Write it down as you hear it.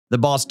The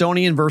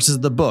Bostonian versus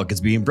the Book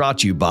is being brought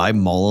to you by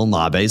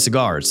Labe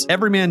Cigars.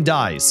 Every man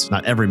dies,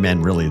 not every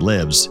man really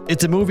lives.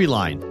 It's a movie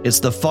line. It's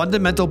the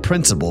fundamental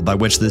principle by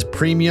which this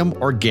premium,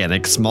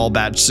 organic, small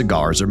batch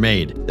cigars are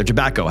made. Their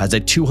tobacco has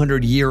a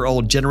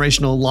 200-year-old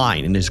generational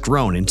line and is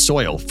grown in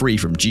soil free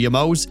from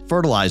GMOs,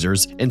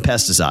 fertilizers, and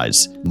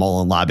pesticides.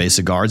 Labe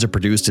cigars are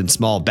produced in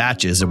small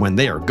batches, and when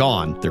they are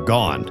gone, they're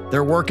gone.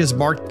 Their work is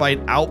marked by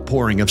an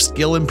outpouring of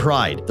skill and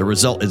pride. The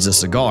result is a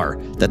cigar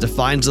that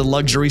defines the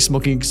luxury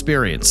smoking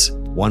experience.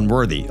 One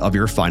worthy of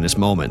your finest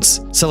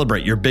moments.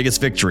 Celebrate your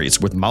biggest victories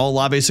with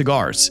Labe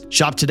Cigars.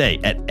 Shop today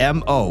at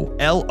MOLONLABE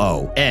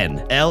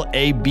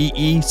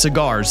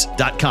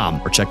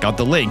cigars.com or check out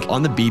the link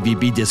on the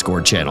BvB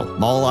Discord channel.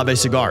 Labe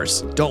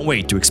Cigars. Don't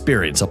wait to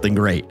experience something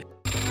great.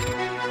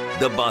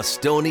 The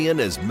Bostonian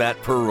is Matt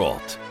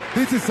Perrault.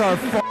 This is our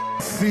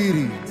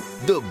city.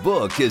 The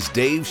Book is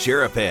Dave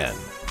Sherapan.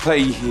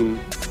 Pay him.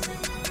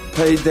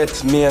 Pay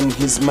that man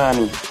his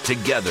money.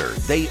 Together,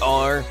 they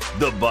are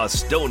the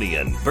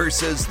Bostonian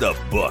versus the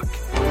Book.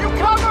 You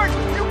covered!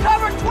 You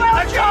covered 12!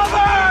 I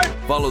covered!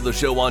 Follow the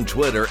show on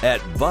Twitter at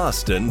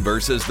Boston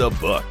versus the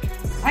Book.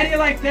 How do you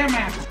like them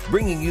apples?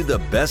 Bringing you the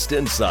best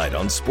insight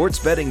on sports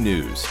betting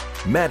news,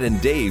 Matt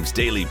and Dave's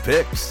daily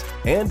picks,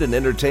 and an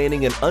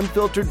entertaining and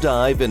unfiltered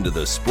dive into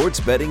the sports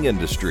betting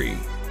industry.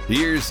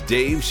 Here's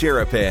Dave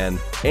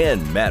Sherapan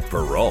and Matt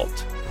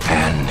Perrault.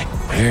 And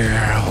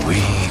here we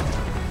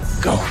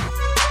go.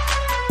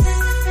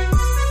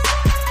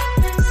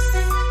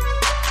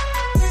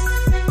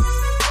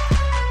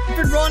 We've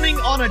been running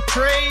on a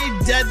trade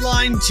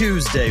deadline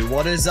Tuesday.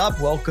 What is up?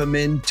 Welcome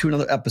into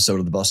another episode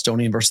of the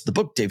Bostonian versus the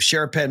Book. Dave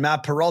Sherapan,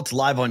 Matt Perrault,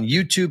 live on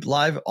YouTube,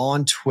 live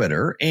on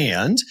Twitter,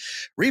 and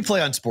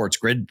replay on Sports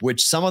Grid,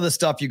 which some of the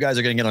stuff you guys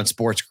are going to get on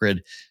Sports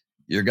Grid,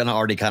 you're going to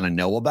already kind of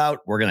know about.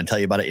 We're going to tell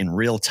you about it in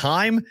real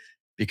time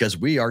because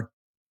we are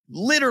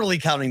literally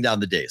counting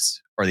down the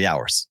days or the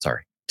hours,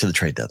 to the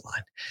trade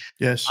deadline.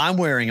 Yes. I'm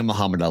wearing a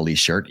Muhammad Ali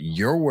shirt.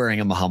 You're wearing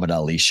a Muhammad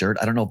Ali shirt.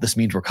 I don't know if this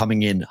means we're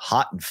coming in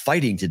hot and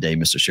fighting today,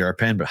 Mr.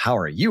 Sherapan, but how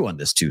are you on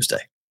this Tuesday?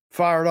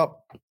 Fired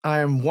up. I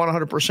am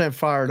 100%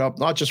 fired up,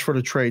 not just for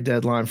the trade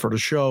deadline, for the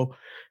show.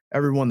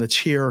 Everyone that's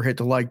here, hit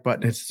the like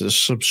button, hit the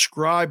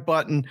subscribe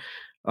button.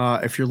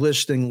 If you're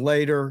listening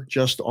later,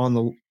 just on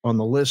the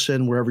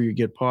listen, wherever you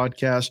get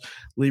podcasts,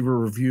 leave a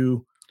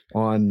review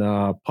on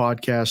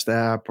podcast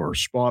app or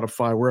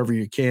Spotify, wherever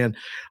you can.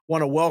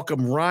 Want to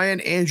welcome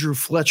Ryan Andrew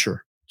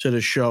Fletcher to the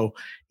show.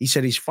 He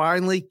said he's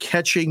finally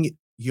catching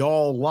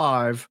y'all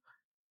live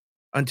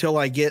until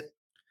I get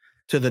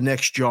to the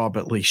next job,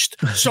 at least.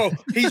 So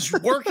he's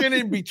working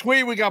in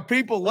between. We got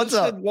people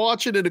listening,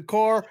 watching in the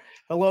car.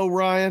 Hello,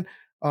 Ryan.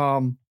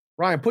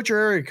 Ryan, put your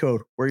area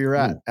code where you're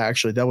at.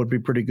 Actually, that would be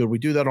pretty good. We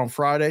do that on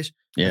Fridays.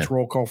 Yeah. It's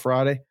Roll Call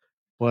Friday.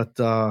 But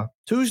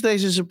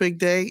Tuesdays is a big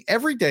day.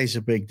 Every day is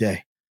a big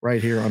day right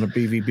here on a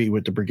BvB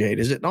with the Brigade.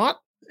 Is it not?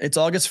 It's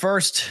August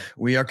 1st.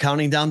 We are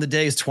counting down the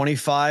days,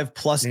 25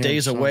 plus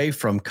days away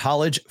from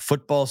college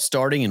football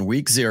starting in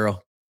week 0.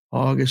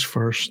 August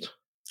 1st.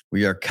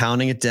 We are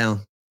counting it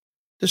down.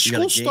 Does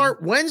school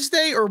start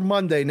Wednesday or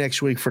Monday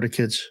next week for the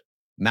kids?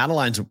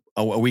 Madeline's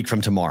a week from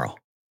tomorrow.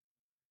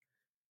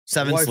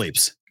 7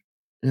 sleeps.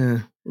 Yeah.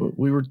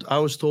 I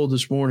was told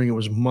this morning it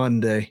was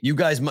Monday. You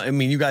guys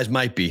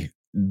might be.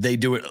 They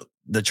do it.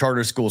 The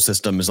charter school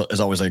system is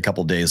always like a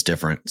couple days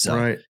different. So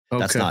right. Okay.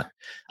 That's not,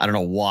 I don't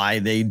know why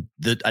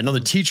I know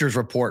the teachers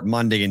report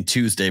Monday and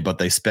Tuesday, but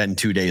they spend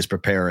 2 days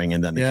preparing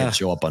and then the kids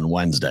show up on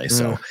Wednesday.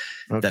 So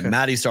that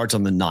Maddie starts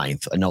on the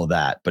 9th. I know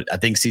that, but I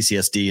think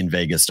CCSD in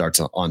Vegas starts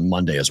on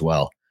Monday as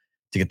well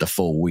to get the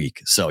full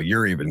week. So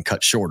you're even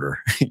cut shorter.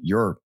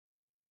 You're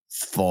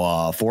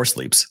 4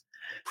 sleeps.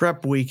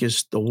 Prep week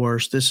is the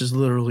worst. This is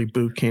literally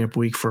boot camp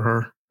week for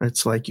her.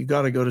 It's like, you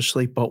got to go to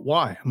sleep, but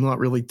why? I'm not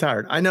really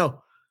tired. I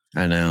know.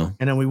 And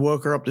then we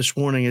woke her up this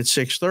morning at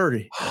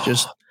 6:30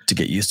 just to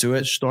get used to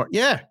it.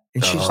 Yeah.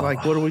 And she's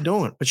like, what are we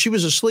doing? But she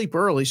was asleep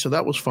early, so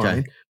that was fine.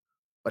 Okay.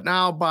 But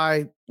now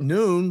by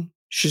noon,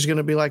 she's going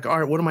to be like, all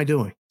right, what am I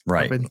doing?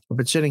 Right. I've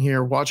been sitting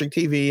here watching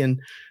TV and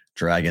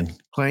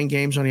playing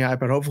games on the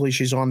iPad. Hopefully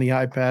she's on the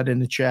iPad in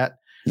the chat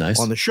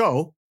on the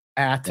show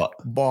at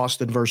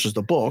Boston versus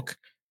the Book.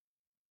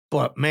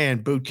 But man,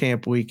 boot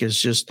camp week is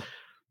just,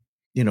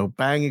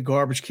 banging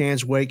garbage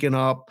cans, waking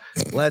up,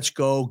 let's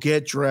go,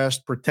 get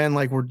dressed, pretend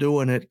like we're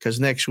doing it, because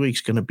next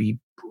week's going to be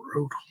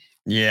brutal.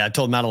 Yeah, I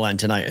told Madeline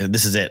tonight,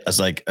 this is it. I was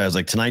like,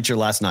 tonight's your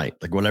last night.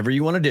 Like, whatever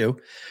you want to do,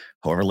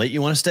 however late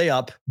you want to stay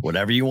up,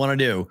 whatever you want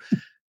to do,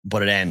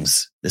 but it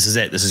ends. This is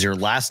it. This is your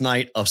last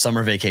night of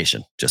summer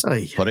vacation. Just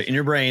put it in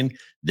your brain.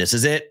 This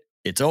is it.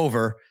 It's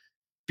over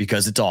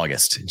because it's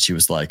August. And she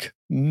was like,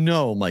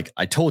 no, I'm like,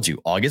 I told you,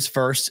 August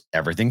 1st,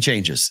 everything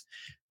changes.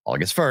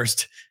 August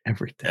 1st,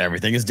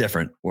 everything is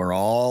different. We're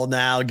all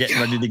now getting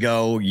ready to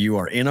go. You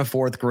are in a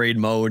 4th grade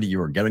mode. You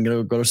are going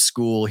to go to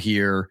school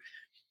here.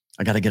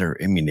 I got to get her.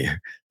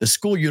 The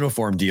school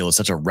uniform deal is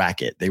such a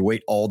racket. They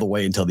wait all the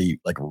way until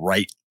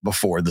right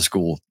before the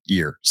school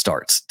year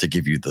starts to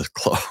give you the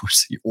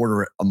clothes. You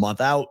order it a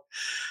month out.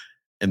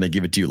 and they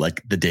give it to you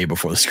like the day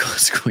before the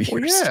school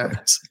year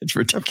starts. It's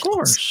ridiculous. Of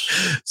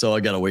course. So I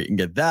got to wait and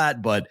get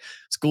that. But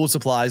school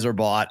supplies are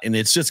bought, and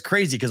it's just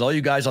crazy because all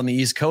you guys on the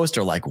East Coast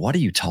are like, what are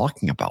you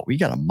talking about? We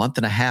got a month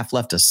and a half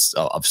left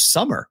of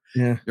summer.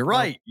 Yeah. You're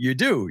right. You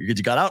do. You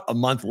got out a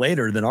month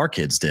later than our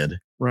kids did.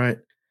 Right.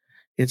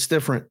 It's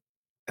different.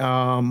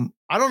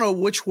 I don't know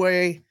which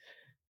way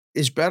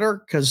is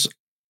better because,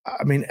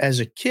 I mean,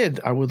 as a kid,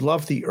 I would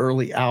love the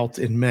early out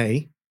in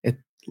May at,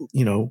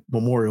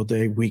 Memorial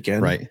Day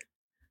weekend. Right.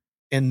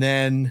 And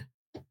then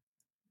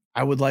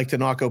I would like to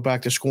not go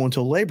back to school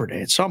until Labor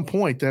Day. At some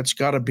point, that's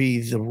got to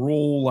be the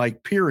rule,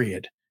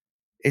 period.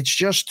 It's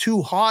just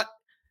too hot.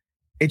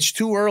 It's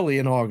too early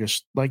in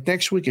August. Like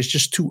next week is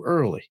just too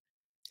early.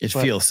 It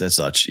feels as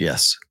such,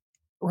 yes.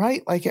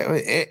 Right.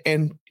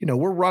 And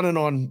we're running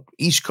on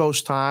East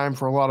Coast time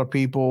for a lot of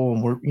people,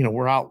 and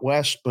we're out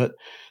West, but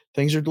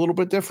things are a little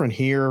bit different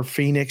here.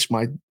 Phoenix,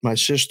 my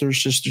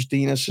sisters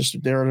Dina, Sister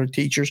Dara, their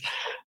teachers,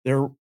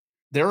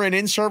 they're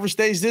in service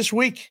days this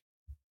week.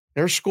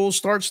 Their school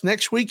starts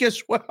next week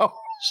as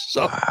well.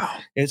 So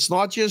It's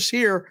not just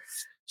here.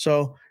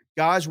 So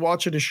guys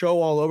watching the show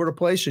all over the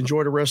place,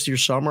 enjoy the rest of your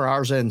summer.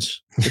 Ours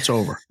ends. It's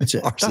over. That's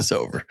it. Ours is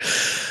over.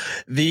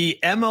 The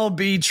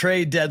MLB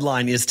trade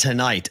deadline is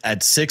tonight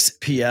at 6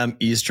 p.m.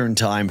 Eastern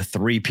time,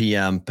 3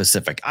 p.m.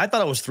 Pacific. I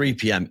thought it was 3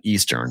 p.m.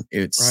 Eastern.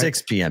 It's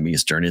 6 p.m.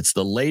 Eastern. It's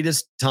the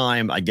latest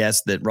time, I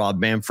guess, that Rob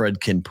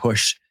Manfred can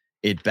push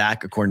it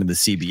back according to the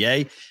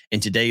CBA.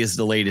 And today is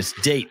the latest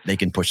date they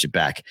can push it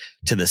back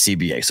to the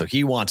CBA. So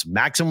he wants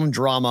maximum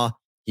drama.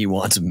 He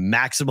wants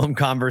maximum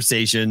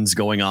conversations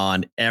going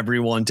on.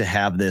 Everyone to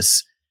have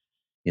this,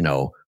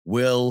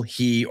 will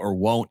he or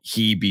won't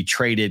he be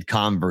traded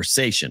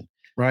conversation.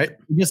 Right.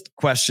 The biggest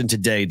question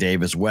today,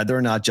 Dave, is whether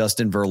or not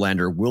Justin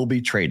Verlander will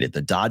be traded.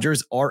 The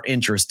Dodgers are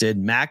interested.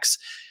 Max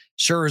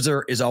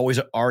Scherzer is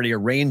already a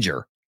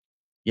Ranger.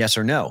 Yes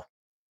or no?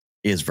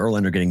 Is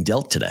Verlander getting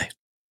dealt today?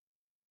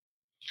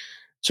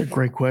 It's a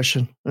great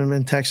question. I've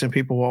been texting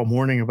people all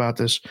morning about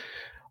this.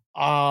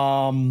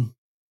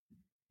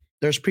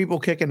 There's people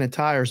kicking the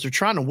tires. They're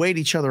trying to wait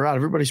each other out.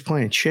 Everybody's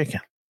playing chicken.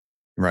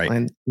 Right.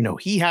 And,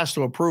 he has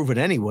to approve it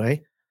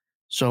anyway.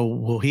 So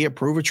will he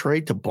approve a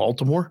trade to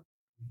Baltimore?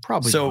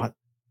 Probably not.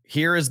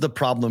 Here is the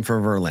problem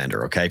for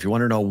Verlander, okay? If you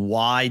want to know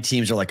why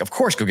teams are like, of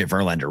course, go get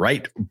Verlander,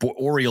 right?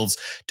 Orioles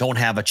don't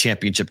have a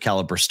championship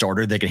caliber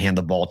starter they can hand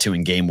the ball to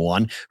in game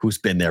one who's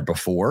been there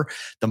before.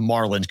 The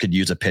Marlins could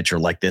use a pitcher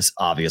like this,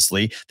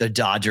 obviously. The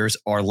Dodgers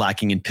are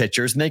lacking in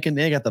pitchers, and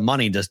they got the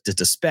money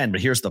to spend.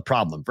 But here's the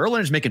problem.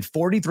 Verlander's making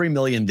 $43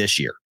 million this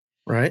year.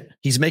 Right.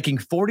 He's making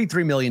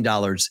 $43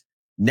 million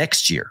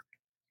next year.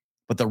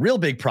 But the real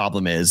big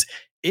problem is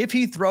if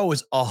he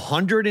throws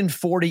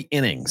 140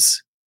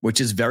 innings, which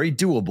is very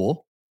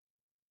doable,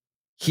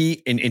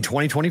 in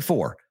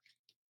 2024,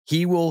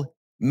 he will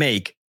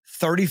make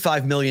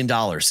 $35 million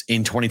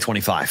in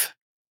 2025.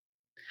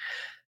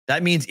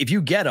 That means if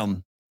you get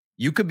him,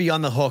 you could be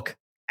on the hook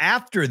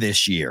after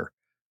this year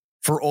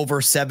for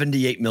over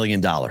 $78 million.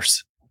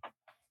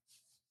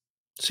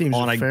 Seems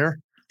unfair.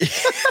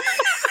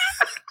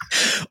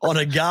 On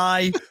a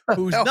guy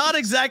who's not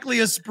exactly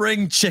a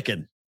spring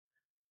chicken.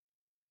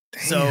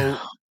 Damn. So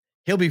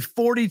he'll be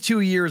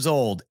 42 years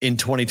old in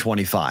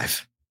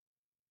 2025.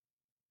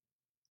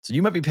 So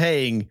you might be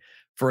paying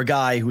for a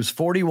guy who's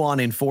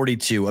 41 and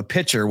 42, a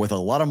pitcher with a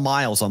lot of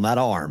miles on that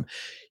arm.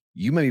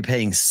 You may be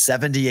paying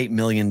 $78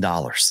 million.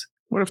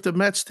 What if the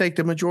Mets take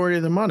the majority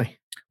of the money?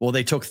 Well,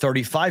 they took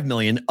 $35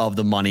 million of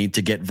the money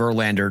to get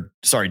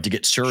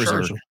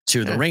Scherzer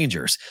to the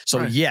Rangers.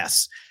 So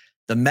yes,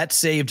 the Mets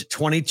saved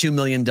 $22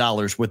 million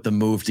with the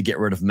move to get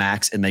rid of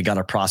Max, and they got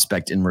a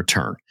prospect in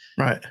return.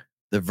 Right.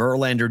 The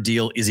Verlander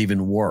deal is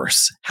even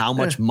worse. How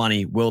much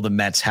money will the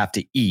Mets have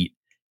to eat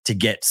to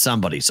get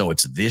somebody? So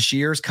it's this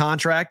year's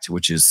contract,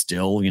 which is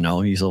still,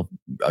 he's a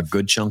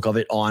good chunk of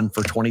it on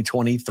for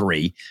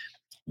 2023.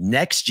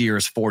 Next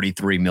year's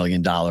 $43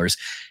 million. And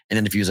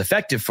then if he was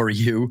effective for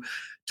you,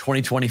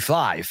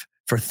 2025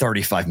 for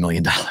 $35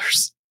 million.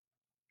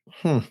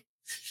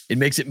 It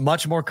makes it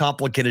much more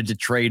complicated to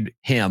trade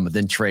him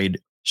than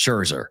trade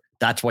Scherzer.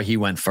 That's why he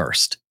went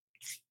first.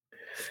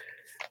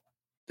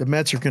 The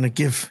Mets are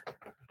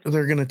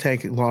they're going to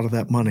take a lot of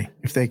that money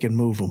if they can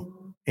move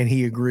him, and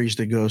he agrees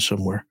to go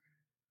somewhere.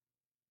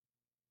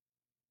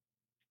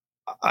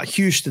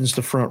 Houston's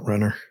the front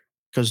runner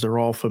because they're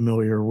all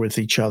familiar with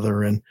each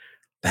other and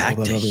back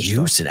to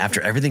Houston stuff.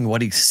 After everything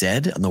what he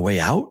said on the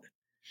way out.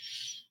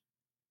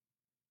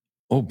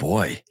 Oh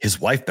boy, his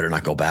wife better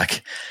not go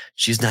back.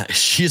 She's not.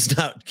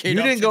 You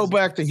didn't go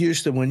back to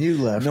Houston when you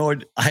left. No,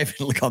 I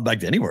haven't gone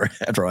back to anywhere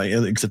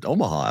except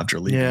Omaha after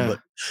leaving. Yeah. But,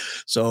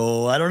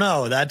 so I don't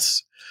know.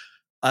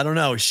 I don't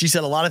know. She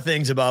said a lot of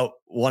things about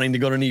wanting to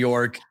go to New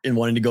York and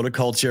wanting to go to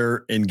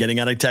culture and getting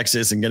out of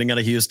Texas and getting out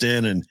of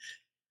Houston. And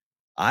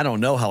I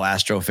don't know how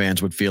Astro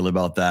fans would feel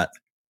about that.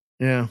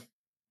 Yeah.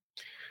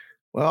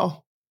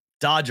 Well,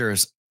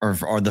 Dodgers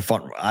are the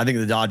front. I think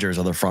the Dodgers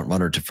are the front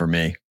runner for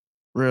me.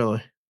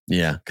 Really?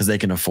 Yeah, because they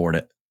can afford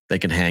it. They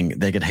can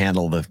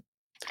handle the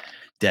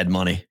dead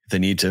money if they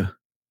need to.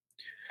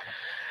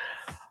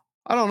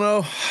 I don't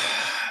know.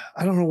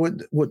 I don't know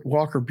what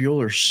Walker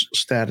Bueller's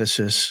status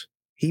is.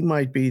 He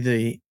might be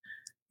the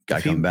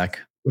guy coming back.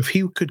 If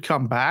he could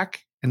come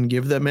back and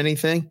give them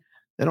anything,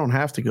 they don't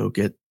have to go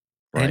get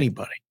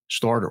anybody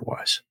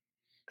starter-wise.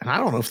 And I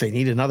don't know if they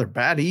need another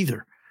bat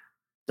either.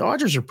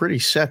 Dodgers are pretty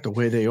set the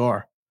way they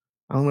are.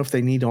 I don't know if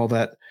they need all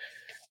that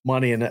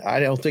money. And I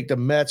don't think the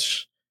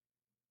Mets,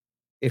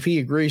 if he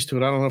agrees to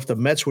it, I don't know if the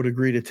Mets would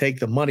agree to take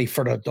the money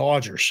for the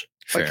Dodgers.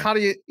 Fair. Like, how do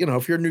you,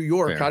 if you're New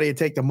York, how do you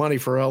take the money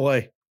for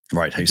LA?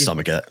 Right. How you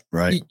stomach it.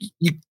 Right.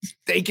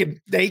 They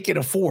can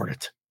afford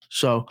it.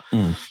 So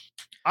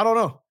I don't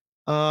know.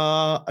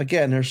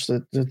 Again, there's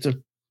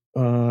the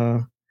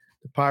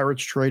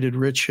Pirates traded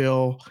Rich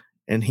Hill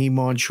and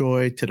Hee-Man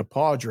Choi to the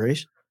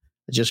Padres.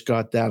 I just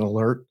got that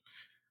alert.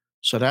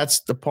 So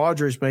that's the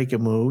Padres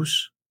making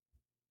moves.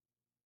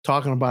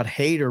 Talking about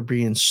Hader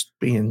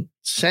being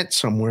sent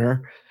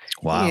somewhere.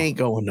 Wow. He ain't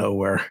going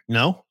nowhere.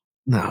 No?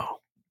 No.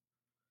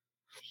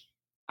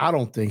 I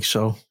don't think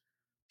so.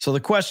 So the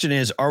question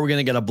is, are we going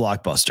to get a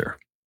blockbuster?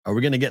 Are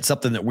we going to get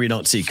something that we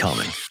don't see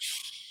coming?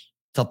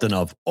 Something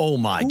of, oh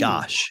my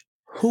gosh.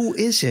 Who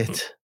is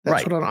it?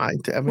 That's what I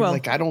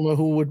mean, I don't know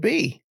who it would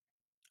be.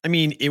 I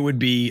mean, it would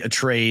be a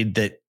trade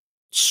that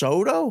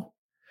Soto?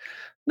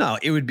 No,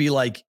 it would be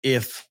like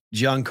if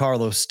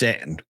Giancarlo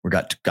Stanton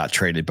got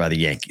traded by the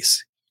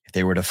Yankees. If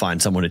they were to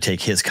find someone to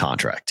take his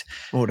contract.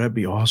 Oh, that'd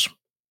be awesome.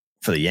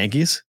 For the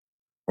Yankees?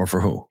 Or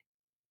for who?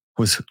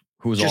 Who's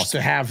just awesome?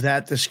 To have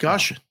that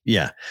discussion.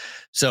 Yeah.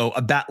 So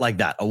a bat like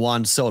that, a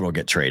Juan Soto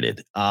get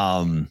traded.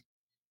 Yeah,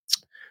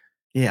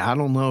 I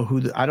don't know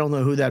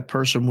who that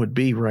person would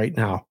be right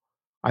now.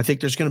 I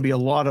think there's going to be a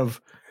lot of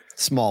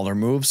smaller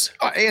moves,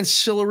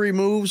 ancillary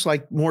moves,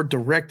 like more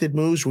directed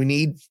moves. We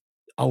need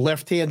a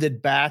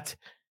left-handed bat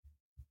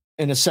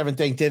and a seventh,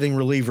 eighth inning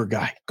reliever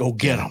guy. Go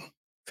get him.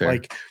 Fair.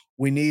 Like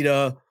we need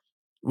a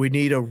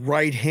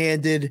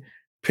right-handed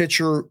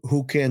pitcher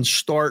who can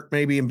start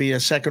maybe and be a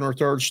second or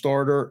third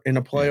starter in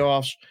the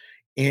playoffs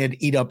and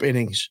eat up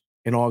innings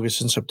in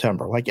August and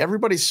September. Like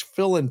everybody's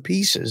filling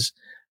pieces.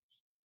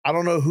 I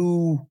don't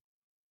know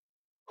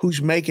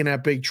who's making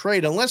that big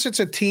trade, unless it's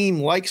a team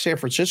like San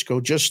Francisco,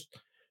 just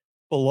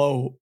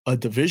below a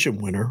division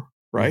winner,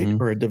 right?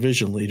 Mm-hmm. Or a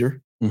division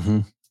leader.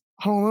 Mm-hmm.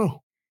 I don't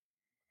know.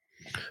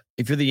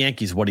 If you're the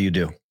Yankees, what do you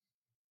do?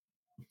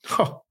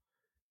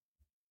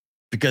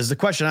 Because the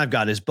question I've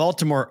got is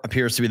Baltimore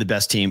appears to be the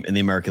best team in the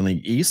American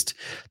League East.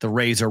 The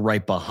Rays are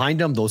right behind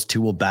them. Those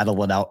two will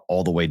battle it out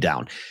all the way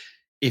down.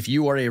 If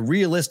you are a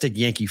realistic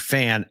Yankee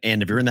fan,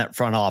 and if you're in that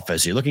front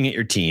office, you're looking at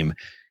your team,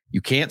 you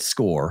can't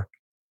score.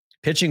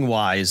 Pitching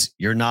wise,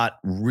 you're not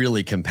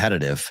really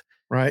competitive.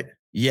 Right.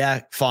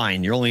 Yeah,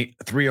 fine. You're only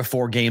 3 or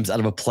 4 games out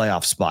of a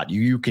playoff spot.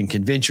 You can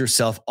convince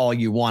yourself all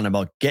you want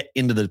about get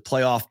into the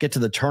playoff, get to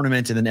the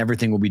tournament, and then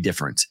everything will be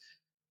different.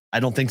 I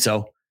don't think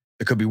so.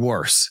 It could be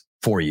worse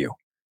for you.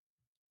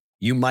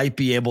 You might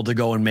be able to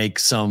go and make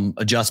some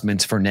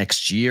adjustments for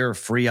next year,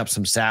 free up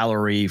some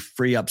salary,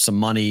 free up some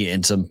money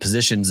and some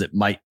positions that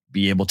might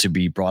be able to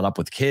be brought up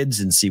with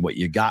kids and see what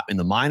you got in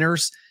the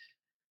minors.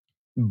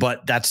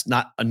 But that's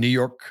not a New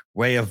York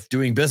way of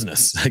doing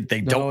business. Like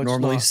they don't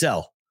normally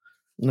sell.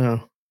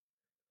 No.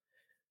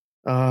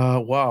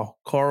 Wow.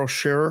 Carl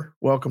Scherer,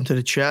 welcome to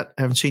the chat.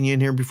 I haven't seen you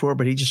in here before,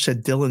 but he just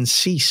said Dylan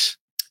Cease.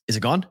 Is it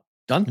gone?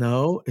 Done?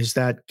 No. Is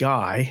that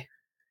guy?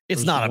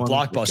 It's not a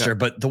blockbuster,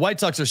 but the White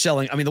Sox are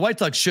selling. I mean, the White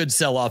Sox should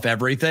sell off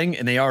everything,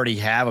 and they already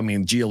have. I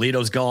mean,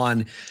 Giolito's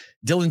gone.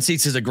 Dylan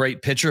Cease is a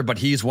great pitcher, but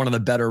he's one of the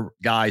better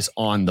guys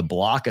on the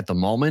block at the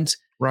moment.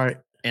 Right.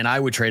 And I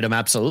would trade him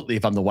absolutely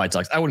if I'm the White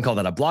Sox. I wouldn't call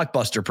that a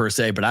blockbuster per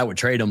se, but I would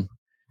trade him.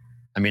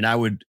 I mean,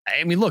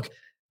 look,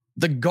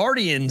 the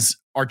Guardians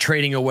are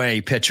trading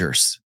away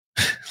pitchers.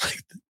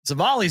 Like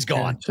Savali's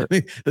gone.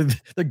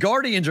 The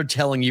Guardians are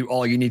telling you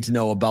all you need to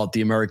know about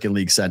the American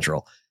League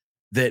Central,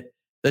 that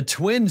the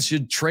Twins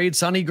should trade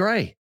Sonny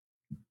Gray.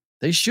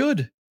 They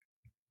should.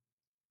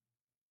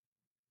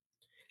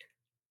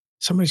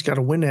 Somebody's got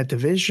to win that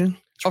division.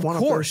 It's of one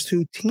course. Of those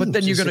two teams. But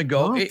then you're going to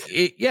go.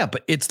 Yeah,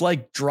 but it's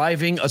like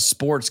driving a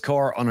sports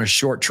car on a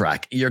short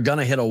track. You're going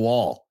to hit a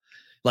wall.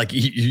 Like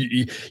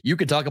you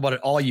could talk about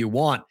it all you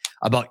want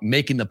about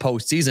making the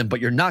postseason,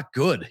 but you're not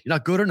good. You're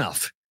not good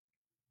enough.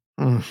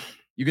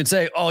 You can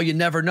say, oh, you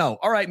never know.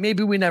 All right,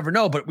 maybe we never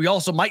know, but we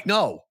also might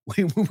know.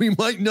 We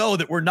might know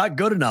that we're not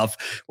good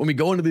enough when we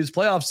go into these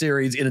playoff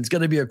series, and it's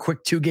going to be a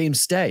quick 2-game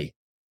stay.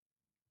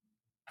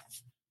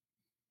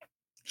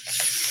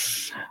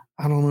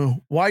 I don't know.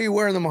 Why are you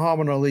wearing the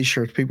Muhammad Ali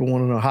shirt? People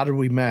want to know, how did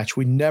we match?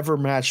 We never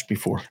matched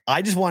before.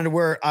 I just wanted to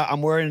wear,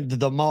 I'm wearing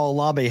the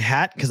Malalabe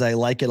hat because I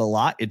like it a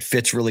lot. It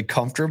fits really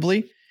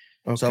comfortably.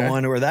 Okay. So I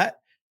wanted to wear that.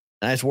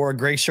 And I just wore a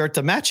gray shirt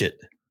to match it.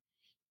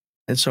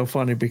 It's so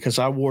funny because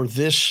I wore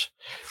this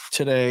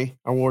today.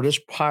 I wore this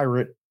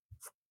pirate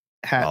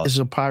hat. Wow. This is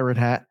a pirate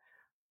hat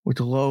with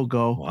the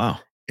logo. Wow.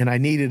 And I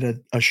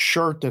needed a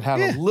shirt that had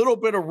a little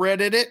bit of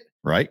red in it.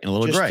 Right. And a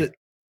little gray.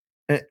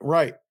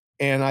 Right.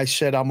 And I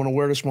said, I'm going to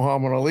wear this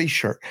Muhammad Ali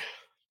shirt.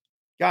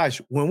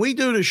 Guys, when we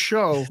do the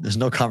show, there's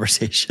no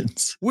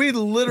conversations. We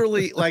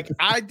literally,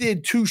 I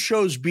did 2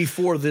 shows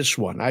before this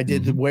one. I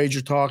did the wager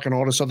talk and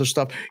all this other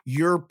stuff.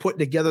 You're putting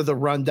together the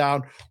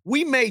rundown.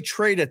 We may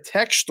trade a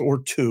text or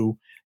 2.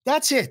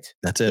 That's it.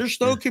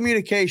 There's no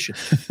communication.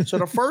 So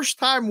the first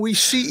time we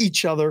see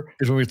each other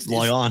is when we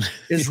log on.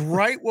 Is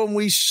right when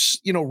we,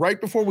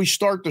 right before we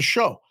start the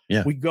show.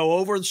 Yeah. We go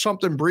over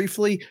something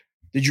briefly.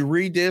 Did you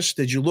read this?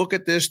 Did you look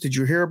at this? Did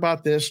you hear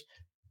about this?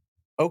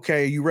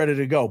 Okay, you ready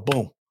to go?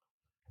 Boom.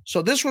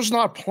 So this was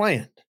not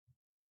planned.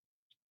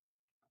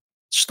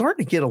 It's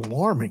starting to get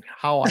alarming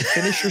how I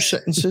finish your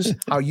sentences,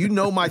 how you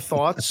know my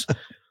thoughts.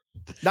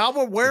 Now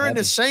we're wearing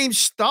the same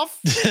stuff.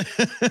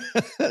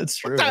 That's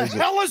true. What the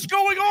hell is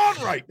going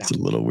on right now? It's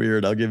a little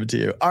weird. I'll give it to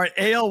you. All right,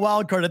 AL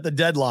wildcard at the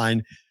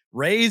deadline.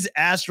 Rays,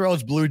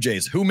 Astros, Blue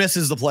Jays. Who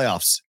misses the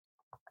playoffs?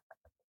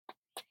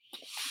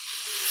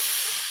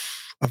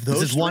 Of those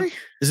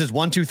this is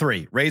 1, 2,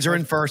 3. Rays are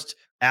in first.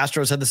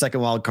 Astros have the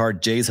second wild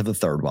card. Jays have the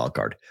third wild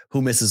card.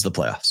 Who misses the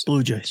playoffs?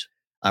 Blue Jays.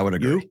 I would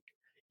agree. You?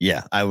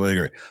 Yeah, I would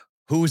agree.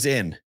 Who's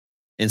in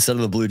instead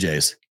of the Blue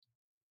Jays?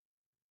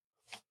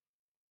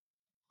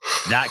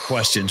 That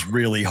question's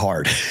really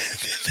hard.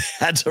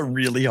 That's a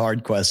really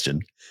hard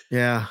question.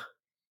 Yeah.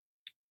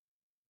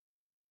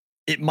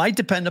 It might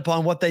depend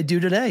upon what they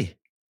do today.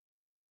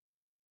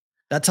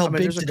 That's how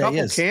big there's today a couple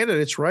is.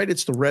 Candidates, right?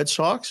 It's the Red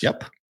Sox.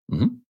 Yep.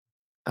 Mm-hmm.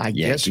 I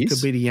guess it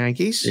could be the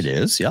Yankees. It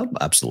is. Yep.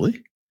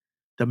 Absolutely.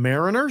 The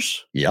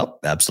Mariners. Yep.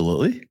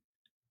 Absolutely.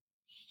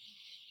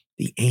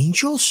 The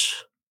Angels.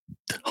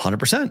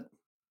 100%.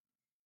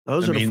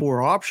 Those are the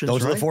 4 options.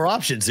 Those right? are the 4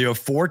 options. You have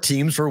 4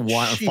 teams for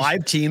one, Jeez.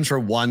 5 teams for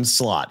one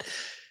slot.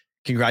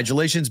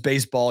 Congratulations,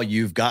 baseball.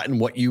 You've gotten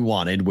what you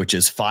wanted, which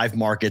is 5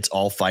 markets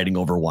all fighting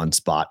over one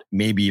spot,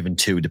 maybe even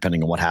 2,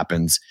 depending on what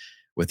happens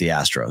with the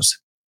Astros.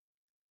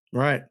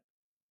 Right.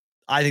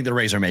 I think the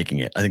Rays are making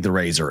it. I think the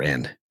Rays are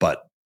in.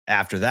 But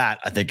after that,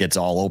 I think it's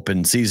all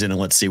open season, and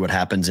let's see what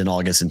happens in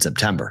August and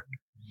September.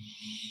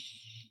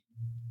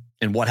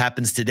 And what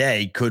happens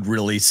today could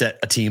really set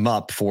a team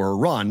up for a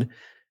run,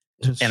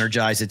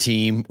 energize a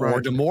team,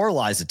 or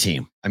demoralize a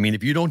team. I mean,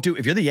 if you're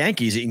the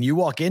Yankees and you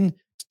walk in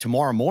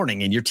tomorrow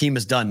morning and your team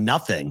has done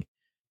nothing,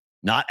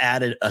 not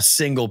added a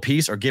single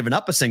piece or given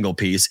up a single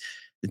piece,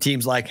 the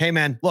team's like, hey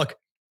man, look,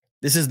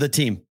 this is the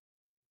team.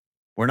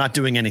 We're not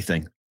doing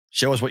anything.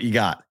 Show us what you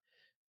got.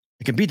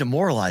 It can be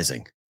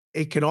demoralizing.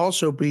 It can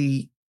also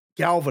be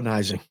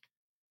galvanizing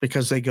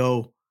because they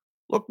go,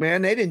 look,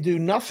 man, they didn't do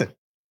nothing.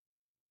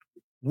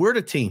 We're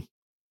the team.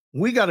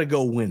 We got to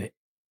go win it.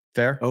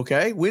 Fair.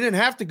 Okay. We didn't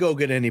have to go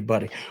get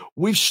anybody.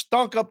 We've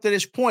stunk up to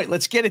this point.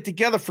 Let's get it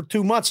together for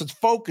 2 months. Let's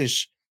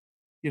focus,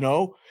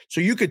 so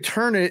you could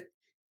turn it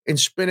and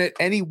spin it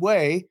any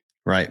way.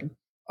 Right.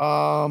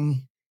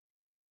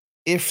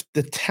 If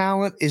the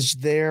talent is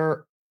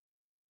there,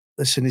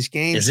 listen, these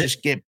games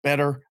just get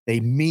better. They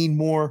mean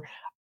more.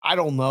 I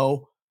don't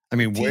know. I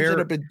mean, teams that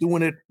have been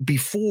doing it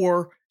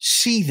before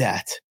see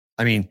that.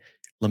 I mean,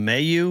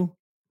 LeMahieu,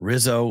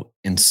 Rizzo,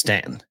 and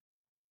Stanton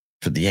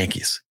for the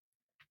Yankees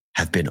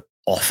have been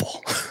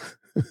awful.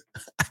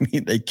 I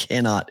mean, they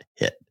cannot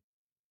hit.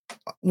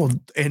 Well,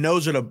 and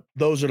those are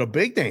the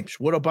big names.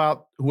 What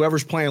about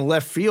whoever's playing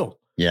left field?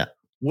 Yeah.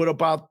 What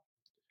about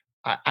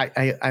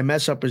I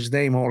mess up his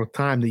name all the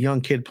time. The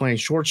young kid playing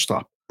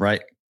shortstop.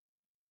 Right.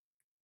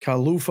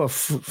 Kalufa,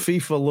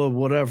 FIFA,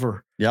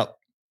 whatever. Yep.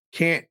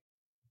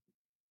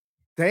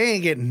 They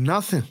ain't getting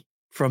nothing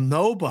from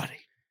nobody.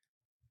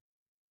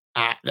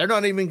 They're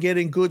not even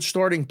getting good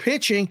starting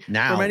pitching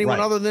from anyone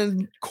other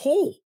than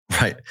Cole.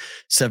 Right.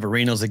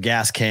 Severino's a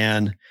gas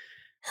can.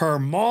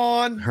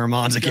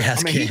 Herman's a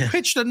gas can. He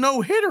pitched a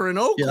no-hitter in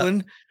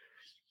Oakland. Yep.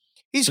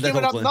 He's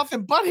given up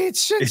nothing but hits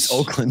since. It's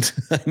Oakland.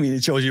 I mean,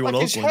 it shows you what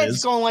Oakland is. His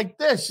head's going like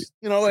this,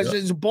 as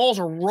his balls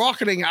are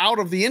rocketing out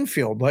of the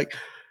infield. Like,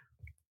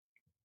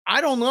 I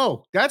don't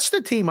know. That's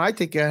the team I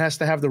think has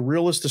to have the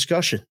realest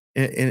discussion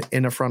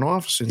in the front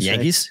office. The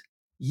Yankees?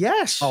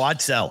 Yes. Oh,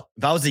 I'd sell.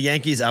 If I was the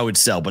Yankees, I would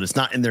sell, but it's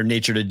not in their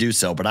nature to do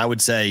so. But I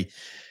would say,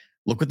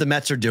 look what the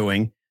Mets are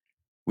doing.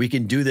 We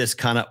can do this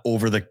kind of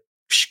over the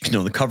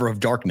cover of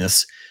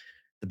darkness.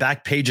 The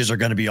back pages are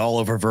going to be all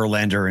over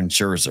Verlander and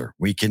Scherzer.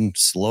 We can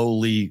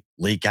slowly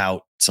leak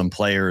out some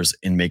players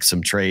and make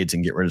some trades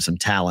and get rid of some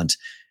talent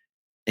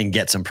and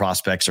get some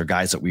prospects or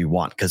guys that we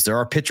want. Because there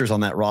are pitchers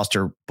on that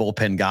roster,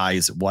 bullpen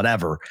guys,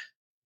 whatever,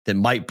 that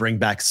might bring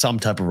back some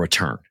type of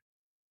return.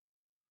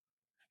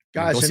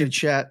 Guys in the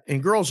chat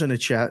and girls in the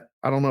chat.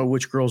 I don't know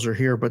which girls are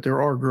here, but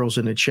there are girls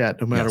in the chat.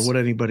 No matter what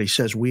anybody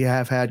says, we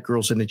have had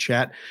girls in the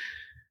chat.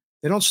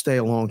 They don't stay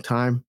a long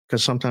time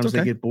because sometimes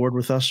they get bored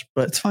with us,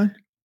 but it's fine.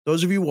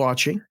 Those of you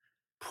watching,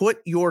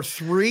 put your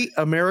 3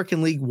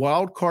 American League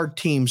wildcard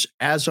teams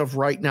as of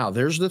right now.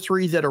 There's the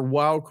 3 that are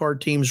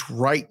wildcard teams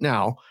right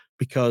now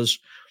because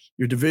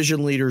your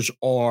division leaders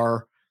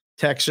are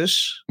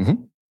Texas,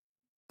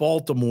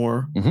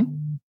 Baltimore,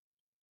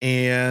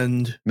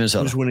 and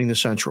Minnesota. Who's winning the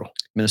Central?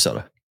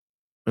 Minnesota.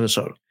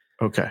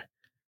 Okay.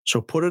 So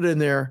put it in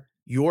there.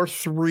 Your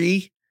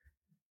 3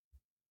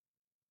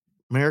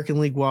 American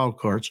League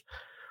wildcards.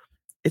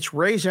 It's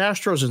Rays,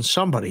 Astros, and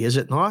somebody, is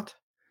it not?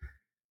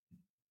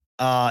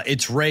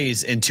 It's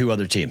Rays and two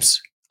other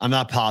teams. I'm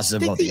not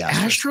positive about the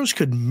Astros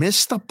could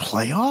miss the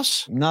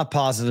playoffs. I'm not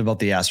positive about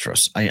the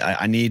Astros.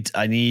 I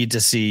need to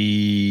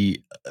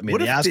see. I mean,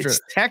 what if it's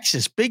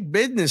Texas? Big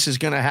business is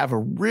going to have a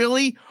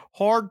really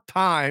hard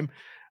time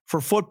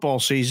for football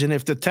season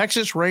if the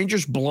Texas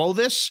Rangers blow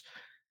this.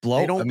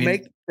 They don't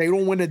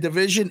win the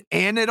division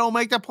and they don't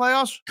make the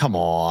playoffs. Come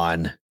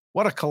on,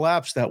 what a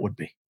collapse that would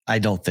be. I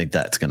don't think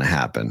that's going to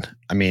happen.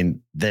 I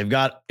mean,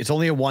 it's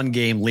only a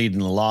 1-game lead in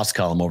the loss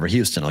column over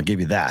Houston. I'll give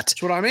you that.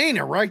 That's what I mean.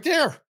 They're right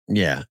there.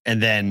 Yeah.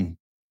 And then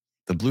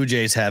the Blue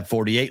Jays have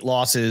 48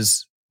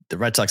 losses. The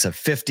Red Sox have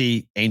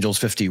 50, Angels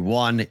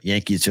 51,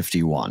 Yankees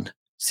 51,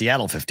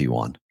 Seattle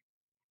 51.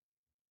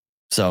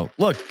 So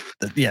look,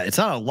 it's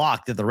not a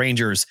lock that the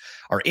Rangers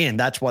are in.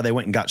 That's why they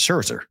went and got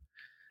Scherzer.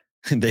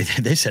 They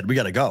said, we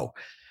got to go.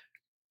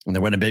 And they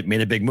went and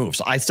made a big move.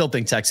 So I still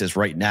think Texas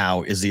right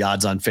now is the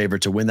odds-on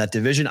favorite to win that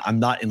division. I'm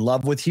not in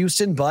love with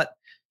Houston, but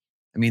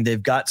I mean,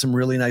 they've got some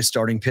really nice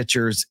starting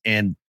pitchers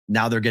and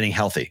now they're getting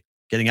healthy.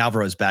 Getting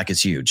Alvarez back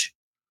is huge.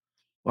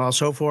 Well,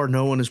 so far,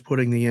 no one is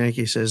putting the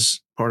Yankees as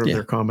part of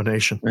their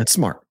combination. That's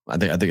smart. I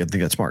think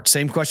that's smart.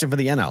 Same question for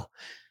the NL.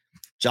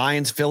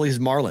 Giants, Phillies,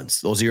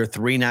 Marlins. Those are your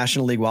 3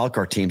 National League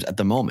wildcard teams at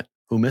the moment.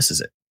 Who misses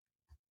it?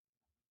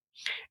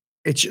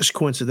 It's just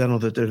coincidental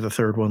that they're the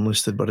third one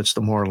listed, but it's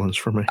the Marlins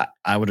for me.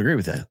 I would agree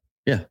with that.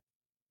 Yeah.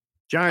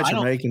 Giants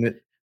are making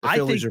it. The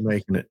Phillies are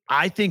making it.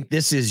 I think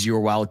this is your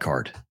wild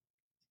card.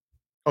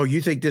 Oh,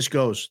 you think this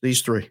goes?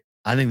 These 3?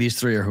 I think these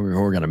 3 are who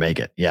are going to make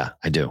it. Yeah,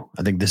 I do.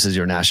 I think this is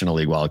your National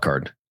League wild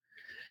card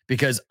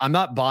because I'm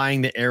not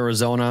buying the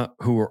Arizona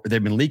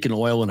they've been leaking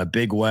oil in a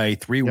big way.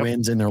 3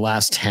 wins in their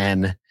last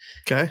 10.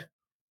 Okay.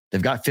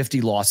 They've got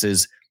 50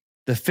 losses.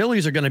 The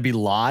Phillies are going to be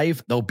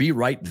live. They'll be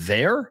right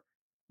there.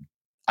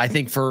 I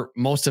think for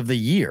most of the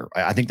year,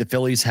 I think the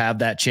Phillies have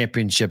that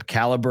championship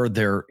caliber.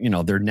 They're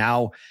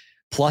now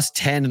plus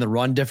 10 in the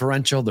run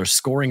differential. They're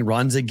scoring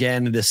runs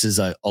again. This is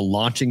a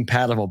launching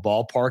pad of a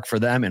ballpark for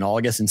them in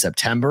August and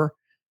September.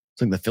 I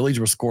think the Phillies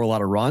will score a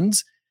lot of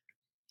runs.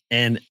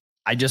 And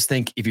I just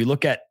think if you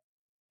look at,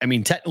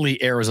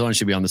 technically Arizona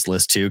should be on this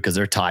list too, because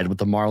they're tied with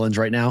the Marlins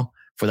right now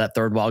for that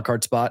third wild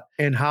card spot.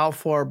 And how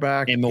far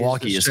back and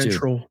Milwaukee is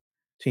too.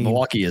 Team.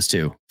 Milwaukee is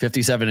too.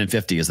 57 and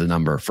 50 is the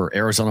number for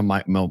Arizona,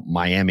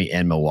 Miami,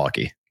 and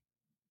Milwaukee.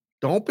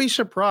 Don't be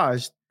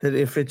surprised that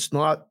if it's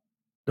not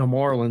the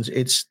Marlins,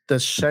 it's the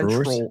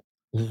central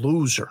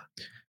loser.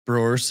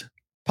 Brewers,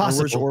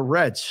 Brewers or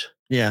Reds.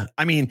 Yeah.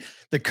 I mean,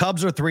 the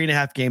Cubs are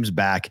 3.5 games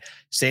back.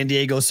 San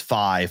Diego's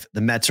 5.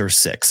 The Mets are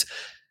 6.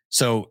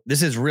 So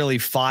this is really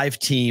 5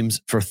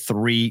 teams for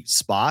 3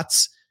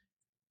 spots.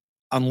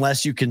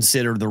 Unless you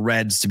consider the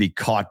Reds to be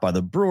caught by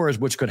the Brewers,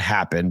 which could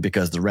happen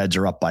because the Reds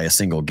are up by a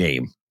single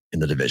game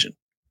in the division.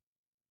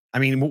 I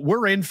mean,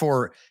 we're in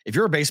for, if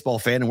you're a baseball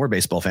fan and we're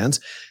baseball fans,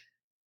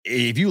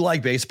 if you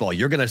like baseball,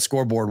 you're going to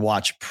scoreboard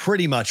watch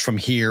pretty much from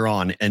here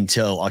on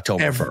until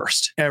October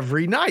 1st.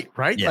 Every night,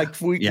 right? Yeah.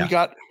 Like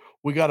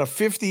we got a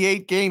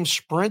 58 game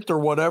sprint or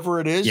whatever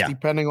it is,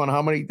 depending on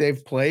how many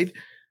they've played.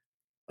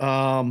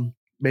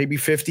 Maybe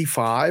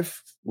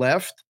 55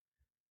 left.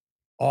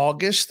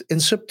 August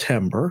and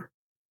September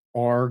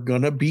are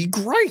going to be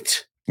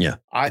great. Yeah.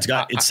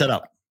 It's set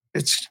up.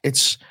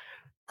 It's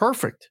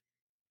perfect.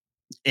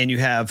 And you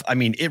have,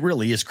 it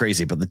really is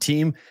crazy, but the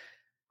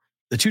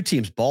 2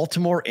 teams,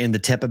 Baltimore and the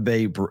Tampa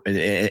Bay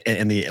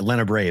and the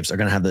Atlanta Braves are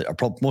going to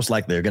have most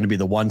likely are going to be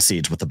the 1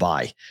 seeds with the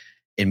bye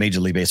in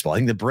Major League Baseball. I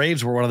think the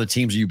Braves were one of the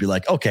teams you'd be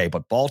like, okay,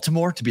 but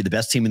Baltimore to be the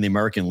best team in the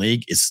American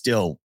League is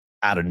still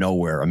out of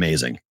nowhere.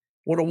 Amazing.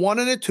 Well, the 1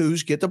 and the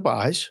 2s get the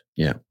buys.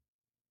 Yeah.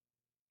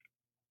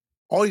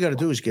 All you got to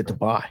do is get the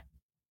bye.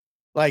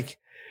 Like,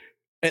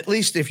 at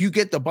least if you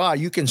get the bye,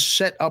 you can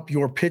set up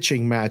your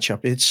pitching matchup.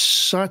 It's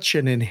such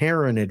an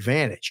inherent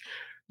advantage.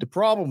 The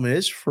problem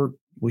is,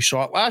 we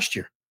saw it last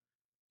year.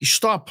 You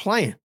stop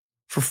playing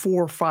for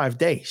 4 or 5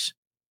 days.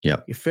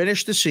 Yeah. You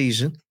finish the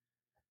season.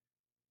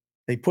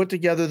 They put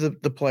together the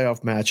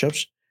playoff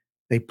matchups.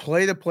 They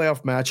play the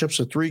playoff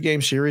matchups, a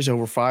 3-game series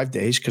over 5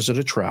 days because of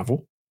the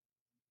travel.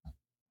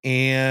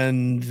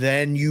 And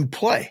then you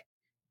play.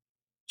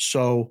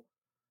 So,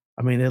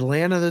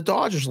 Atlanta, the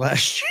Dodgers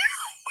last year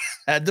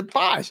had the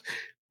buys.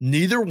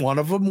 Neither one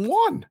of them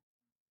won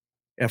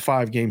a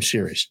 5-game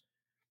series.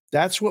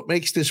 That's what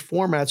makes this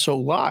format so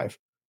live.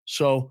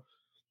 So,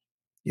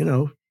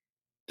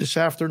 this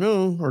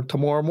afternoon or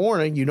tomorrow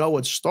morning,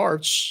 it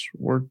starts.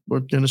 We're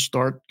going to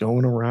start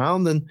going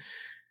around and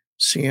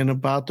seeing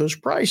about those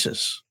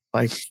prices.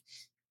 Like,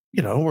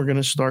 we're going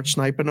to start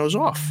sniping those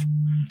off.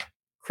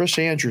 Chris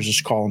Andrews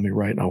is calling me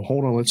right now.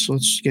 Hold on,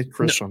 let's get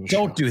Chris on the show.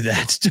 Don't do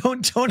that.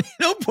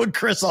 Don't put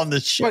Chris on the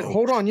show. Wait,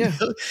 hold on, yeah.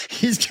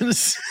 He's gonna.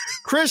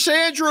 Chris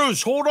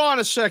Andrews, hold on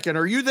a second.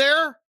 Are you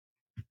there?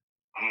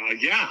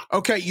 Yeah.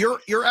 Okay,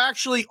 you're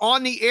actually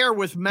on the air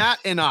with Matt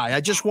and I.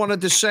 I just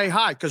wanted to say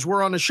hi because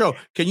we're on the show.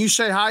 Can you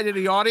say hi to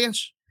the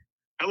audience?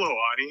 Hello,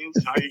 audience.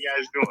 How you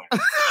guys doing?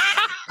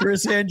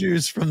 Chris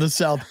Andrews from the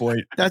South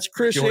Point. That's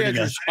Chris Joining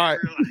Andrews. us. All right.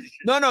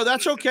 No,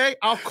 that's okay.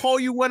 I'll call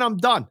you when I'm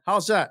done.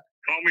 How's that?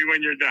 Call me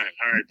when you're done.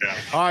 All right, pal.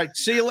 All right.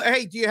 See you.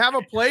 Hey, do you have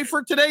a play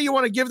for today you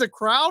want to give the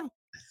crowd?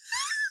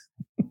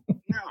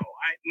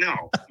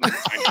 No.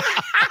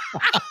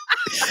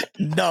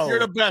 No.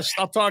 You're the best.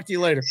 I'll talk to you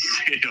later.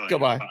 See you later.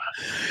 Goodbye.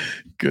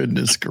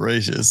 Goodness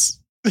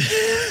gracious.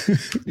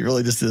 You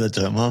really just did that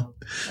to him, huh?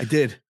 I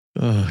did.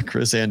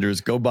 Chris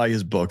Andrews, go buy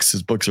his books.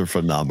 His books are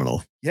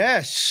phenomenal.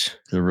 Yes.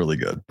 They're really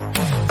good.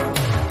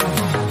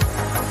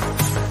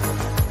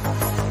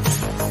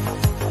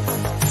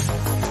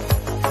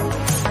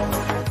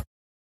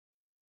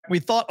 We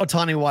thought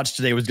Ohtani Watch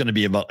today was going to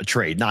be about a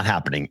trade. Not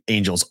happening.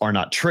 Angels are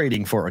not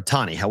trading for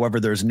Ohtani. However,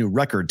 there's a new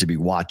record to be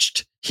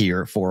watched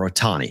here for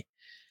Ohtani.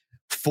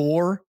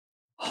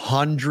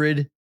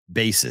 400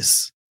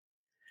 bases.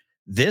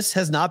 This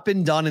has not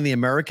been done in the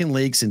American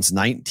League since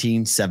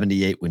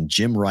 1978 when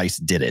Jim Rice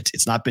did it.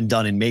 It's not been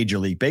done in Major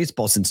League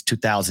Baseball since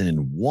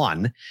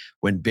 2001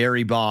 when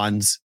Barry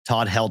Bonds,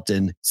 Todd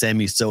Helton,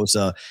 Sammy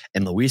Sosa,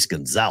 and Luis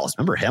Gonzalez,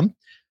 remember him?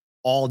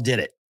 All did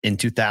it in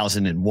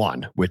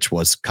 2001, which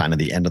was kind of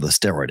the end of the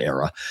steroid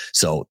era.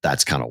 So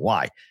that's kind of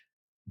why.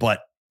 But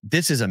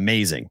this is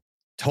amazing.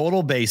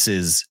 Total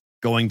bases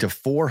going to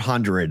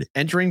 400,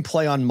 entering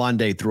play on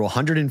Monday through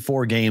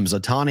 104 games.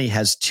 Ohtani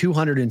has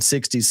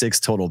 266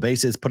 total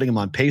bases, putting him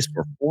on pace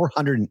for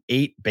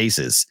 408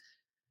 bases,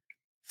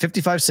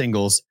 55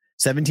 singles,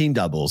 17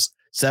 doubles,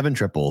 7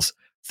 triples,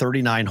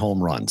 39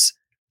 home runs.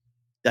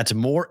 That's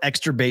more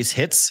extra base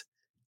hits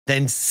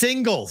than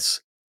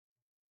singles.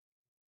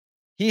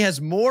 He has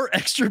more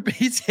extra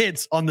base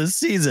hits on the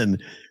season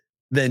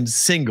than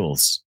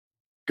singles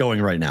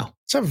going right now.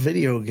 It's a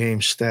video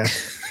game stat.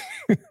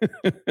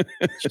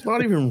 It's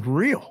not even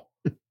real.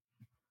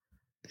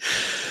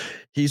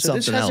 He's so something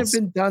this hasn't else.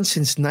 been done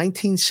since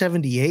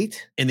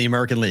 1978 in the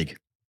American League.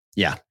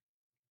 Yeah.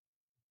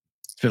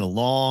 It's been a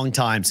long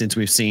time since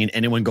we've seen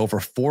anyone go for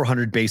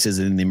 400 bases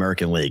in the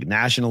American League.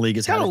 National League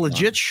has got a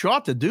legit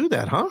shot to do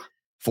that, huh?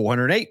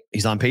 408.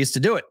 He's on pace to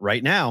do it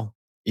right now.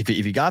 If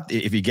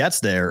he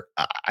gets there,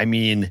 I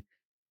mean,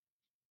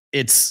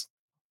 it's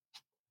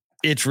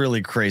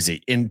really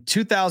crazy. In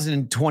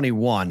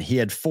 2021, he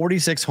had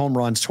 46 home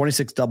runs,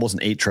 26 doubles,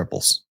 and 8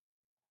 triples.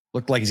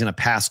 Looked like he's going to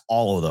pass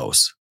all of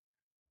those.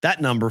 That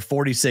number,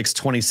 46,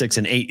 26,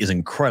 and 8, is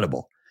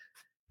incredible.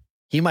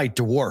 He might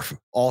dwarf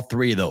all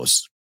 3 of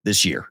those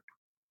this year.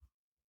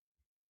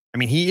 I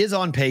mean, he is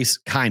on pace,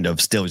 kind of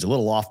still. He's a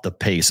little off the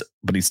pace,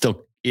 but he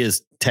still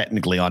is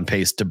technically on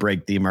pace to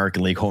break the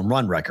American League home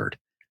run record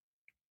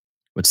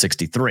with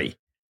 63.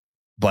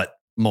 But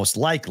most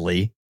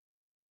likely,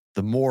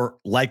 the more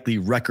likely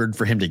record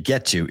for him to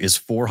get to is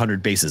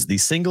 400 bases. The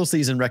single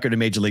season record in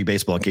Major League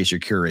Baseball, in case you're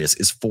curious,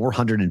 is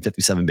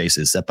 457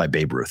 bases set by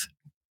Babe Ruth.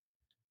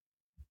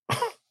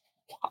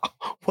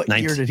 What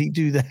year did he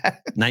do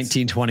that?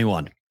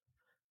 1921.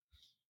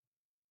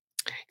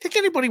 Think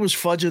anybody was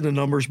fudging the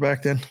numbers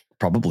back then?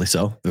 Probably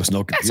so. There was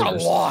no computers.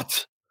 That's a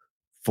lot.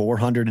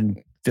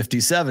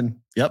 457.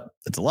 Yep.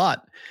 That's a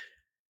lot.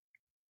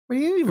 But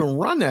he didn't even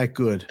run that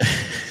good.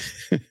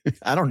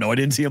 I don't know. I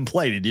didn't see him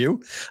play. Did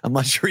you? I'm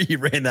not sure he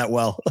ran that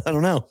well. I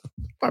don't know.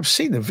 I've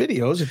seen the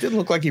videos. It didn't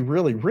look like he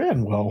really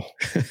ran well.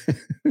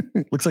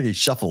 Looks like he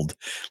shuffled.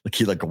 Like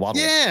he waddled.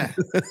 Yeah.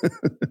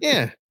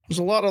 Yeah. There's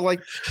a lot of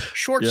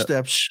short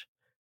steps.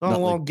 Not a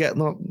lot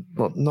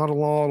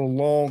of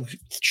long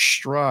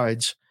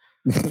strides.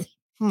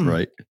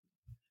 Right.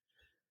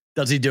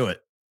 Does he do it?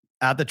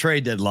 At the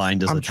trade deadline,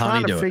 does Ohtani do it? I'm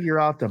trying to figure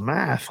out the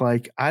math.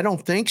 I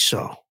don't think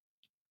so.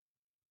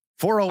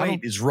 408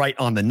 is right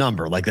on the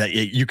number. Like that,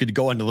 you could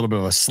go into a little bit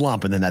of a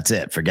slump and then that's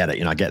it. Forget it.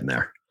 You're not getting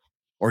there.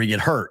 Or you get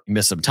hurt, you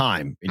miss some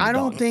time. I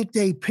don't think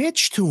they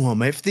pitch to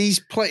him. If they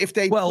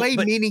play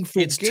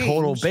meaningful it's games,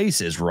 total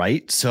bases,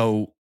 right?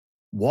 So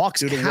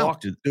walks count.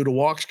 Do the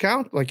walks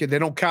count? Like they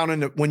don't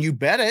count when you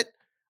bet it.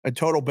 A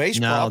total base.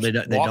 No, props, they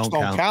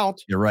don't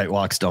count. You're right.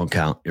 Walks don't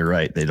count. You're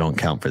right. They don't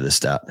count for this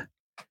stat.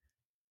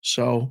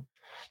 So,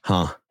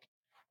 I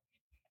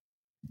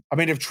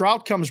mean, if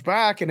Trout comes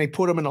back and they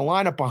put him in the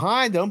lineup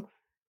behind him,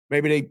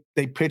 maybe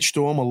they pitch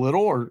to him a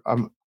little. Or I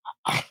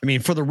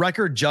mean, for the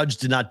record, Judge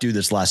did not do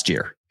this last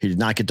year. He did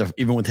not get to,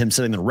 even with him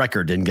setting the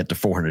record, didn't get to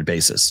 400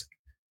 bases.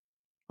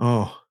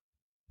 Oh,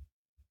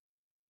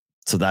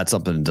 so that's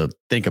something to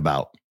think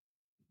about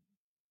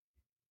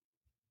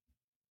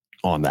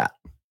on that.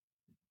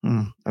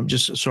 I'm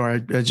just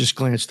sorry. I just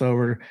glanced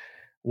over.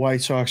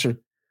 White Sox are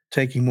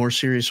taking more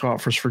serious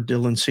offers for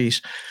Dylan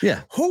Cease.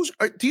 Yeah.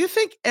 Do you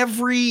think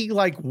every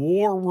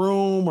war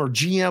room or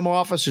GM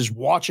office is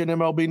watching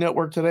MLB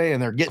Network today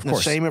and they're getting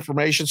the same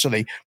information? So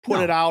they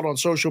put it out on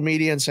social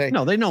media and say,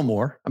 no, they know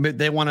more. I mean,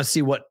 they want to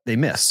see what they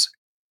miss.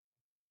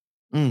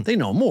 They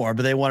know more,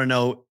 but they want to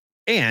know.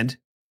 And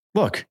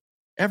look,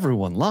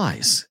 everyone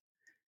lies.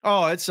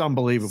 Oh, it's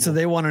unbelievable. So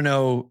they want to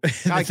know.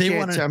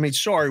 I mean,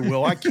 sorry,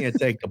 Will, I can't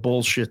take the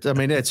bullshit. I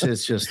mean, it's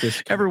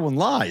just everyone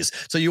lies.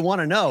 So you want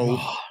to know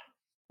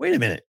wait a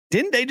minute.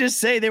 Didn't they just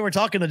say they were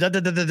talking to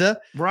da-da-da-da-da?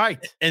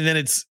 Right. And then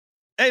it's,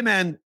 hey,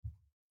 man,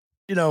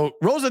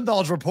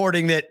 Rosenthal's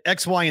reporting that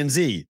X, Y, and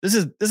Z. This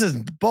is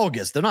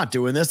bogus. They're not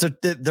doing this.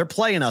 They're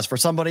playing us for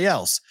somebody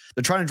else.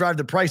 They're trying to drive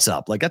the price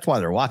up. Like, that's why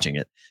they're watching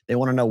it. They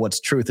want to know what's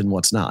truth and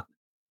what's not.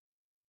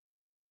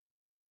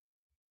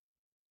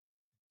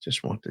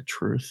 Just want the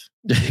truth.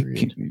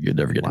 You're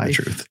never getting the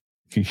truth.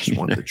 Just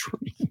want the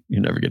truth.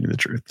 You're never getting the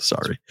truth.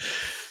 Sorry.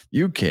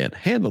 You can't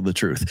handle the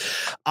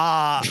truth.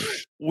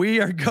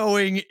 We are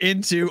going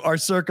into our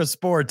Circa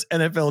Sports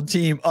NFL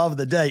team of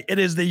the day. It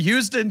is the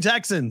Houston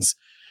Texans.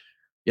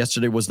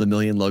 Yesterday was the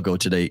million logo.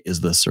 Today is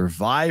the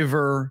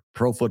Survivor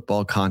Pro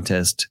Football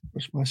Contest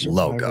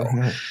logo.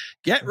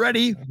 Get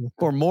ready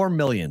for more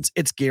millions.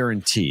 It's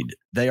guaranteed.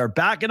 They are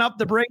backing up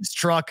the Brinks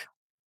truck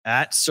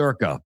at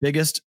Circa.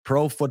 Biggest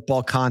pro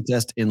football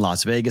contest in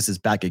Las Vegas is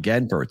back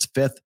again for its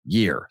 5th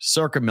year.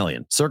 Circa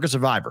Million, Circa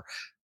Survivor,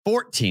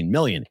 14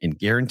 million in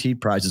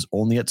guaranteed prizes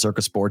only at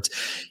Circa Sports.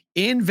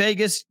 In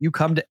Vegas, you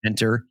come to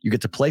enter. You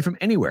get to play from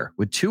anywhere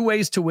with 2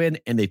 ways to win,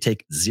 and they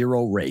take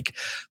 0 rake.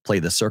 Play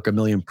the Circa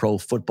Million Pro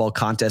Football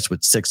Contest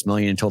with 6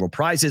 million in total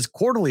prizes,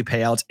 quarterly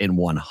payouts, and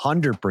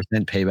 100%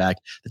 payback.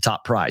 The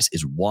top prize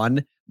is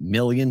 $1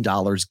 million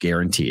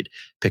guaranteed.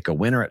 Pick a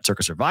winner at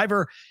Circa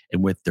Survivor,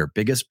 and with their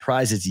biggest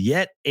prizes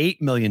yet,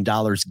 $8 million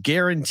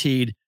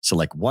guaranteed.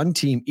 Select one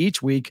team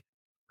each week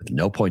with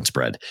no point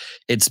spread.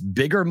 It's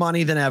bigger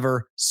money than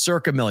ever.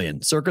 Circa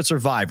Million, Circa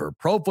Survivor,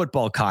 Pro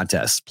Football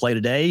Contest. Play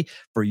today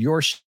for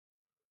your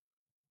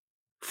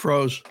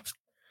froze.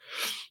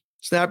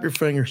 Snap your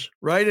fingers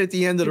right at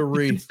the end of the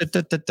read.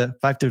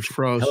 5-2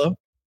 froze. Hello?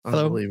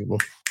 Unbelievable.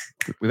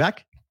 We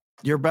back?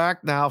 You're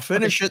back now.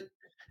 Finish it.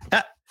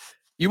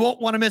 You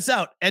won't want to miss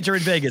out. Enter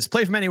in Vegas.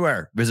 Play from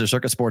anywhere. Visit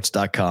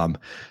circasports.com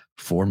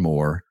for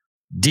more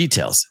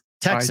details.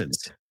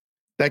 Texans.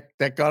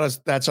 That got us.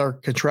 That's our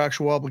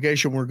contractual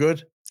obligation. We're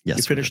good. Yes.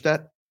 You finished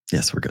that?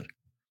 Yes, we're good.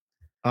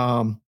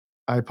 I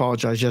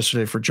apologize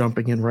yesterday for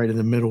jumping in right in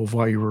the middle of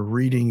while you were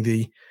reading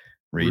the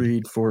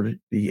read for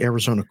the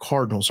Arizona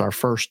Cardinals, our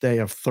first day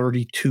of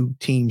 32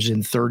 teams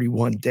in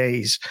 31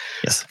 days.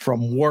 Yes.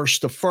 From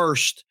worst to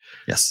first.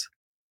 Yes.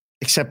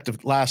 Except the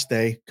last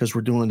day, because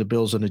we're doing the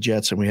Bills and the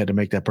Jets, and we had to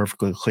make that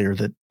perfectly clear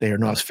that they are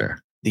not fair.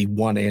 The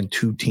 1 and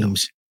 2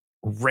 teams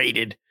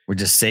rated. We're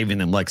just saving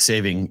them, like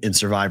saving in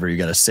Survivor. You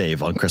got to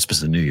save on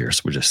Christmas and New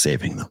Year's. We're just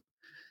saving them.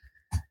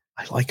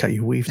 I like how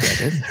you weaved that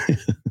in there.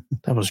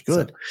 That was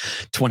good.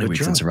 So, 20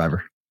 weeks in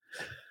Survivor.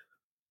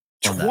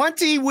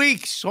 20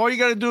 weeks. All you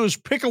got to do is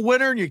pick a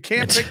winner, and you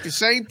can't pick the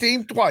same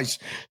team twice.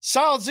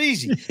 Sounds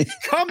easy.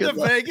 Come to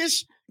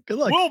Vegas. Good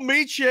luck. We'll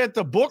meet you at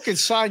the book and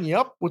sign you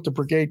up with the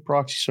Brigade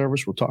Proxy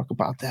Service. We'll talk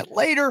about that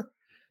later.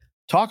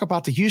 Talk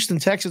about the Houston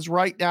Texans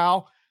right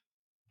now.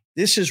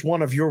 This is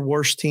one of your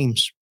worst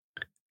teams.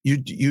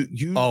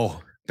 You. Oh,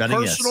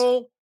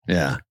 personal. Yes.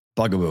 Yeah.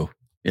 Bugaboo.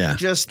 Yeah.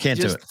 Just can't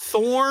do it.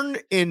 Thorn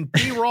in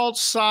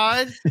B-Roll's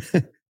side.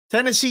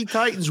 Tennessee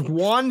Titans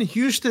 1,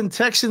 Houston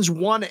Texans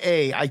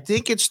 1A. I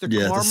think it's the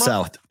karma. The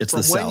South. It's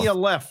the South. When you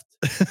left.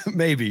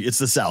 Maybe it's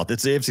the South.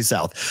 It's the AFC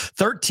South.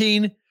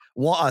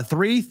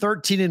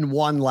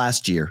 13-1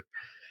 last year.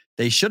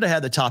 They should have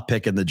had the top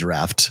pick in the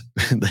draft.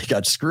 They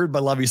got screwed by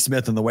Lovie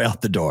Smith on the way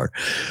out the door.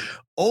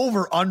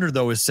 Over under,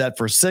 though, is set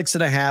for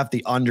 6.5.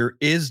 The under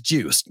is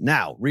juiced.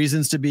 Now,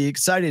 reasons to be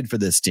excited for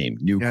this team.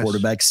 New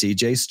quarterback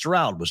CJ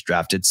Stroud was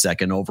drafted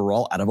 2nd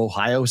overall out of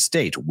Ohio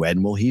State.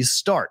 When will he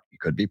start? He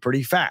could be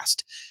pretty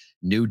fast.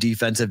 New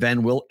defensive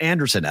end Will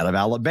Anderson out of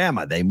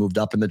Alabama. They moved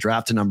up in the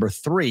draft to number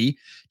 3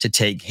 to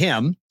take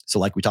him. So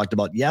like we talked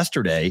about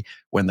yesterday,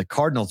 when the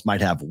Cardinals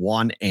might have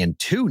 1 and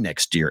 2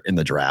 next year in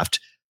the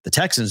draft, the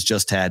Texans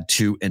just had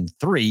 2 and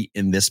 3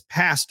 in this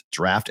past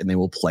draft, and they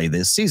will play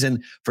this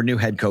season for new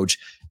head coach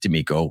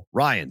DeMeco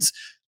Ryans.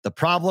 The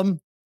problem,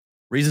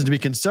 reasons to be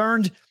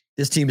concerned,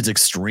 this team is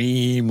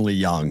extremely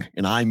young,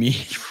 and I mean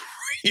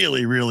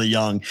really, really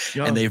young.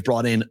 And they've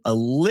brought in a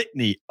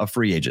litany of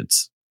free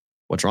agents.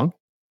 What's wrong?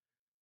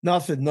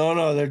 Nothing.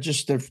 No. They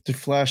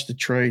flashed the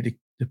trade.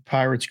 The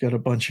Pirates got a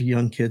bunch of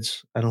young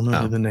kids. I don't know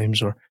who the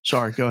names are.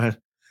 Sorry, go ahead.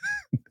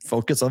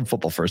 Focus on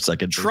football for a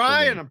second.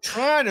 I'm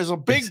trying. It's a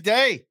big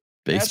day.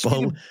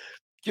 Baseball.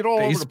 Get all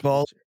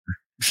baseball.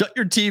 Shut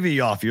your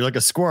TV off. You're like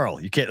a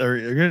squirrel. You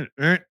can't.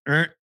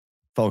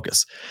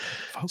 Focus.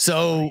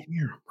 So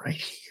right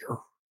here.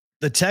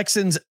 The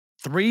Texans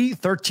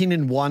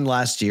 13-1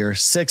 last year,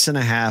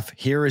 6.5.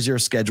 Here is your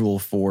schedule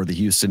for the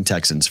Houston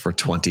Texans for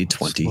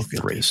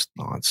 2023.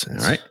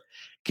 Nonsense. All right.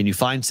 Can you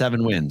find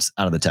 7 wins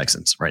out of the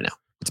Texans right now?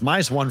 It's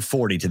minus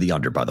 140 to the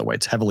under, by the way.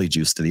 It's heavily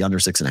juiced to the under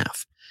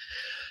 6.5.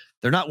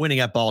 They're not winning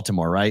at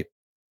Baltimore, right?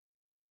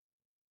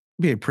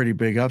 Be a pretty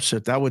big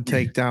upset. That would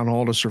take down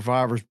all the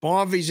survivors.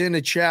 Bonvi's in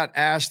the chat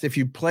asked if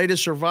you played a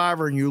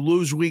survivor and you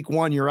lose week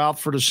 1, you're out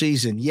for the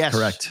season. Yes.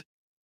 Correct.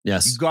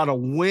 Yes. You got to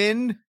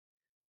win,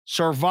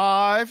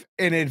 survive,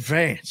 and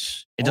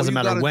advance. It doesn't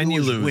matter when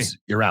you lose,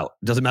 you're out.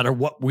 It doesn't matter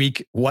what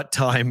week, what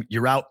time,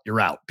 you're out,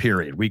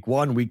 period. Week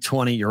 1, week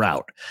 20, you're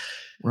out.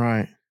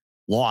 Right.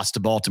 Lost to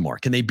Baltimore.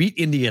 Can they beat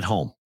Indy at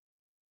home?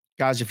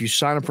 Guys, if you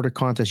sign up for the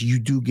contest, you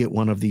do get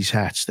one of these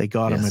hats. They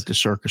got them at the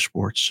Circa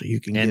Sports, so you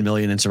can and get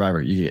Million and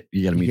Survivor. You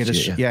got to meet.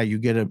 You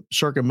get a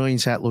Circa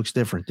Millions hat. Looks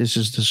different. This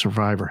is the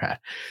Survivor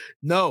hat.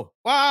 No,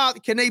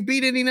 can they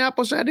beat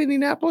Indianapolis at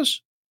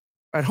Indianapolis?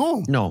 At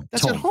home? No,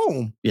 that's at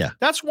home. Yeah,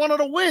 that's one of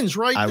the wins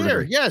right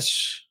there.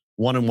 Yes,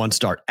 1-1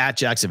 start at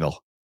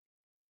Jacksonville.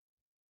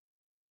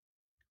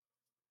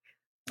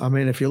 I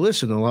mean, if you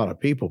listen to a lot of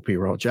people,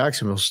 P-Roll,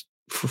 Jacksonville's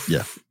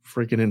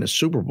freaking in the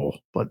Super Bowl,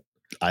 but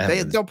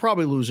they'll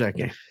probably lose that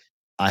game.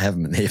 I have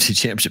them in the AFC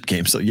Championship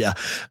game, so yeah.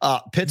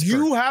 Pittsburgh.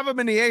 You have them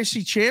in the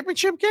AFC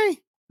Championship game?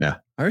 Yeah,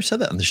 I already said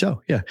that on the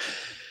show. Yeah.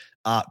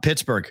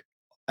 Pittsburgh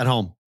at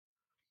home.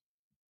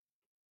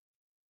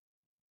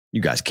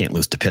 You guys can't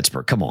lose to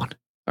Pittsburgh. Come on.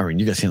 I mean,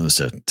 you guys can't lose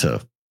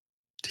to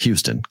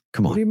Houston.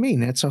 Come on. What do you mean?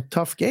 That's a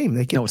tough game.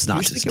 They can. No, it's not.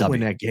 Houston can win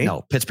that game.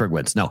 No, Pittsburgh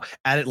wins. No,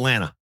 at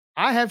Atlanta.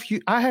 I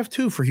have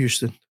two for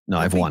Houston. No,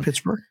 I have one.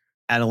 Pittsburgh.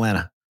 At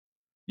Atlanta.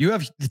 You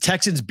have the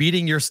Texans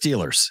beating your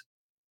Steelers.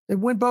 They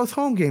win both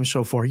home games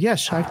so far.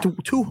 Yes, I have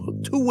two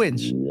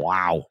wins.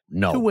 Wow.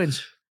 No. 2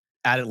 wins.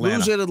 At Atlanta.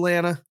 Lose at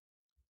Atlanta.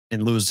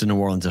 And lose to New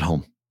Orleans at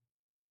home.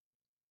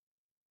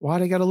 Why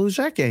they got to lose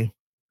that game?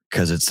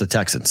 Because it's the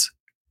Texans.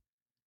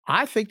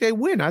 I think they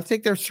win. I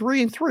think they're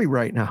 3-3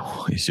 right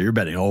now. So you're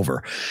betting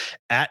over.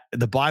 At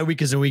the bye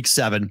week is in week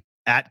 7.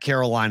 At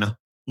Carolina.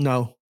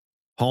 No.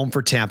 Home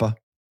for Tampa.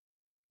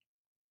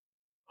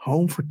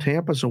 Home for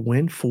Tampa's a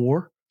win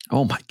 4.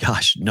 Oh my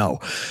gosh, no.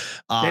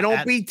 They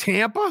don't beat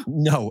Tampa?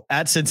 No,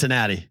 at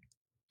Cincinnati.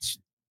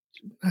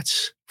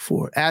 That's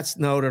 4.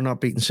 No, they're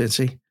not beating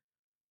Cincy.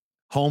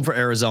 Home for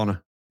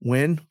Arizona.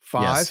 Win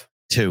 5. Yes.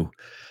 2.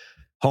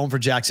 Home for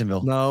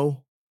Jacksonville.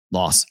 No.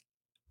 Loss.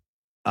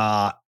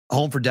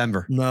 Home for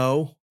Denver.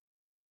 No.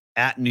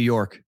 At New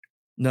York.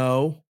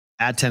 No.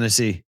 At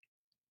Tennessee.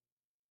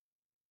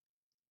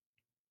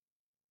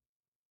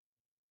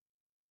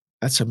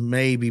 That's a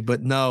maybe,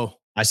 but no.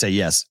 I say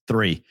yes.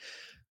 3.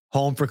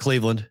 Home for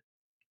Cleveland.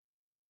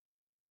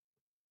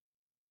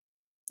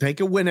 They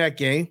could win that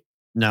game.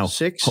 No.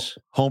 6.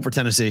 Home for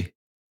Tennessee.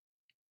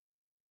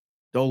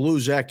 They'll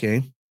lose that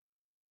game.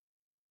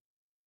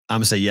 I'm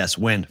going to say yes.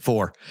 Win.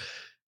 4.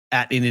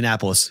 At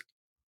Indianapolis.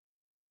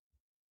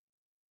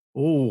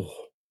 Oh,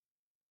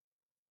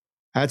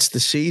 that's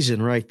the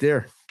season right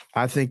there.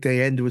 I think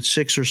they end with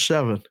 6 or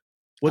 7.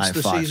 What's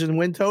the 5. season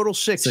win total?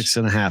 6.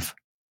 6.5.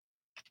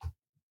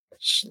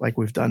 It's like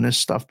we've done this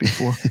stuff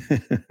before.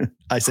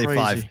 I say Crazy.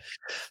 5.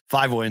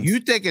 5 wins. You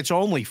think it's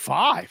only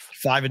 5?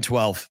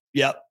 5-12.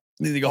 Yep.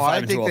 Need to go 5-12.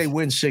 I think they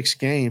win 6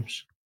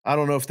 games. I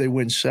don't know if they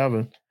win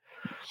 7.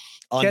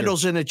 Under.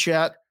 Kendall's in the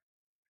chat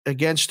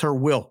against her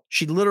will.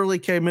 She literally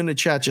came in the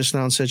chat just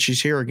now and said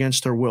she's here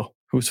against her will.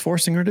 Who's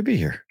forcing her to be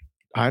here?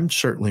 I'm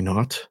certainly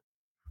not.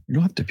 You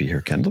don't have to be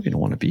here, Kendall. You don't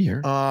want to be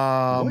here.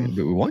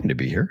 We want you to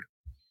be here.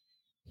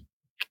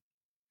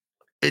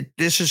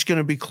 This is going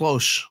to be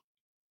close.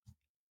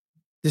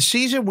 The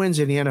season wins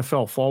in the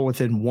NFL fall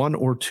within 1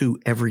 or 2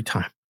 every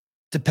time.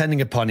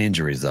 Depending upon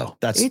injuries, though.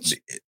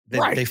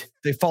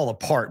 They fall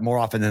apart more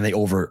often than they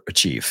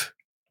overachieve.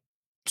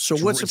 So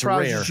what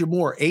surprises you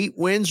more, 8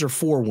 wins or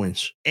 4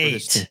 wins?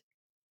 8.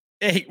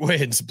 8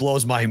 wins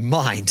blows my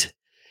mind.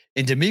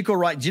 And D'Amico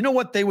Ryan, do you know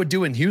what they would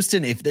do in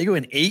Houston if they go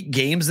in 8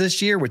 games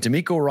this year with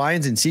D'Amico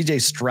Ryans and CJ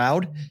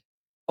Stroud?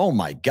 Oh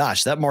my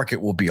gosh, that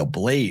market will be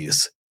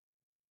ablaze.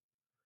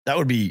 That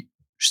would be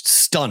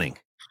stunning.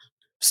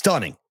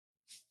 Stunning.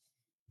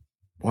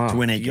 Wow. To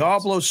win 8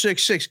 Diablo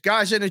 6-6.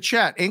 Guys in the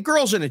chat and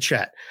girls in the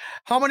chat.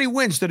 How many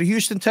wins did the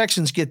Houston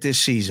Texans get this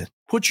season?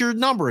 Put your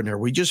number in there.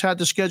 We just had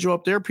the schedule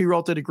up there.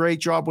 P-Roll did a great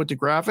job with the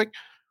graphic,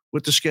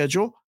 with the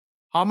schedule.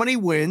 How many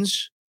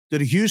wins did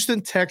the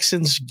Houston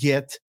Texans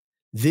get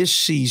this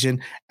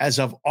season as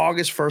of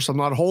August 1st? I'm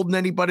not holding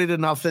anybody to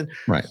nothing.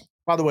 Right.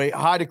 By the way,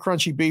 hi to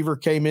Crunchy Beaver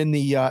came in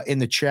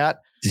the chat.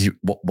 Did you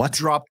what?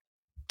 Drop.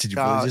 Did you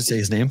really just say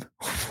his name?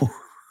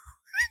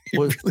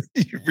 You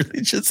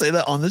really should say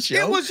that on the show?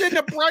 It was in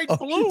the bright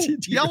blue,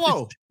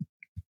 yellow.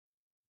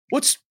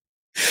 What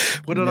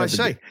did I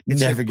say?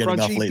 It's never getting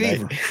off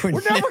late night.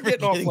 We're never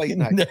getting off late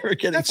night.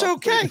 That's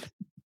okay.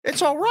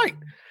 It's all right.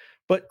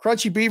 But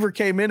Crunchy Beaver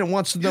came in and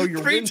wants to know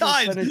your 3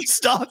 times. Percentage.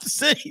 Stop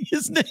saying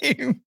his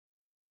name.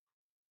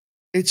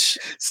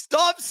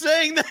 Stop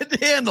saying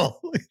that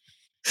handle.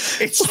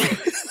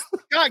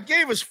 God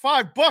gave us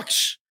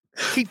 $5.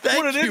 He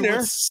put it in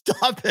there.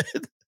 Stop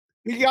it.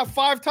 He got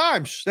 5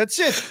 times. That's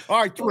it.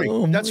 All right,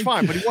 3. That's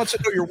fine. But he wants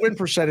to know your win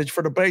percentage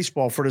for the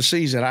baseball for the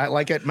season.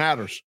 It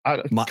matters.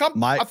 Thanks for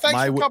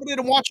coming in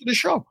and watching the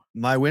show.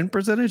 My win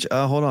percentage?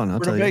 Hold on. I'll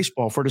tell you. For the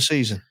baseball for the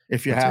season,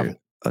 if you have it.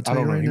 I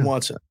don't know. He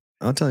wants it.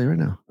 I'll tell you right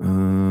now.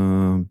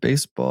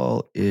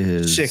 Baseball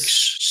is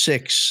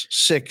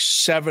 6,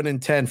 7,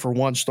 and 10 for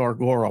 1-star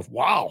Gorov.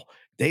 Wow.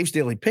 Dave's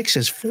Daily Pick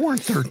says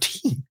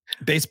 4-13.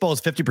 Baseball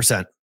is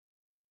 50%.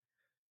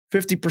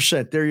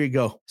 50%. There you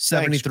go.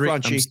 73.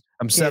 Thanks, Crunchy.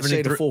 I'm Can't 73.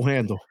 say the full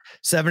handle.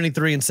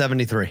 73 and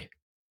 73.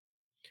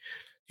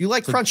 You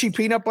like crunchy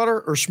peanut butter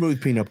or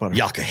smooth peanut butter?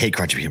 Yuck. I hate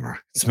crunchy peanut butter.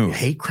 Smooth. You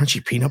hate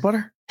crunchy peanut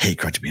butter? Hate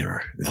crunchy peanut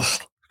butter.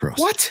 Ugh, gross.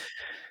 What?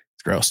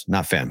 It's gross.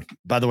 Not fan.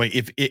 By the way,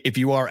 if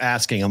you are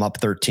asking, I'm up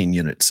 13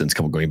 units since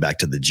going back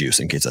to the juice,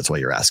 in case that's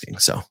what you're asking.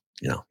 So,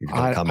 you're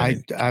going to come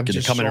in. You're going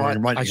to come in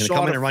and run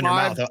your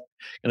mouth. Going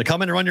to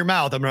come in and run your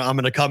mouth. I'm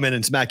going to come in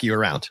and smack you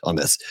around on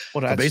this.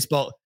 Well, so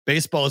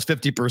baseball is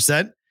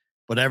 50%,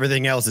 but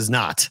everything else is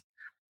not.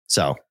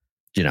 So,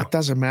 it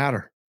doesn't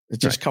matter. It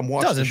just come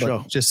watch the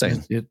show. Just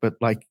saying. But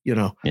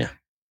yeah.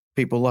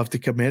 People love to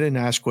come in and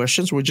ask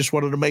questions. We just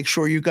wanted to make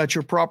sure you got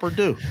your proper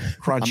due.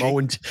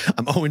 Crunchy.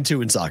 I'm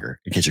 0-2 in soccer,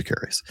 in case you're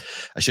curious.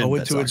 I shouldn't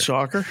bet 0-2 in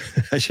soccer?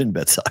 I shouldn't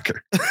bet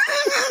soccer.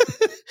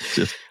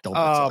 Just don't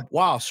bet soccer.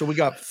 Wow. So we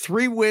got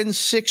 3 wins,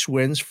 6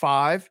 wins,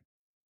 5.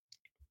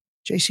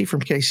 JC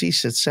from KC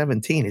said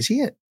 17. Is he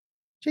it?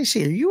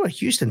 JC, are you a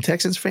Houston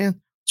Texans fan?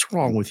 What's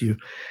wrong with you?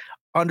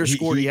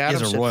 He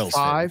Adams is a Royals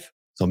 5. Fan.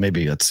 So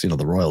maybe it's,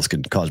 the Royals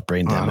can cause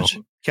brain damage.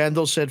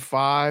 Kendall said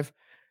 5.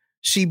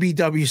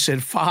 CBW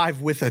said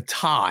 5 with a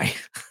tie.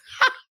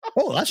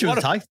 Oh, last year was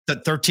a tie.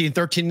 13.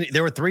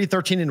 There were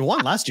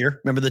 13-1 last year.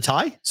 Remember the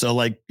tie?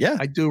 So yeah.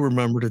 I do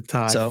remember the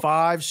tie. So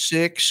 5,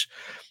 6.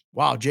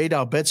 Wow.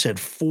 J-Dow Bet said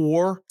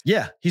 4.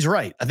 Yeah, he's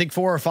right. I think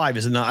 4 or 5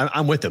 is enough.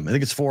 I'm with him. I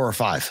think it's 4 or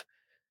 5.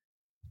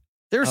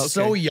 They're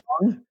so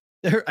young.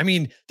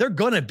 They're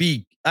going to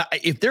be,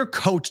 if they're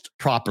coached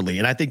properly,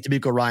 and I think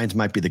D'Amico Ryans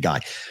might be the guy,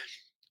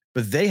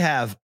 but they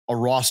have a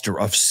roster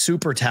of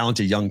super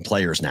talented young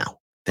players now.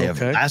 They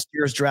have last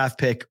year's draft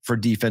pick for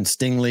defense,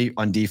 Stingley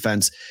on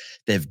defense.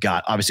 They've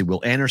got obviously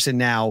Will Anderson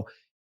now.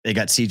 They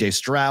got CJ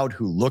Stroud,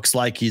 who looks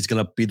like he's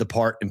going to be the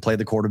part and play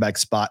the quarterback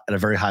spot at a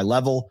very high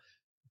level.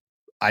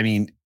 I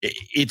mean,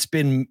 it's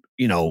been,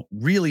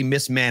 really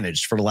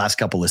mismanaged for the last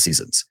couple of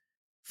seasons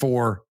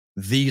for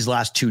these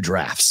last 2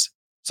 drafts.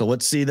 So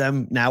let's see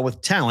them now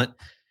with talent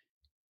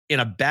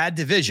in a bad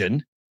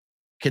division.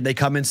 Can they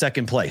come in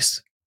second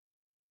place?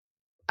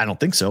 I don't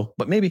think so,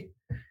 but maybe.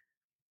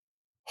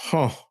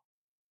 Huh.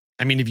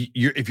 I mean,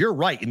 if you're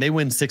right and they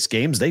win 6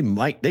 games, they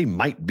might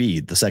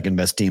be the second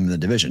best team in the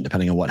division,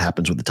 depending on what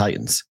happens with the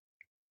Titans.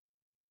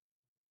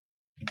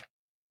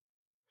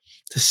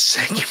 The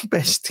second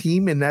best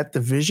team in that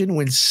division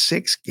wins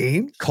 6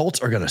 games?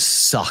 Colts are going to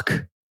suck.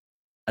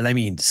 And I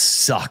mean,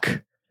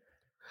 suck.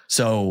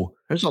 So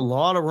there's a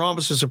lot of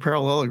rhombuses and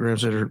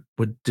parallelograms that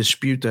would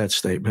dispute that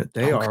statement.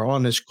 They are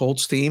on this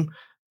Colts team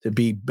to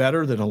be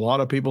better than a lot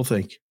of people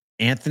think.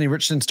 Anthony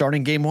Richardson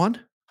starting game 1?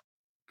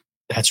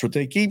 That's what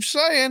they keep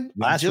saying.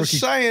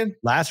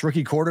 Last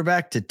rookie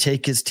quarterback to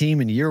take his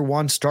team in year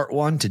 1, start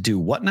 1 to do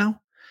what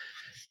now?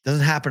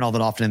 Doesn't happen all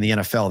that often in the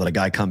NFL that a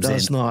guy comes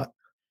in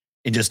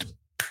and just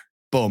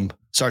boom,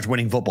 starts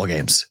winning football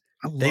games.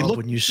 I love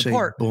when you say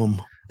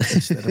boom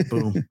instead of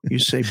boom. You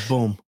say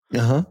boom.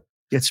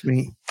 Gets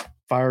me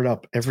fired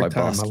up every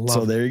time. I love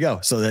so there you go.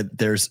 So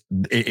that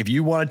if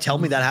you want to tell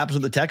me that happens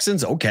with the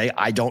Texans, okay,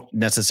 I don't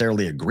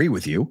necessarily agree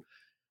with you.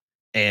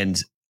 And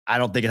I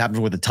don't think it happens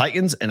with the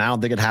Titans, and I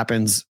don't think it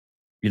happens,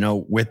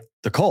 with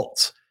the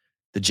Colts.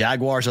 The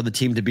Jaguars are the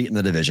team to beat in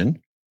the division,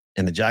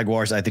 and the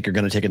Jaguars, I think, are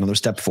going to take another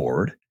step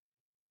forward.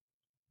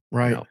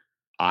 Right.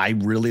 I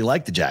really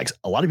like the Jags.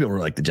 A lot of people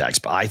really like the Jags,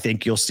 but I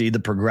think you'll see the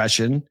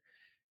progression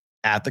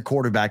at the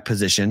quarterback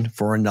position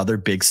for another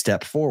big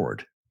step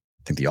forward.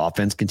 I think the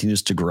offense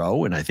continues to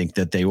grow, and I think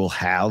that they will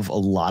have a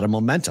lot of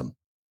momentum.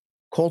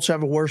 Colts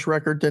have a worse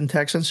record than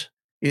Texans,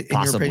 in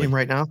your opinion,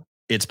 right now?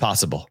 It's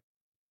possible.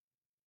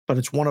 But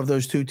it's one of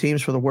those 2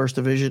 teams for the worst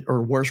division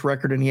or worst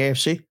record in the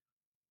AFC?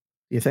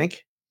 You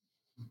think?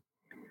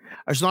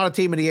 There's not a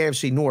team in the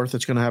AFC North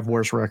that's going to have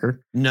worse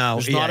record. No.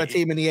 There's not a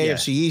team in the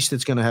AFC East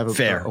that's going to have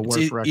a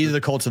worse record. Either the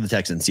Colts or the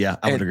Texans. Yeah,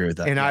 I would agree with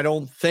that. And I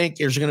don't think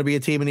there's going to be a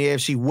team in the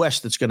AFC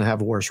West that's going to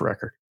have a worse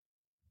record.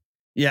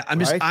 Yeah,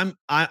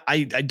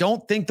 I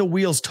don't think the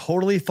wheels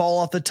totally fall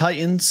off the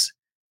Titans,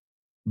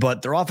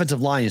 but their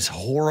offensive line is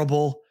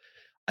horrible.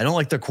 I don't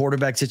like their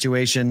quarterback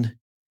situation.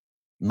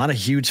 I'm not a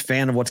huge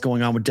fan of what's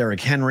going on with Derrick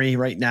Henry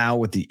right now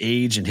with the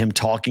age and him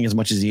talking as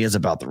much as he is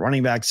about the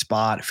running back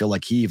spot. I feel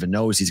like he even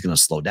knows he's going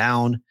to slow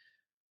down.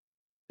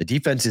 The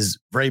defense is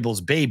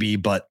Vrabel's baby,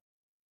 but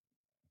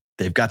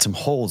they've got some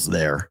holes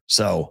there.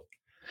 So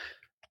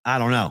I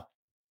don't know.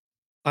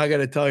 I got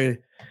to tell you,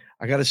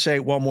 I got to say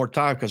it one more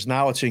time because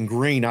now it's in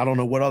green. I don't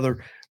know what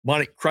other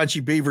money.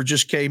 Crunchy Beaver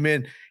just came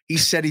in. He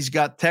said he's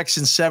got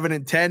Texans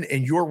 7-10,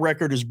 and your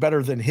record is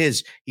better than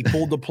his. He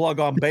pulled the plug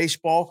on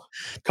baseball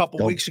a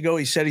couple weeks ago.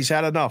 He said he's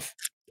had enough.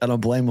 I don't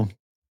blame him.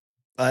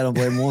 I don't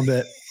blame him one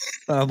bit.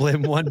 I don't blame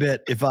him one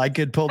bit. If I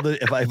could pull the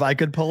plug,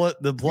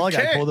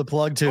 I'd pull the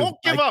plug too. Don't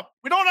give up.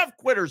 We don't have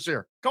quitters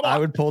here. Come on. I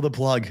would pull the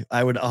plug.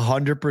 I would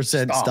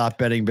 100% stop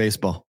betting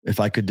baseball if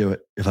I could do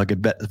it. If I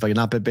could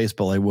not bet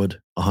baseball, I would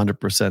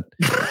 100%.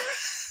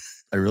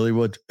 I really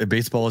would.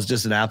 Baseball is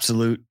just an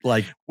absolute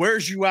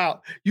wears you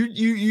out.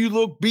 You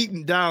look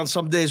beaten down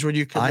some days when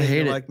you come in.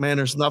 You're like, man,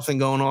 there's nothing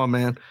going on,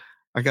 man.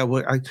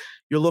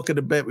 You're looking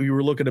to bet. You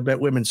were looking to bet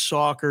women's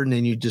soccer, and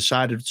then you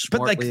decided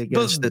smartly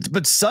against it.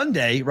 But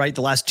Sunday, right?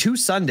 The last 2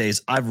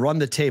 Sundays, I've run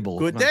the table.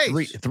 Good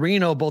days.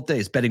 3-0 both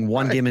days, betting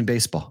one game in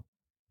baseball.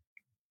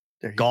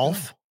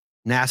 Golf,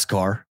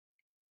 NASCAR,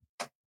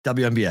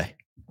 WNBA.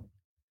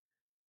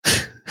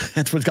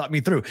 That's what got me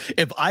through.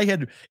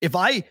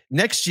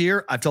 Next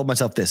year, I've told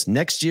myself this,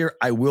 next year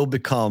I will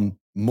become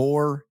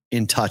more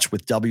in touch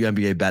with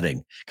WNBA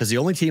betting because the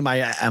only team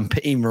I am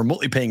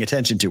remotely paying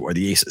attention to are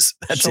the Aces.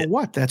 That's so it.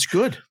 What? That's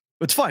good.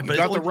 It's fine. But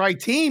you got the right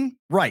team.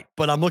 Right.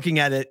 But I'm looking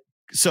at it.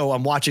 So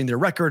I'm watching their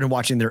record and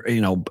watching their,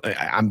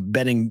 I'm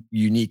betting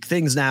unique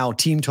things now,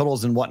 team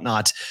totals and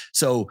whatnot.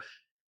 So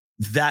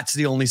that's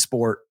the only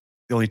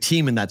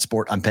team in that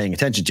sport I'm paying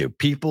attention to.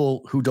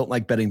 People who don't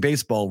like betting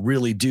baseball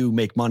really do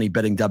make money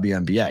betting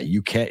WNBA.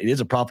 It is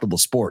a profitable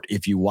sport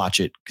if you watch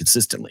it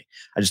consistently.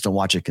 I just don't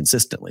watch it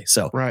consistently.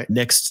 So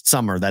Next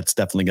summer, that's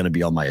definitely going to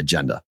be on my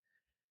agenda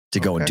to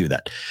go and do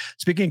that.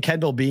 Speaking of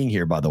Kendall being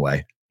here, by the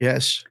way.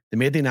 Yes. They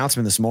made the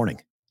announcement this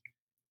morning.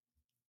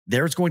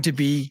 There's going to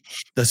be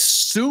the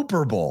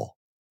Super Bowl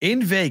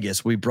in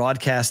Vegas. We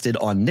broadcasted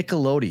on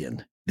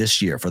Nickelodeon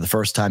this year for the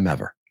first time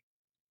ever.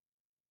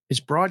 Is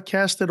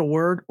broadcasted a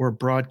word or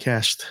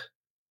broadcast?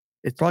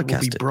 It's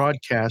broadcasted. It will be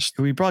broadcast.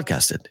 We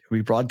broadcasted.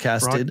 We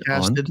broadcasted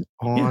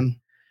on.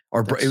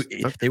 Or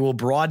they will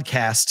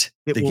broadcast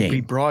the game. It will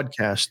be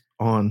broadcast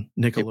on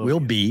Nickelodeon. It will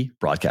be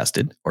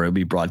broadcasted, or it'll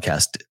be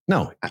broadcast.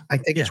 No, I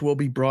think it will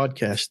be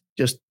broadcast.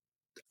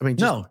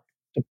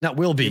 Not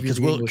will be because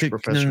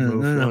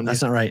no,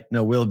 that's not right.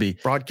 No, will be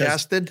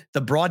broadcasted.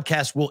 The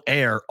broadcast will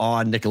air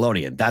on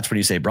Nickelodeon. That's when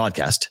you say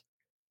broadcast.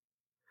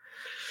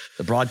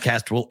 The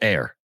broadcast will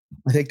air.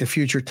 I think the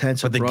future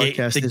tense of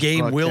broadcast. The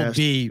game will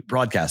be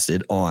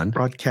broadcasted on.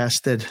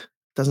 Broadcasted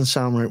doesn't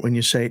sound right when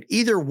you say it.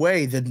 Either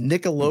way, the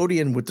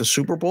Nickelodeon with the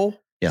Super Bowl.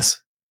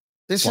 Yes.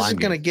 This isn't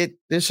going to get.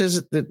 This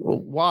isn't.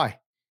 Why?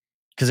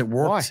 Because it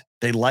worked. Why?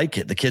 They like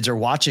it. The kids are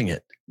watching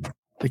it.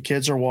 The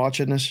kids are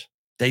watching this.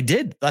 They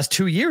did. Last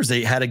 2 years,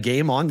 they had a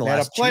game on the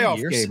last 2 years. Had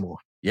a playoff game on.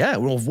 Yeah.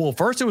 Well,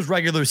 first it was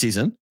regular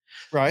season.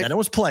 Right. Then it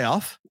was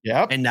playoff.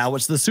 Yeah. And now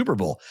it's the Super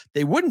Bowl.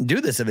 They wouldn't do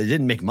this if they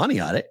didn't make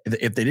money on it.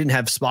 If they didn't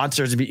have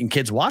sponsors and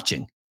kids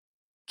watching.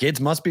 Kids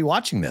must be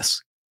watching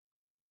this.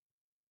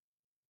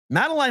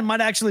 Madeline might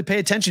actually pay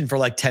attention for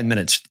like 10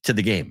 minutes to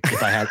the game.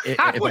 If I had,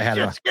 I was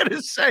just going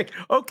to say,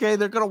 okay,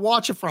 they're going to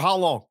watch it for how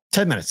long?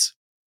 10 minutes.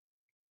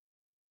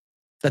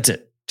 That's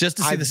it. Just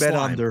to see the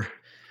slime.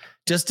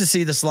 Just to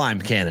see the slime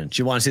cannon.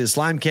 You want to see the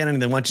slime cannon,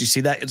 and then once you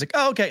see that, it's like,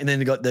 oh, okay. And then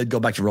they go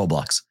back to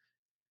Roblox.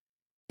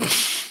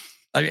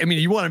 I mean,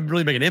 you want to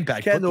really make an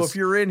impact. Kendall, if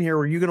you're in here,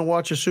 are you going to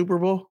watch a Super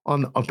Bowl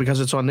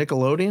because it's on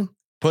Nickelodeon?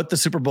 Put the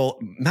Super Bowl.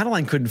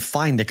 Madeline couldn't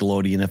find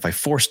Nickelodeon if I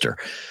forced her,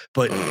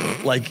 but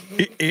like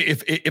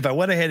if I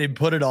went ahead and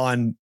put it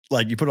on,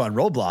 like you put it on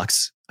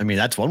Roblox, I mean,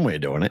 that's one way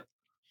of doing it.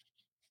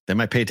 They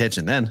might pay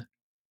attention then.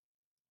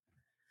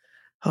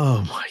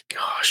 Oh my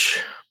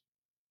gosh.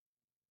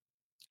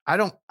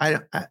 The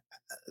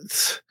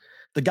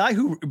guy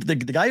who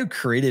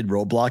created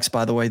Roblox,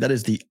 by the way, that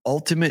is the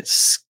ultimate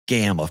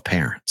scam of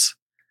parents.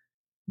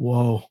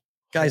 Whoa.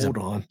 Hold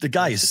on. The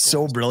guy is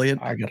so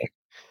brilliant.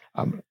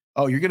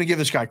 You're going to give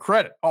this guy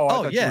credit. I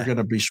thought you were going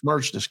to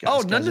besmirch this guy.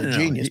 No.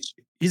 Genius.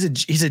 He's a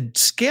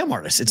scam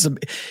artist.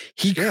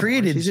 He's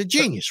a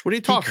genius. What are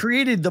you talking? He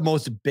created the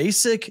most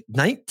basic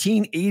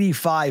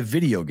 1985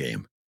 video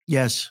game.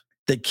 Yes.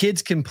 That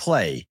kids can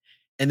play.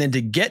 And then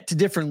to get to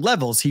different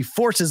levels, he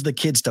forces the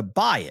kids to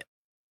buy it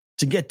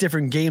to get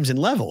different games and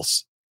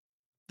levels.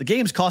 The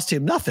games cost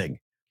him nothing.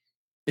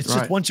 It's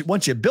just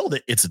once you build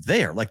it, it's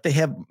there. Like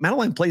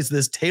Madeline plays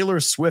this Taylor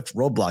Swift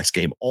Roblox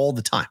game all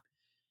the time.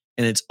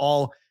 And it's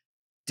all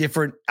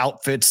different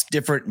outfits,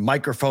 different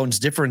microphones,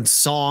 different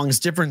songs,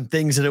 different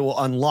things that it will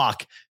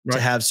unlock to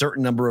have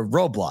certain number of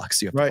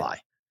Roblox you have to buy.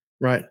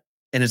 Right.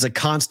 And it's a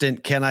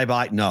constant, can I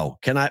buy? No.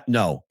 Can I?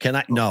 No. Can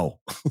I? No.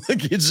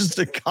 Like it's just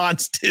a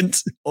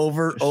constant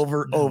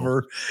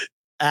over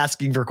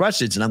asking for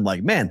questions. And I'm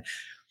like, man,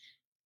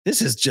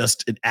 this is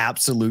just an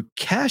absolute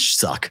cash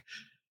suck.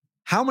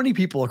 How many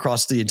people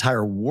across the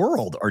entire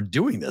world are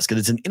doing this? Because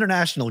it's an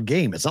international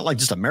game. It's not like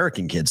just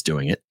American kids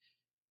doing it.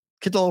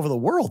 Kids all over the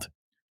world.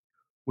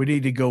 We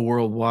need to go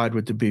worldwide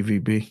with the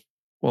BvB.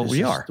 Well,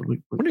 we are.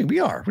 We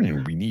are. We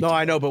need. No,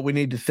 I know, but we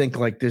need to think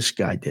like this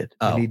guy did.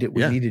 We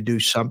need to do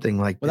something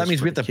like. Well, that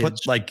means we have to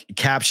put like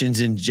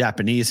captions in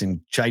Japanese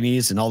and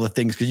Chinese and all the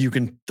things because you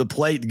can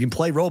play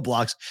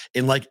Roblox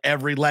in like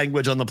every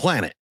language on the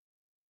planet.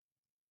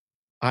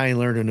 I ain't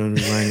learning no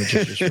new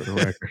languages just for the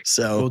record.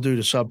 So we'll do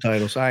the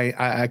subtitles.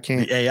 I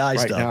can't. The AI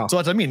stuff. Now. So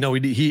that's what I mean. No,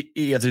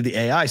 he has to do the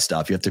AI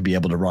stuff. You have to be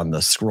able to run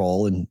the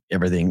scroll and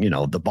everything. You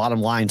know, the bottom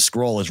line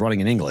scroll is running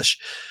in English.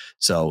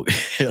 So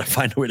you got to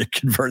find a way to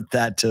convert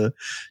that to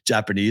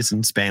Japanese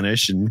and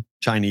Spanish and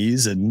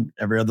Chinese and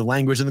every other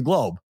language in the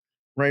globe.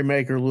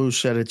 Raymaker Lou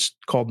said it's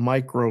called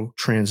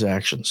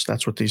microtransactions.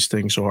 That's what these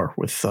things are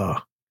with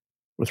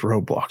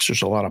Roblox.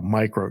 There's a lot of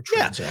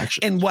microtransactions.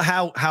 Yeah. And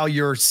how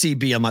your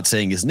CB, I'm not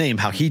saying his name,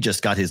 how he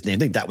just got his name. I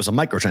think that was a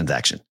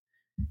microtransaction.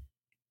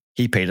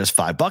 He paid us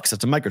 $5. That's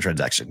a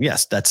microtransaction.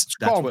 Yes, that's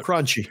what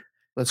Crunchy.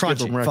 Let's give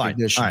him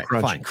recognition. Fine.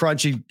 All right, fine.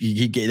 Crunchy,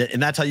 he get it,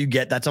 and that's how you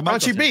get. That's a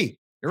Crunchy B.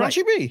 You're right.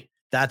 Crunchy B.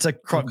 That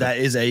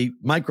is a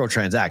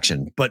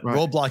microtransaction, but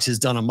Roblox has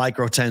done a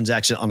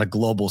microtransaction on a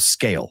global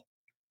scale.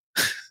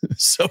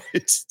 So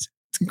it's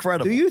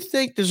incredible. Do you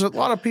think there's a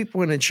lot of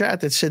people in the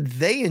chat that said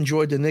they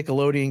enjoyed the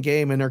Nickelodeon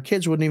game and their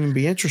kids wouldn't even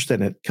be interested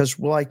in it? Because,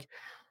 like,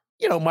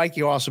 you know,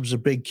 Mikey Awesome's a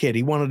big kid.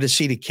 He wanted to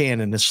see the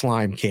cannon, the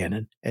slime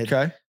cannon.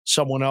 And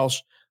someone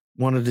else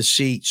wanted to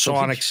see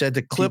Sonic said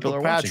the clip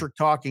of Patrick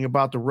talking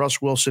about the Russ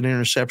Wilson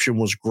interception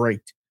was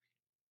great.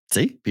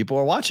 See, people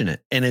are watching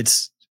it. And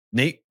it's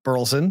Nate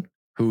Burleson,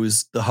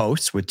 who's the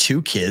host with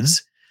 2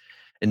 kids.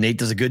 And Nate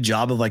does a good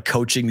job of like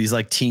coaching these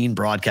like teen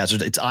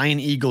broadcasters. It's Iron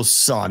Eagle's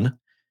son,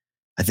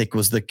 I think,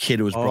 was the kid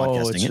who was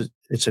broadcasting it.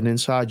 It's an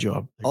inside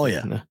job. Oh,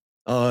 yeah.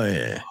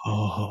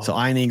 So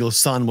Iron Eagle's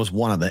son was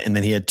one of them. And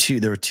then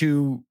there were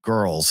 2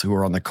 girls who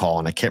were on the call,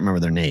 and I can't remember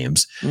their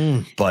names,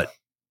 but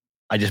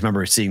I just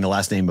remember seeing the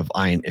last name of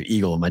Iron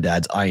Eagle and my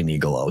dad's Iron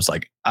Eagle. I was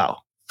like, oh,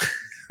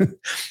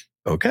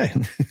 okay.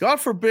 God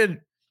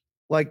forbid,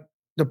 like,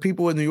 the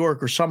people in New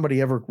York or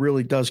somebody ever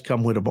really does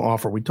come with an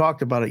offer. We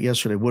talked about it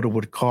yesterday, what it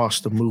would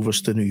cost to move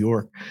us to New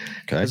York.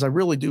 Because I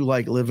really do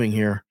like living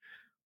here.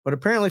 But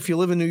apparently if you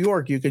live in New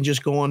York, you can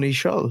just go on these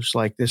shows.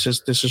 Like this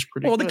is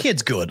pretty good. The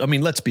kid's good. I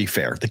mean, let's be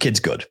fair. The kid's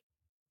good.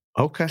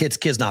 Okay.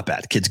 Kid's not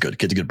bad. Kid's good.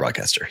 Kid's a good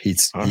broadcaster.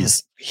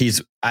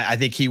 I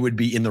think he would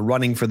be in the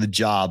running for the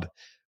job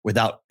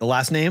without the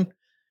last name.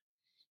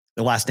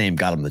 The last name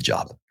got him the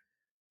job.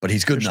 But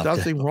he's good enough. There's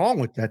nothing wrong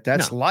with that.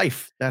 That's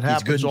life. That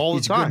happens all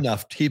the time. Good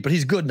enough. But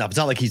he's good enough. It's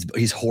not like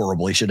he's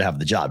horrible. He should have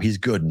the job. He's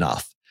good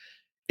enough.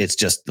 It's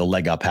just the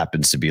leg up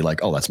happens to be like,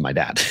 oh, that's my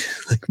dad.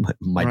 Like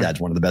my dad's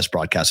one of the best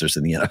broadcasters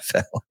in the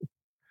NFL.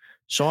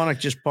 Sonic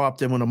just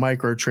popped in with a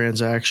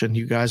microtransaction.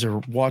 You guys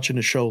are watching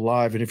the show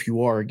live. And if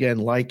you are, again,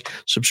 like,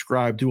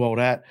 subscribe, do all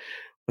that.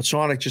 But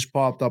Sonic just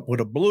popped up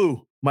with a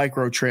blue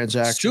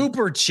microtransaction.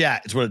 Super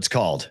chat is what it's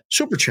called.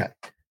 Super chat.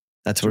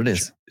 That's what it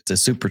is. It's a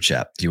super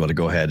chat. Do you want to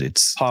go ahead?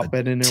 It's pop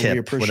it in there. Tip, we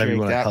appreciate whatever you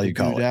want that. How you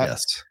call it. That.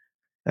 Yes.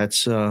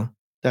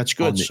 That's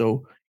good.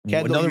 So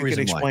Kendall, you can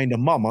explain to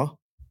Mama.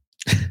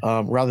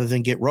 Rather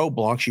than get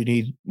Roblox, you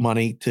need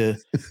money to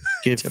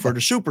give for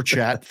the super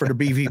chat for the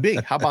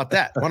BvB. How about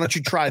that? Why don't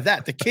you try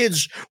that? The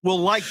kids will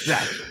like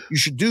that. You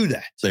should do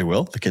that. They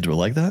will? The kids will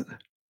like that?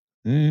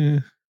 I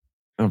don't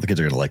know if the kids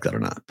are going to like that or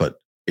not, but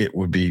it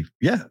would be,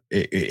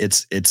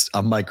 it's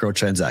a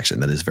microtransaction.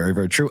 That is very,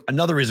 very true.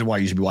 Another reason why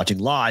you should be watching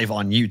live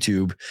on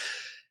YouTube.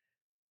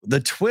 The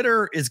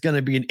Twitter is going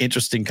to be an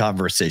interesting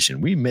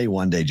conversation. We may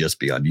one day just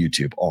be on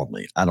YouTube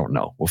only. I don't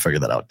know. We'll figure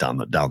that out down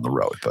the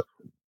road, but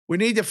we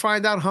need to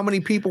find out how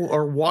many people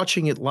are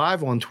watching it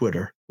live on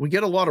Twitter. We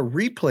get a lot of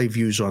replay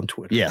views on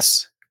Twitter.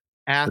 Yes.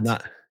 At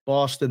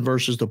Boston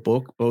versus the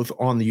book, both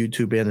on the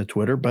YouTube and the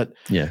Twitter. But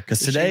yeah,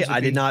 because today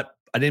I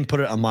didn't put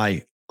it on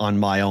my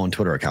own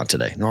Twitter account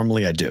today.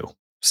 Normally I do.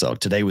 So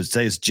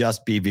today's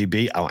just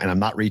BvB, and I'm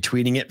not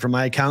retweeting it from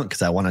my account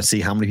because I want to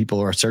see how many people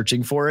are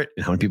searching for it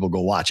and how many people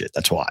go watch it.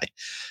 That's why.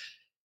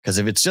 Because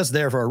if it's just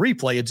there for a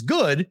replay, it's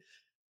good,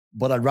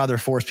 but I'd rather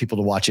force people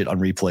to watch it on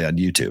replay on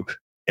YouTube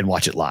and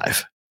watch it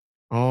live.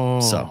 Oh,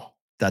 so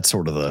that's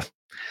sort of the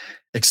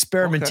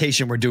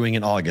experimentation we're doing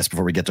in August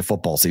before we get to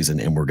football season,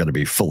 and we're going to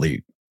be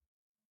fully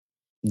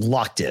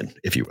locked in,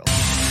 if you will.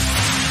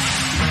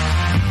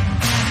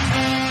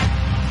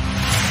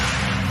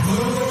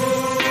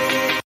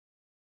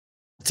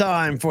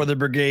 Time for the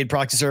Brigade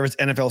Proxy Service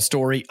NFL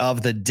story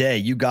of the day.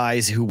 You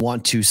guys who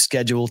want to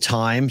schedule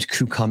time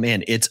to come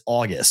in, it's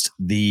August.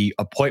 The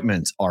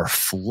appointments are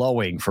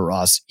flowing for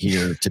us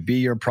here to be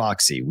your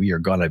proxy. We are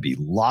going to be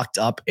locked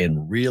up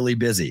and really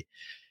busy.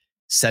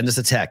 Send us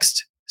a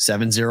text,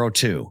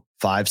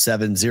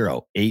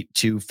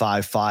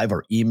 702-570-8255,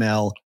 or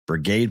email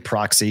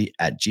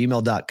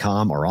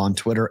brigadeproxy@gmail.com or on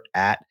Twitter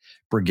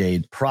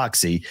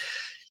 @brigadeproxy.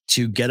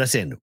 To get us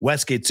in.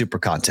 Westgate Super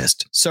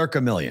Contest, Circa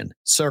Million,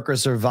 Circa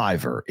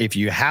Survivor. If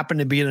you happen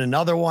to be in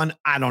another one,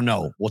 I don't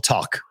know. We'll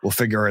talk. We'll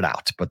figure it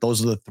out. But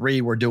those are the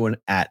 3 we're doing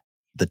at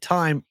the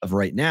time of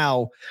right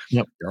now.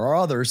 Yep. There are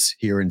others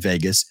here in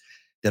Vegas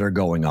that are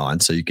going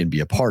on, so you can be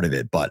a part of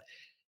it. But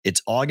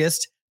it's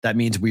August. That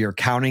means we are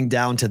counting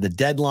down to the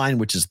deadline,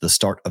 which is the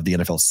start of the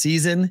NFL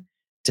season,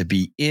 to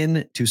be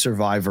into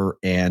Survivor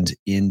and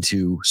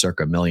into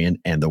Circa Million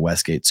and the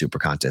Westgate Super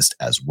Contest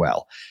as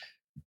well.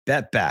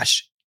 Bet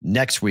Bash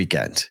next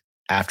weekend.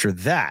 After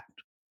that,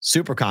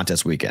 Super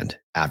Contest weekend.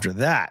 After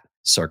that,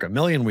 Circa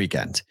Million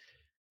weekend.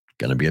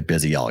 Going to be a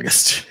busy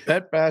August.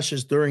 Bet Bash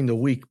is during the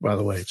week, by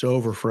the way. It's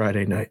over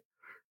Friday night.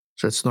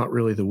 So it's not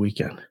really the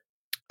weekend.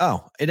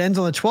 Oh, it ends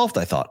on the 12th,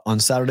 I thought. On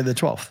Saturday the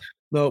 12th.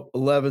 Nope,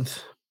 11th.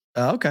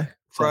 Oh, okay.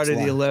 Friday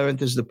the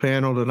 11th is the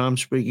panel that I'm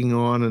speaking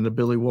on, and the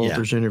Billy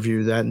Walters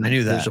interview. That I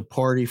knew that. There's a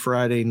party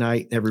Friday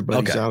night.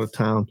 Everybody's out of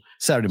town.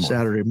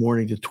 Saturday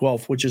morning the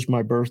 12th, which is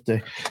my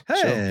birthday.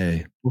 Hey,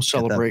 so we'll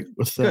celebrate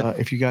with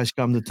if you guys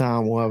come to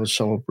town, we'll have a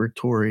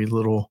celebratory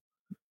little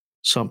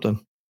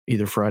something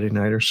either Friday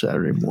night or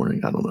Saturday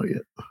morning. I don't know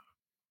yet.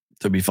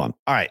 It'll be fun.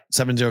 All right,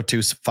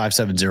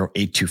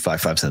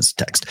 702-570-8255 cents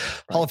text.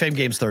 Hall of Fame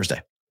games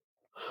Thursday.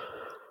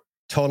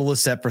 Total is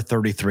set for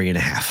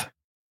 33.5.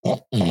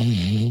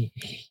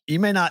 You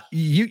may not,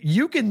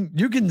 you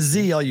can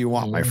Z all you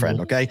want, my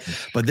friend. Okay.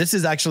 But this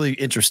is actually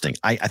interesting.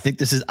 I think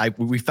this is,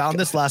 we found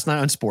this last night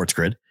on Sports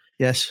Grid.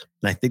 Yes.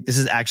 And I think this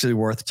is actually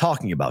worth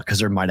talking about because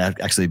there might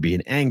actually be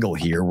an angle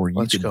here where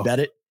you can bet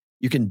it.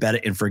 You can bet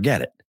it and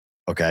forget it.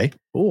 Okay.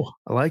 Oh,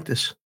 I like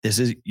this. This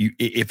is you.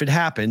 If it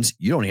happens,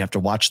 you don't even have to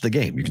watch the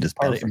game. You can just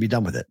bet it and be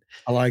done with it.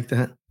 I like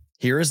that.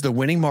 Here is the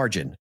winning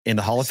margin in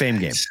the Hall of Fame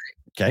game.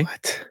 Okay.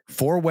 What?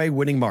 4-way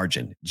winning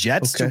margin.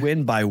 Jets to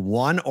win by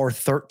 1 or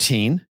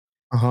 13.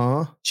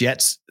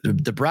 Jets,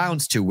 the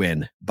Browns to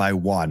win by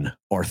 1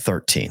 or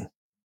 13.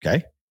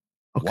 Okay.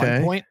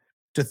 1 point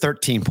to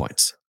 13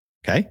 points.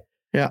 Okay.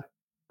 Yeah.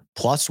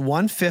 Plus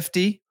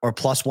 150 or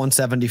plus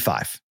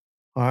 175.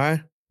 All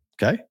right.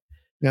 Okay.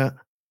 Yeah.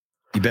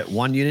 You bet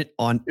 1 unit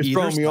on You're either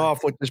throwing me side.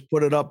 off with this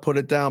put it up, put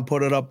it down,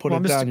 put it up, put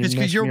it down. It's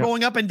because you're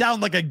going up and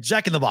down like a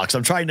jack in the box.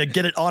 I'm trying to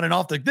get it on and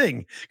off the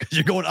thing because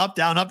you're going up,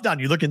 down, up, down.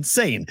 You look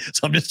insane.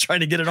 So I'm just trying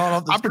to get it on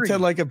off the screen. I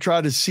pretend like I'm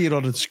trying to see it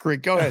on the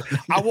screen. Go ahead.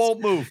 I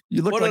won't move.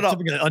 You look like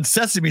something on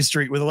Sesame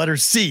Street with the letter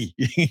C.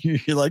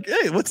 You're like,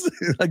 hey, what's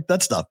like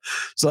that stuff?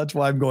 So that's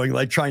why I'm going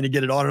like trying to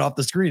get it on and off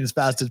the screen as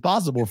fast as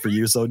possible for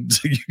you. So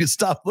you can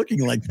stop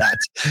looking like that.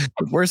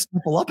 We're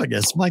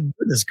Snuffleupagus. My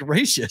goodness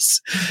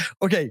gracious.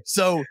 Okay.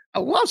 So I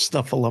love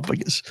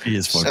Snuffleupagus. He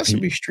is fun.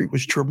 Sesame Street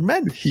was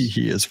tremendous.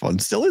 He is fun.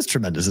 Still is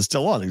tremendous. It's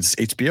still on.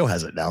 HBO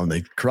has it now, and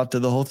they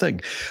corrupted the whole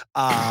thing.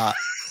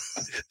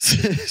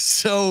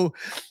 So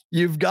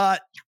you've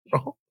got.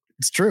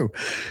 It's true.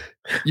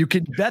 You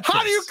can bet.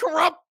 How do you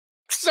corrupt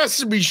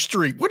Sesame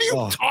Street? What are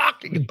you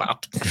talking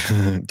about?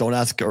 Don't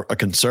ask a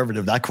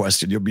conservative that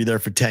question. You'll be there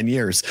for 10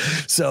 years.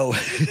 So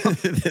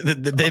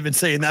they've been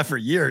saying that for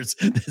years.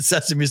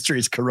 Sesame Street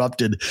is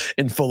corrupted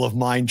and full of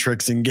mind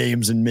tricks and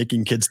games and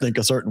making kids think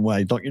a certain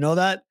way. Don't you know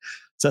that?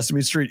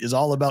 Sesame Street is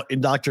all about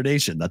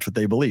indoctrination. That's what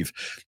they believe.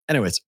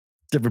 Anyways,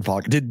 different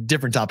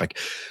topic.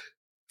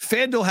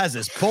 FanDuel has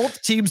this.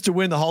 Both teams to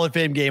win the Hall of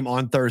Fame game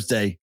on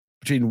Thursday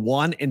between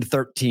 1 and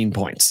 13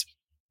 points.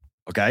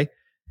 Okay.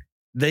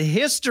 The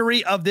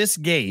history of this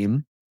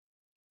game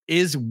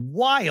is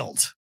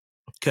wild.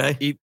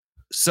 Okay.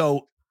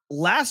 So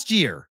last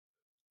year,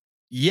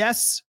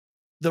 yes,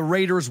 the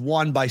Raiders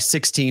won by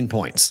 16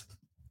 points,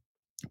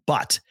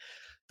 but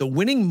the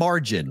winning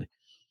margin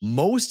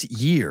most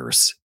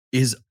years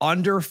is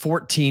under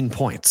 14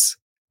 points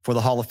for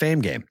the Hall of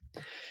Fame game.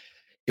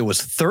 It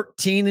was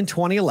 13 in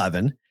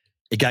 2011.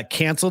 It got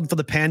canceled for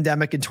the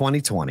pandemic in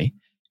 2020.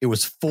 It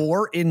was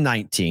 4 in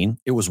 19.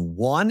 It was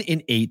 1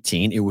 in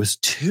 18. It was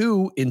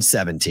 2 in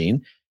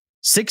 17.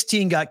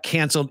 16 got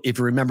canceled. If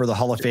you remember the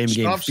Hall of Fame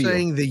game. Stop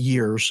saying the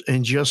years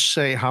and just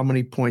say how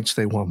many points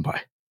they won by.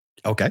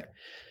 Okay.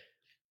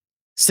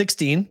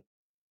 16,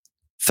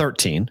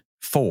 13,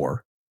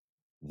 4,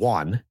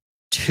 1,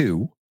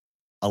 2,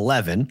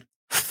 11,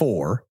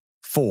 4,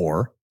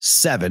 4,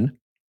 7,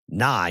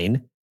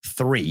 9,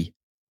 3.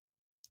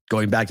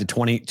 Going back to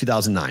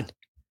 2009.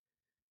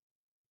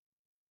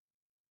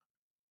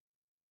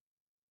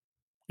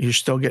 You're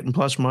still getting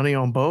plus money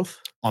on both?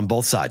 On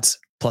both sides.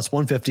 Plus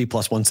 150,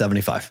 plus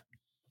 175.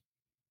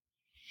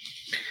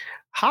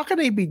 How can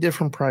they be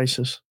different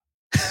prices?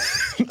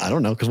 I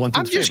don't know, because one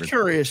team's favored. I'm just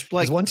curious.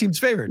 Like, one team's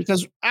favored.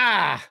 Because,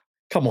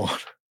 come on.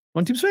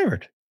 One team's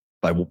favored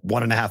by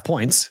 1.5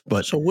 points.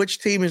 But so which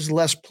team is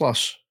less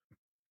plus?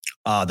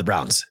 The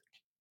Browns.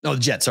 No,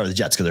 the Jets. Sorry, the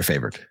Jets, because they're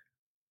favored.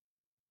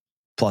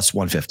 Plus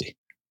 150.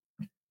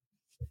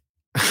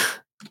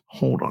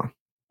 Hold on.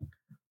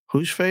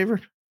 Who's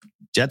favored?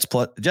 Jets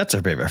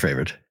are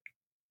favored.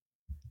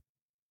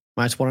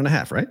 Minus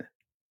 1.5, right?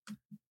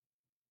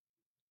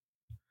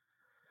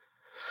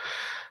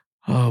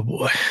 Oh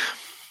boy.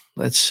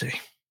 Let's see.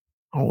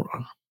 Hold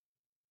on.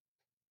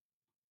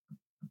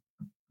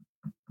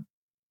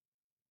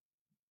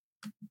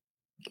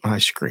 My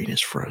screen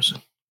is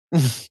frozen.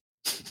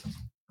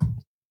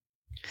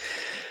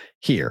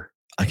 Here,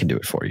 I can do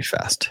it for you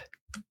fast.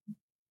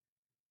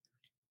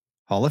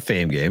 Hall of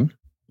Fame game.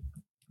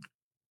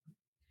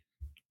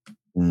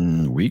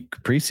 Week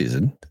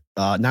preseason.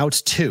 Now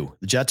it's 2.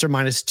 The Jets are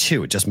minus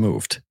 2. It just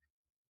moved.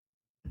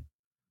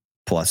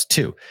 Plus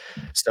 2.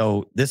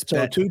 So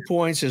 2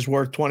 points is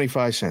worth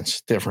 25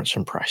 cents difference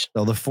in price.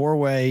 So the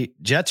 4-way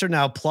Jets are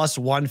now plus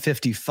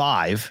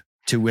 155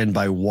 to win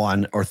by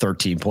 1 or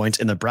 13 points.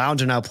 And the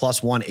Browns are now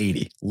plus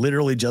 180.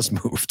 Literally just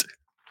moved.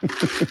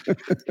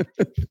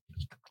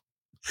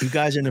 You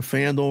guys in the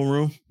FanDuel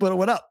room? But it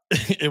went up.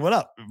 It went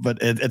up. But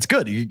it's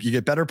good. You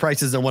get better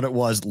prices than what it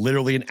was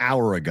literally an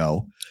hour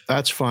ago.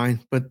 That's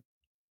fine. But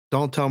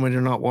don't tell me they're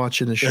not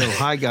watching the show.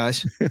 Hi,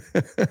 guys.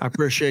 I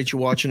appreciate you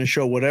watching the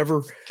show.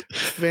 Whatever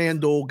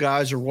FanDuel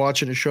guys are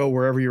watching the show,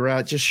 wherever you're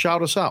at, just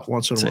shout us out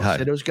once in a while.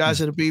 Say those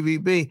guys at the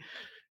BvB.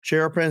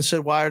 Sherapan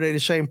said, why are they the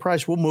same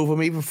price? We'll move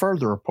them even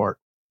further apart.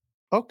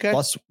 Okay.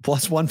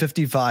 Plus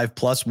 155,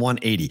 plus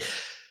 180.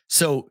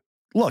 So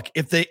look,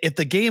 if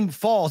the game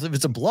falls, if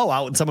it's a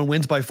blowout and someone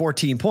wins by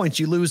 14 points,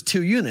 you lose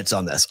 2 units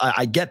on this.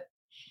 I get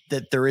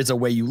that there is a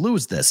way you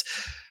lose this.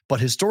 But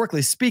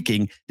historically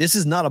speaking, this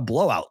is not a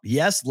blowout.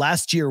 Yes,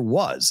 last year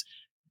was.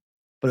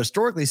 But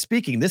historically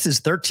speaking, this is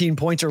 13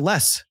 points or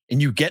less,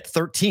 and you get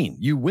 13.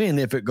 You win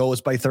if it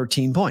goes by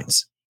 13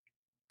 points.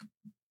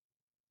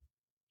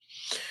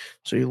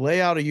 So you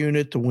lay out a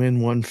unit to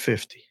win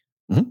 150,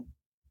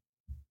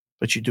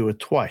 but you do it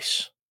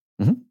twice.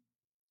 You're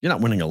not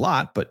winning a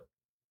lot, but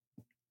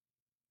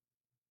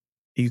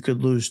you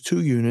could lose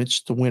 2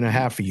 units to win a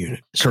half a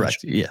unit. Correct.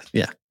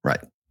 Yeah,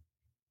 right.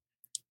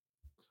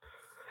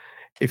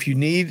 If you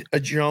need a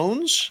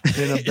Jones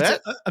in a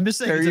bet, I'm just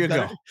saying, there you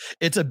go.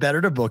 It's a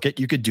better to book it.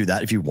 You could do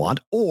that if you want,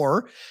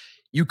 or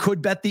you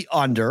could bet the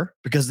under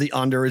because the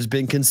under has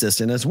been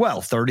consistent as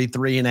well.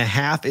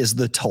 33.5 is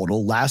the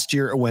total. Last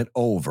year it went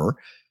over,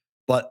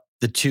 but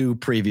the 3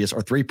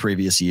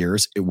 previous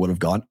years, it would have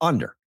gone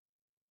under.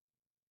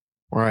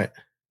 Right.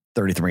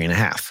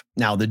 33.5.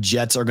 Now the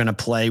Jets are going to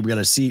play. We're going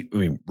to see. I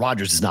mean,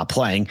 Rodgers is not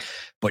playing,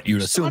 but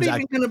you'd assume not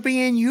even going to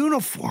be in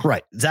uniform.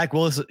 Right. Zach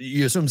Wilson.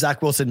 You assume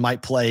Zach Wilson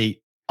might play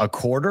a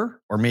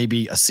quarter or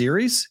maybe a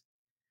series.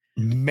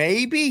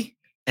 Maybe.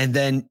 And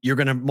then you're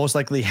going to most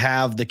likely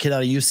have the kid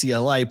out of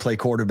UCLA play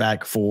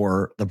quarterback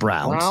for the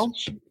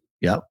Browns.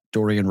 Yep.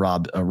 Dorian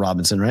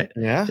Robinson, right?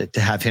 Yeah. To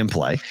have him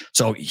play.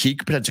 So he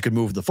potentially could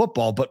move the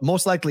football, but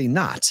most likely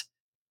not.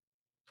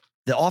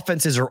 The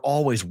offenses are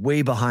always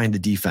way behind the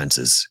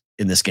defenses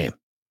in this game.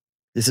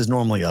 This is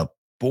normally a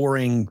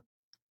boring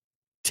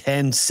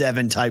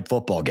 10-7 type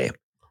football game.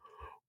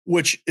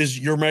 Which is,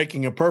 you're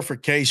making a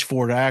perfect case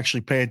for to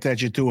actually pay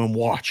attention to and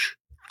watch.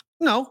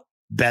 No,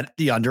 bet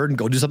the under and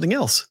go do something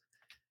else.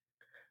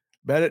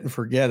 Bet it and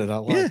forget it. I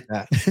like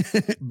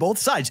that. Both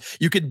sides.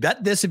 You could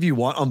bet this if you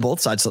want on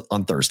both sides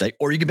on Thursday,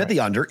 or you can bet the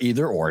under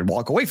either or and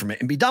walk away from it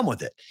and be done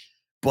with it.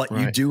 But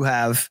you do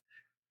have,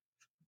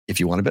 if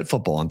you want to bet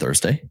football on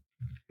Thursday,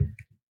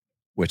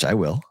 which I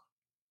will,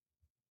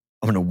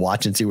 I'm going to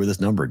watch and see where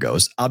this number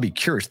goes. I'll be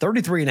curious.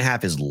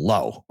 33.5 is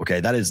low. Okay.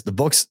 That is the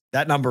books.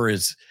 That number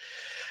is.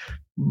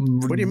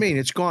 What do you mean?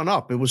 It's gone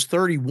up. It was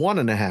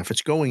 31.5.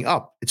 It's going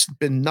up. It's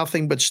been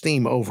nothing but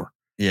steam over.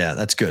 Yeah,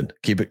 that's good.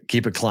 Keep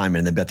it climbing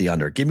and then bet the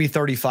under. Give me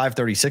 35,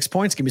 36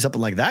 points. Give me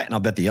something like that and I'll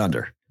bet the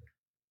under.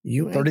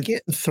 You ain't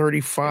getting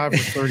 35 or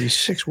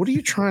 36. What are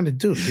you trying to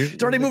do?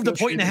 It's already moved a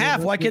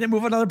 1.5. Why can't it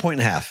move another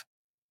 1.5?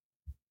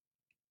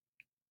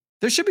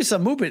 There should be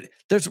some movement.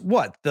 There's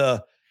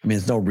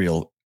there's no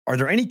real. Are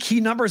there any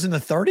key numbers in the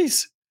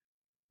 30s?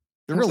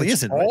 There really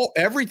isn't. Right?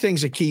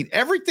 Everything's a key.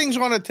 Everything's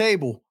on a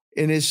table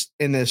in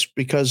this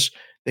because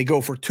they go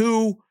for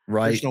 2.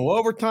 Right. There's no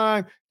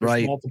overtime.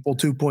 There's multiple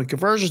 2-point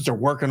conversions. They're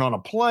working on a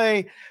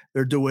play.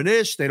 They're doing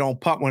this. They don't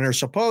punt when they're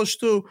supposed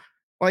to.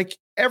 Like,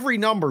 every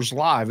number's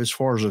live as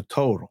far as a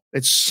total.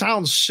 It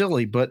sounds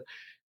silly, but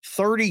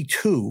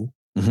 32.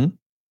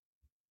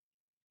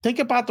 Think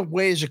about the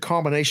ways of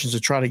combinations to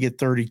try to get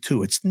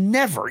 32. It's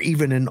never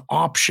even an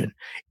option.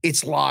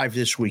 It's live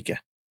this weekend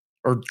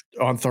or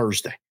on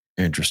Thursday.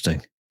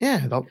 Interesting.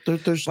 Yeah.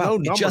 There's no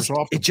numbers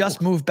off. It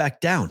just moved back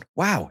down.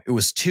 Wow. It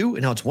was 2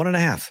 and now it's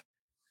 1.5.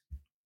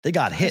 They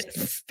got hit.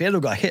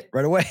 FanDuel got hit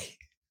right away.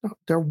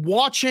 They're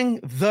watching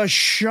the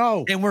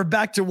show. And we're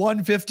back to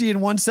 150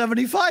 and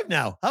 175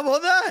 now. How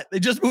about that? They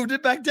just moved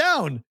it back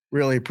down.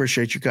 Really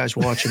appreciate you guys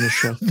watching this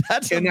show.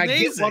 That's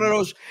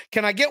amazing.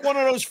 Can I get one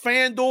of those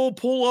FanDuel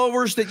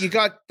pullovers that you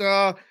got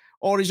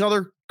all these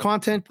other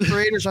content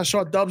creators? I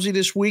saw Dubsy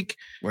this week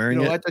wearing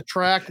it at the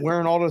track,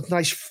 wearing all the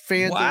nice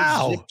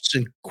FanDuel zips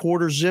and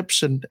quarter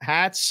zips and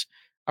hats.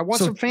 I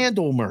want some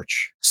FanDuel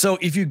merch. So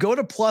if you go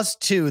to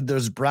 +2,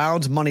 there's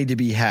Browns money to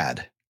be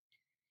had.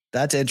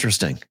 That's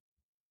interesting.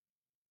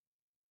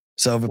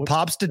 So if it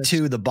pops to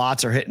 2, the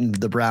bots are hitting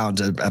the Browns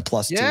at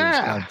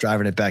 +2,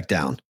 driving it back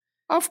down.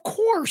 Of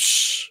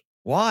course.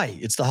 Why?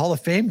 It's the Hall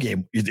of Fame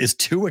game. Is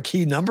 2 a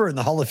key number in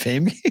the Hall of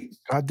Fame game?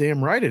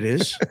 Goddamn right it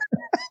is.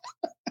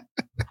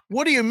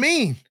 What do you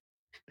mean?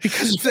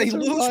 Because if they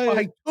lose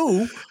by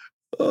 2,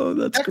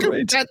 that's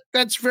great.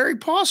 That's very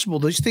possible.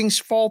 These things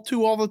fall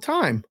 2 all the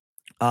time.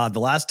 The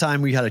last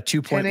time we had a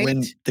 2-point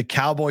win, the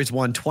Cowboys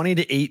won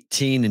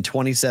 20-18 in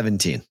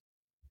 2017.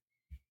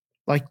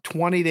 Like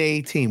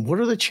 20-18. What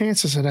are the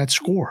chances of that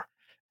score?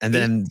 And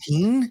then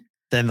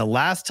the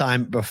last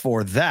time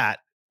before that,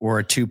 where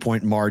a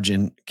 2-point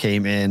margin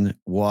came in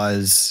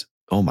was,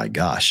 oh my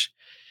gosh,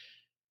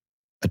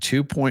 a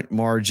 2-point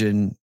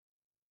margin,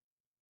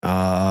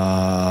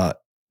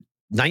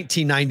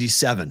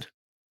 1997,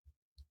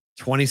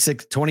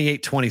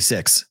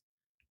 28-26,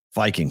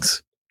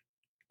 Vikings.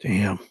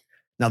 Damn.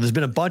 Now there's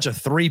been a bunch of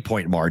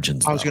 3-point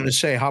margins. I was going to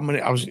say how many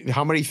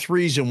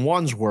 3s and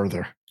 1s were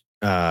there?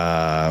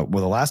 Well,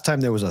 the last time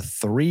there was a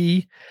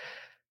 3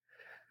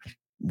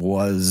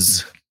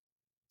 was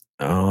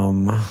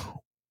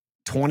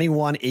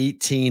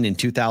 21-18 in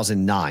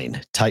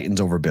 2009, Titans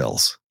over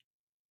Bills.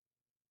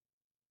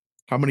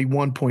 How many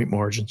 1-point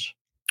margins?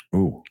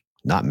 Ooh,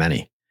 not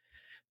many.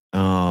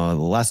 The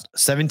last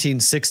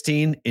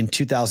 17-16 in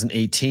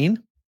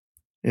 2018.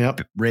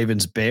 Yep.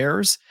 Ravens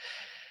Bears.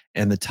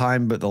 And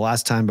the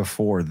last time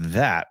before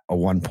that, a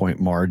 1-point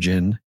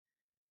margin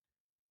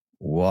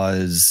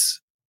was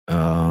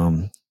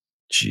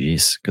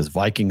because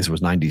Vikings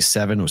was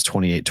 97, was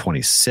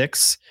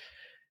 28-26.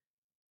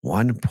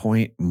 1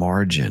 point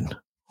margin.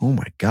 Oh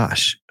my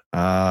gosh.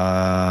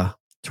 21-20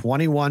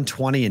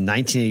 in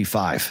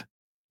 1985.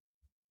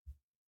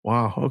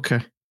 Wow.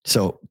 Okay.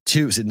 So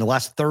in the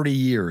last 30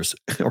 years,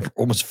 or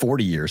almost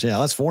 40 years. Yeah,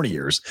 that's 40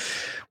 years.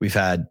 We've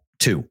had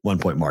 2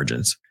 1-point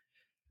margins,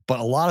 but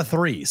a lot of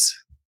threes,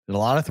 and a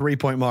lot of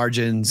 3-point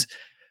margins,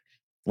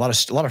 a lot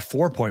of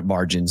 4-point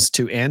margins,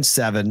 2 and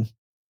 7.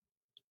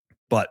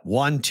 But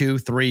 1, 2,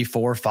 3,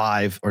 4,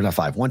 5, or not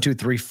 5, 1, 2,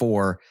 3,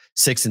 4,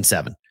 6, and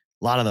 7.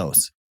 A lot of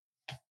those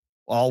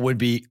all would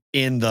be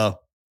in the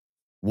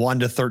 1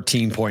 to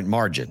 13 point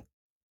margin.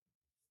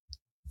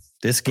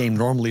 This game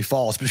normally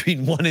falls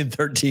between 1 and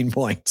 13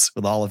 points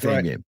with the Hall of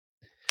Fame game.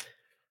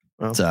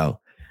 Well, so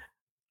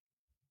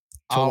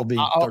total will be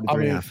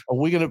 33 and a half.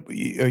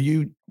 Are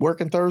you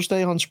working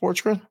Thursday on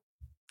Sports Grid?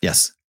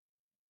 Yes.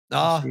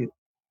 I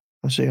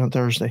see you on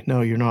Thursday.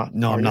 No, you're not.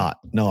 No, I'm not.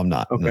 No, I'm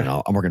not. Okay.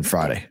 No, I'm working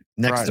Friday.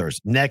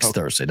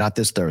 Thursday. Not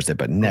this Thursday,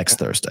 but next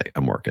Thursday.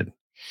 I'm working.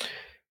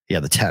 Yeah,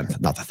 the 10th,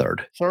 not the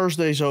 3rd.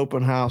 Thursday's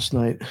open house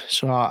night,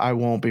 so I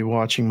won't be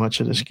watching much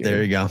of this game.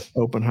 There you go.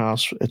 Open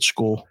house at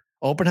school.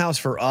 Open house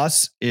for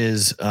us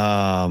is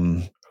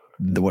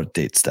what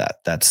date's that?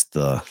 That's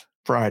the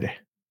Friday.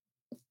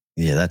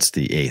 Yeah, that's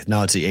the 8th.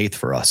 No, it's the 8th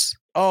for us.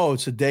 Oh,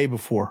 it's the day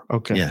before.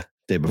 Okay. Yeah,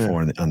 day before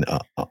on the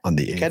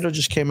 8th. Kendall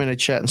just came in a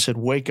chat and said,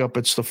 "Wake up!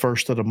 It's the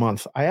 1st of the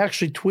month." I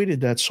actually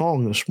tweeted that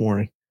song this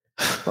morning.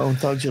 Bone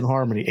Thugs and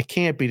Harmony. It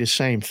can't be the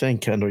same thing,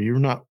 Kendall. You're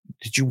not.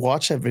 Did you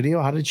watch that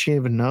video? How did you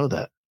even know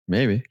that?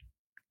 Maybe.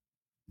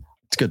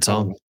 It's a good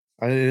song.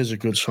 It is a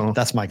good song.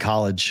 That's my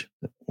college.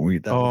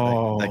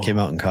 That came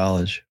out in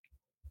college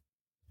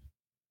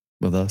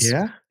with us.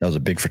 Yeah. That was a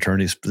big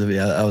fraternity.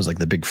 Yeah, that was like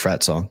the big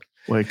frat song.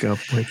 Wake up,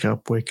 wake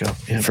up, wake up.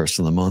 Yeah. First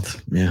of the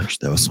month. Yeah.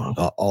 That was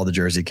all the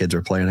Jersey kids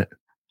were playing it.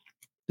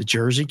 The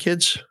Jersey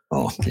kids?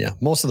 Oh, yeah.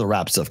 Most of the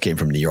rap stuff came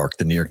from New York,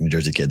 the New York, New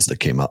Jersey kids that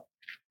came up.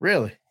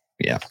 Really?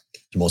 Yeah.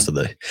 Most of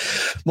the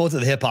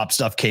hip hop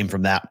stuff came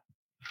from that.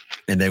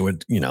 And they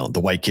would,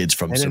 the white kids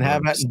from. They didn't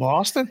have that in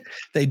Boston?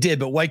 They did,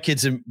 but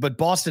but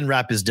Boston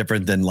rap is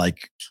different than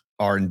like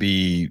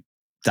R&B,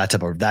 that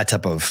type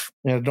of.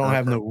 Yeah, don't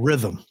have no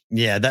rhythm.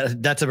 Yeah,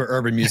 that type of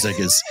urban music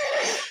is.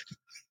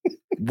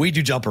 We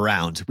do Jump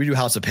Around. We do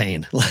House of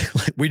Pain. Like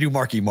we do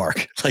Marky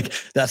Mark. Like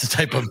that's the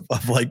type of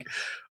like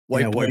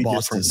white boy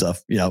Boston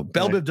stuff. Belle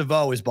Biv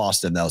DeVoe is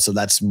Boston though, so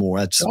that's more.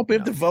 That's Belle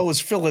Biv DeVoe is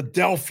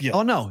Philadelphia.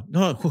 Oh no,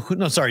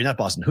 sorry, not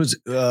Boston. Who's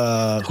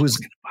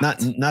not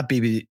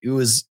BB? It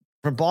was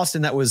from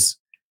Boston. That was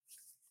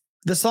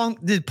the song.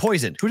 Did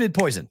Poison? Who did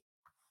Poison?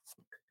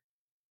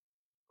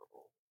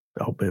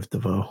 Belle Biv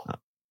DeVoe.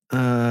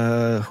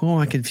 Who am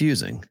I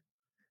confusing?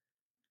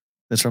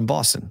 That's from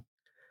Boston.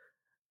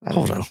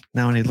 Hold on.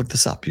 Now I need to look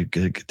this up. You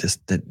get this.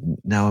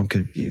 Now I'm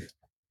confused.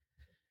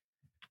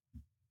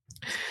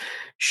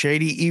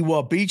 Shady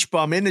Ewa Beach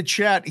Bum in the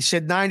chat. He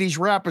said 90s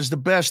rap is the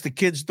best. The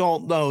kids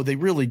don't know. They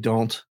really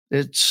don't.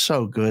 It's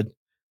so good.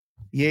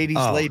 The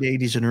 80s, late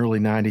 80s and early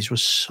 90s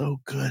was so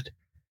good.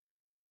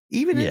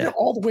 Even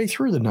all the way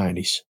through the 90s.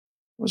 It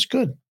was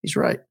good. He's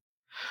right.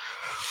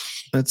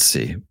 Let's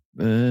see.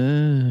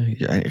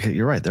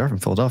 You're right. They're from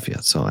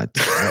Philadelphia. So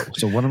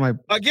what am I?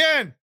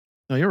 Again.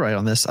 No, you're right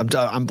on this. I'm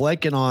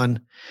blanking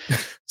on.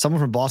 Someone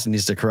from Boston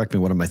needs to correct me.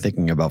 What am I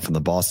thinking about from the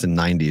Boston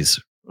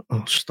 90s?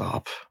 Oh,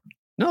 stop.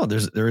 No,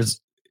 there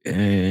is.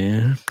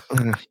 There's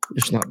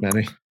not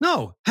many.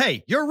 No.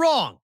 Hey, you're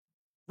wrong.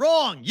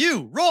 Wrong.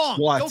 You wrong.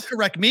 What? Don't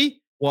correct me.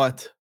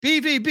 What?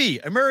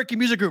 BvB, American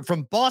Music Group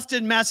from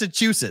Boston,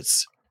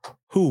 Massachusetts.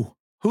 Who?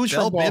 Who's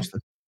from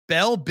Boston?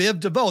 Belle Biv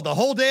DeVoe. The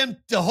whole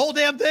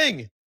damn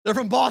thing. They're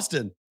from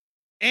Boston.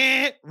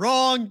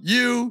 Wrong.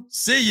 You.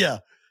 See ya.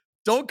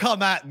 Don't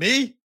come at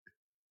me.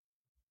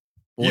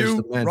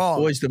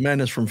 Wrong. Boys the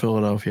Men is from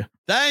Philadelphia.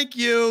 Thank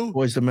you.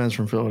 Boys the Men's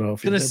from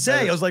Philadelphia.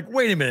 I was like,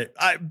 wait a minute.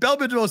 Belle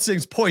Biv DeVoe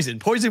sings Poison.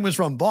 Poison was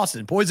from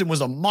Boston. Poison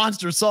was a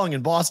monster song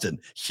in Boston.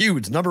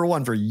 Huge.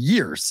 #1 for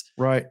years.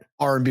 Right.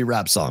 R&B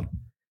rap song.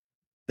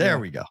 There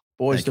we go.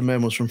 Boys the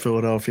Men was from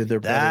Philadelphia. They're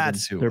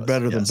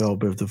better than Belle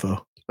Biv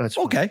DeVoe. That's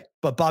okay. Fine.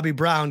 But Bobby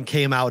Brown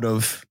came out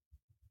of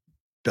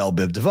Belle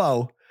Biv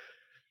DeVoe.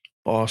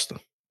 Boston.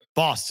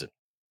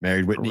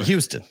 Married Whitney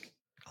Houston.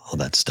 All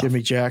that stuff.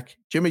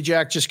 Jimmy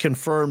Jack just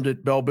confirmed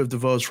that Belle Biv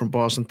DeVoe is from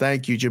Boston.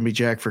 Thank you, Jimmy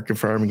Jack, for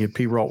confirming it.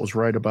 P. Rolt was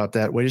right about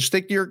that. Way to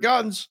stick to your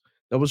guns.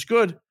 That was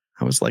good.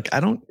 I was like, I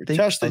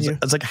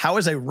was like, how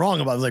was I wrong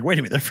about it? I was like, wait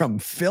a minute, they're from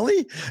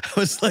Philly? I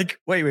was like,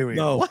 wait.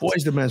 No, what?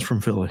 Boys the Men's from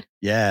Philly.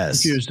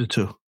 Yes. Confused the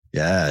two.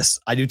 Yes,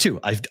 I do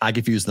too. I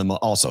confuse them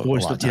also.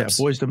 Boys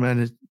the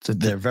Men.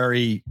 They're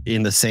very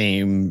in the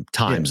same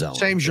time zone.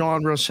 Same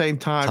genre, same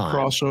time.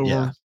 Crossover.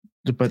 Yeah.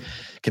 But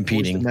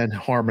competing. Boys the Men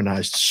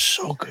harmonized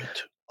so good.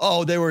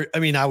 Oh, they were,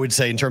 I would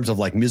say in terms of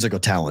like musical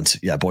talent,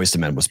 Boys to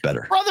Men was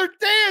better. Brother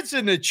Dan's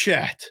in the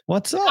chat.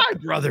 What's up? Hi,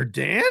 Brother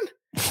Dan.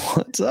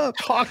 What's up?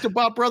 Talked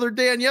about Brother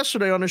Dan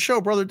yesterday on the show.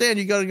 Brother Dan,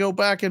 you got to go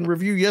back and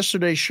review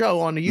yesterday's show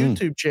on the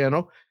YouTube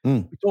channel.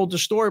 We told the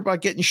story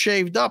about getting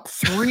shaved up.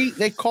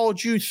 They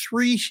called you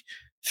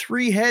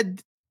three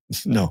head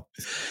No.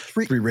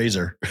 Three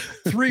razor.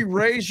 Three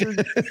razor.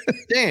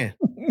 Dan.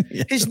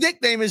 Yeah. His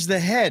nickname is the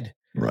Head.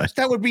 Right.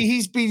 That would be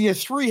he's being a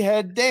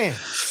 3-head Dan.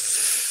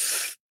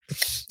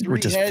 We're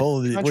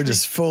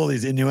just full of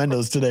these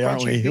innuendos today,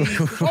 aren't we?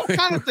 All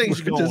kind of things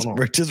going on.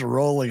 We're just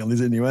rolling on these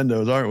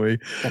innuendos, aren't we?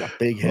 Got a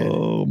big head.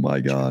 Oh my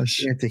gosh.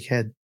 Gigantic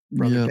head,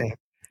 brother Dan.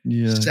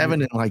 Yeah.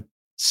 7 and like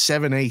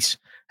 7/8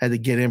 had to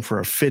get in for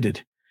a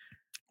fitted.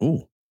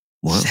 Oh,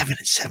 wow. 7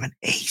 and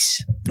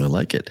 7/8. I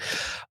like it.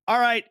 All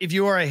right. If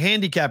you are a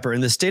handicapper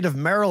in the state of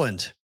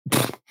Maryland,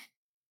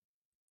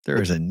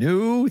 there is a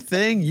new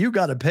thing you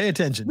got to pay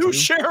attention to. New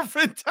sheriff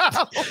in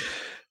town.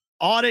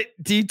 Audit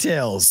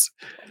details.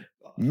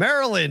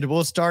 Maryland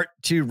will start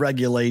to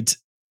regulate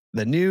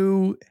the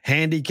new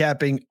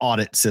handicapping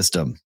audit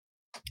system.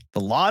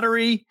 The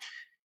lottery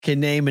can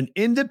name an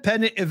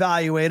independent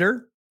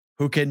evaluator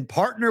who can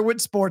partner with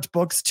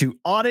sportsbooks to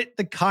audit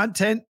the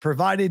content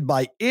provided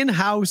by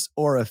in-house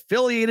or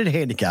affiliated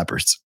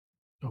handicappers.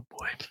 Oh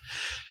boy.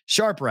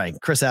 SharpRank,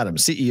 Chris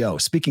Adams,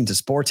 CEO, speaking to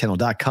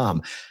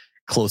sportshandle.com,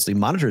 closely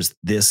monitors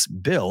this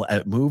bill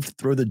as it moved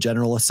through the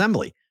General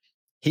Assembly.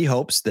 He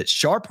hopes that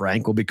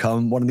SharpRank will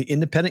become one of the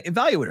independent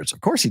evaluators. Of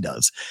course he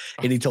does.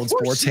 And he told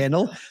Sports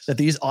Handle that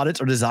these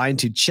audits are designed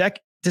to check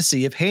to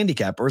see if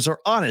handicappers are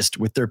honest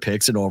with their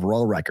picks and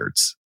overall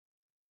records.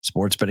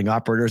 Sports betting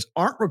operators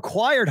aren't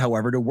required,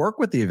 however, to work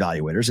with the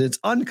evaluators. It's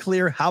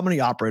unclear how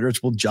many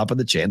operators will jump at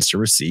the chance to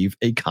receive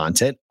a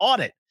content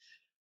audit.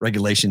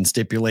 Regulations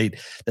stipulate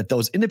that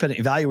those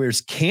independent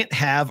evaluators can't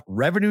have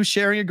revenue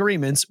sharing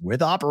agreements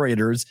with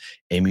operators,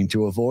 aiming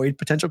to avoid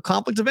potential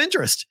conflicts of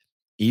interest.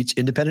 Each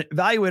independent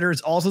evaluator is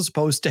also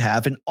supposed to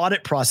have an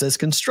audit process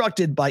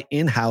constructed by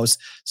in-house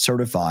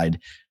certified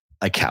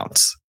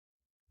accounts.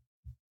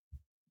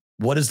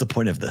 What is the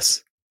point of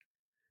this?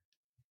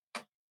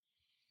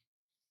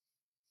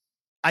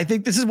 I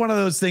think this is one of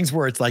those things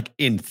where it's like,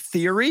 in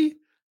theory,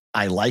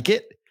 I like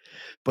it,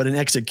 but in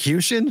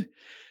execution,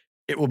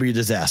 it will be a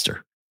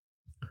disaster.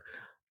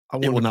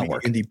 It will not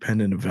work.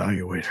 Independent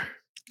evaluator.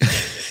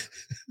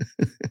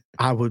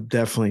 I would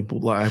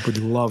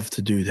love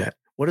to do that.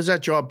 What does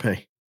that job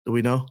pay? Do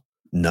we know?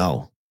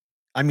 No.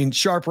 I mean,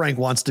 SharpRank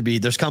wants to be,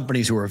 there's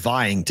companies who are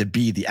vying to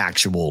be the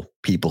actual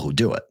people who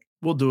do it.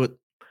 We'll do it.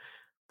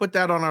 Put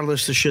that on our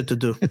list of shit to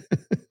do.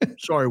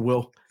 Sorry,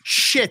 Will.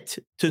 Shit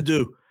to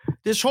do.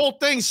 This whole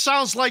thing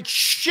sounds like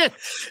shit.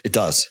 It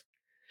does.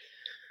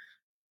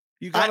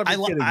 You gotta be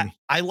kidding me.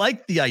 I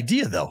like the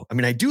idea, though. I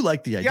mean, I do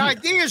like the idea. The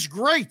idea is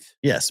great.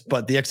 Yes,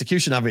 but the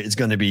execution of it is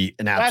going to be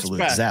an absolute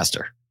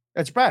disaster.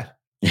 That's bad.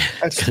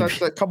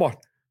 Come on.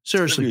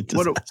 Seriously.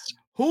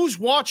 Who's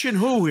watching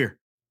who here?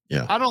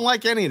 Yeah. I don't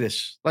like any of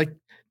this. Like,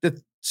 that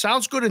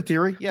sounds good in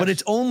theory. Yes. But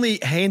it's only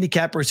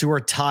handicappers who are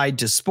tied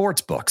to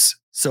sports books.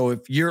 So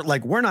if you're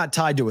like, we're not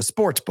tied to a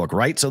sports book,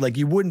 right? So like,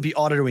 you wouldn't be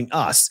auditing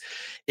us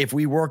if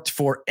we worked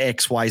for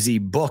XYZ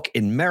book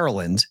in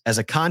Maryland as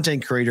a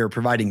content creator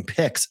providing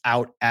picks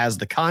out as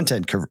the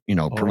content,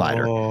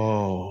 provider.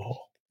 Oh,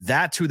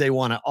 that's who they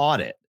want to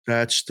audit.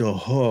 That's the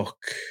hook.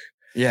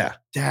 Yeah.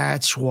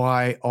 That's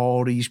why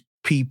all these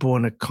people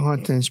in the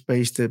content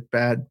space that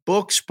bad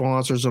book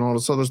sponsors and all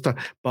this other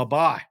stuff.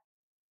 Bye-bye.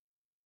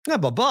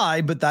 Not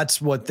bye-bye, but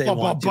that's what they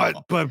want.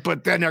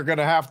 But then they're going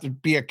to have to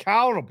be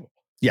accountable.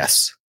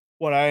 Yes.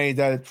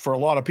 That for a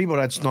lot of people,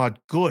 that's not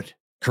good.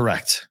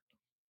 Correct.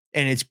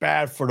 And it's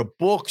bad for the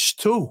books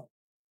too.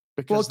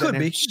 Because it could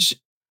be.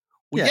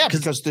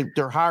 Because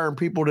they're hiring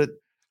people that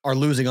are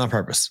losing on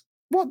purpose.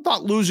 Well,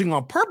 not losing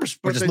on purpose,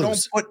 but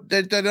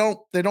they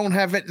don't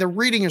have it. They're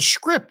reading a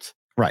script.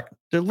 Right.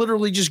 They're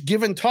literally just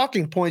giving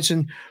talking points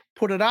and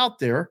put it out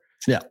there.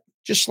 Yeah.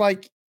 Just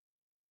like,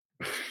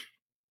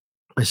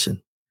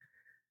 listen,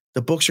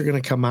 the books are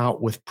going to come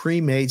out with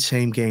pre-made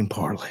same game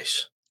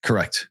parlays.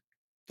 Correct.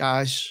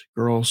 Guys,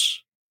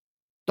 girls,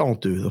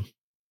 don't do them.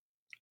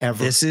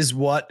 Ever. This is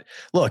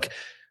look,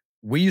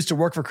 we used to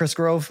work for Chris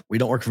Grove. We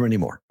don't work for him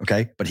anymore.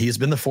 Okay. But he has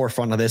been the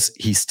forefront of this.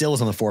 He still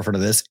is on the forefront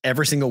of this.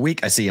 Every single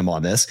week I see him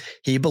on this.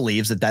 He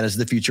believes that is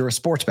the future of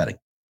sports betting.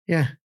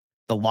 Yeah.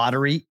 The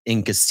lottery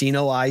and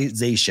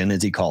casinoization,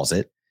 as he calls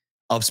it,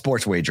 of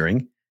sports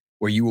wagering,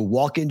 where you will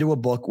walk into a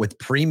book with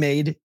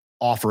pre-made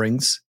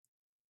offerings.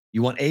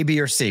 You want A, B,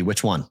 or C?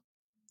 Which one?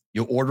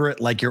 You'll order it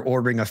like you're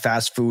ordering a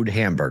fast food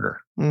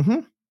hamburger.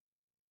 Mm-hmm.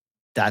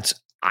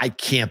 I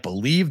can't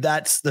believe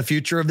that's the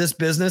future of this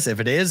business. If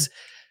it is,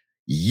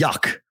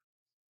 yuck.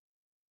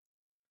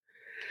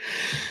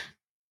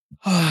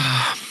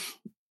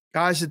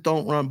 Guys that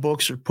don't run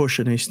books are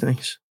pushing these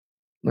things.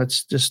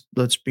 Let's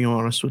be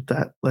honest with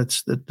that.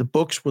 The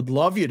books would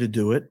love you to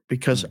do it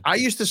because I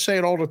used to say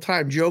it all the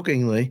time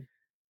jokingly.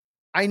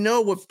 I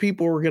know what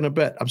people were going to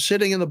bet. I'm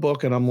sitting in the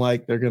book and I'm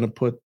like, they're going to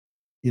put,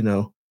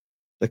 the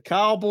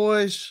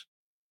Cowboys,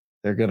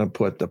 they're going to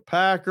put the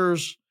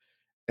Packers,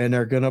 and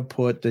they're going to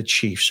put the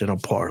Chiefs in a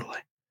parlay.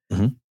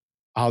 Mm-hmm.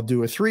 I'll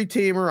do a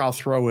 3-teamer. I'll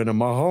throw in a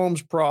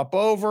Mahomes prop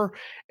over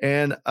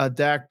and a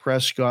Dak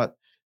Prescott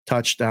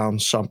touchdown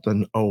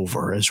something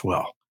over as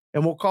well.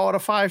 And we'll call it a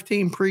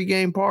 5-team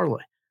pregame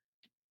parlay.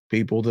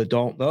 People that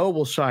don't know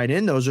will sign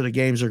in. Those are the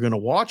games they're going to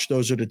watch.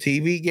 Those are the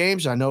TV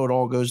games. I know it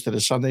all goes to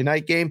the Sunday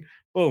night game.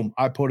 Boom,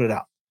 I put it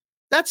out.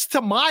 That's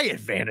to my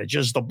advantage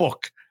as the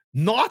book,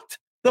 not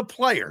the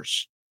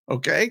players.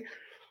 Okay.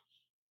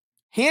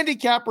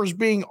 Handicappers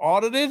being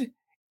audited,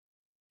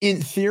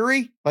 in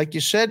theory, like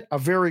you said, a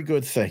very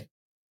good thing.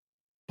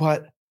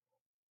 But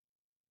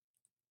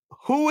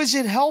who is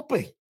it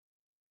helping?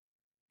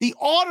 The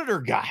auditor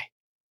guy.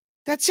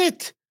 That's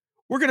it.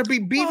 We're going to be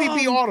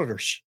BvB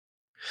auditors.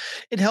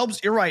 It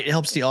helps. You're right. It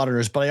helps the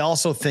auditors, but I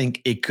also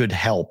think it could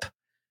help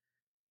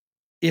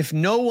if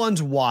no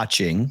one's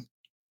watching,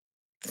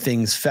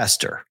 things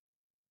fester.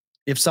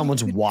 If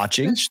someone's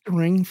watching,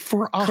 festering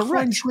for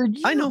 100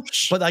 years. I know,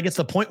 but I guess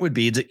the point would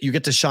be that you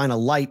get to shine a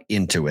light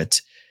into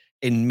it,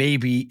 and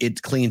maybe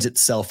it cleans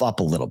itself up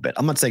a little bit.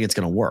 I'm not saying it's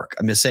going to work.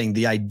 I'm just saying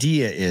the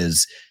idea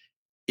is,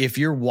 if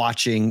you're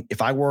watching,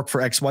 if I work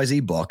for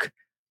XYZ book,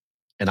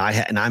 and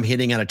I'm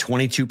hitting at a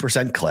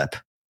 22% clip,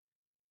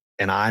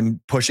 and I'm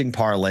pushing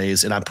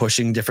parlays and I'm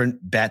pushing different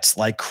bets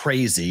like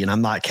crazy, and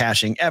I'm not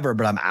cashing ever,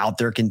 but I'm out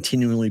there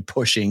continually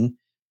pushing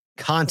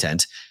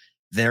content.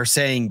 They're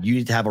saying you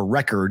need to have a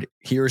record.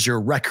 Here's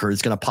your record.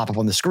 It's going to pop up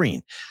on the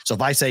screen. So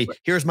if I say,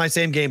 here's my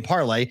same game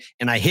parlay,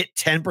 and I hit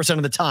 10%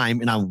 of the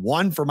time, and I'm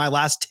 1 for my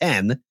last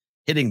 10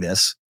 hitting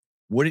this,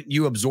 wouldn't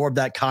you absorb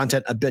that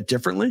content a bit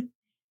differently?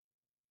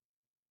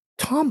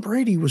 Tom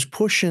Brady was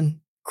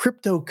pushing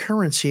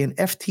cryptocurrency and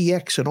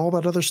FTX and all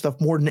that other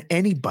stuff more than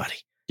anybody.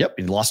 Yep.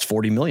 He lost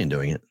 $40 million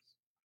doing it.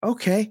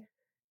 Okay.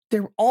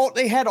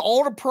 They had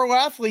all the pro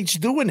athletes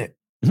doing it.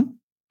 Mm-hmm.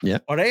 Yeah.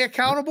 Are they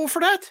accountable for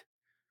that?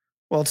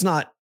 Well, it's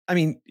not. I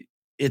mean,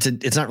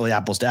 it's not really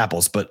apples to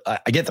apples, but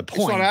I get the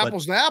point. It's not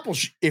apples to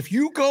apples. If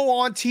you go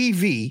on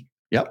TV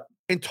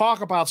and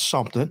talk about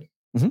something,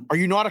 are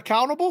you not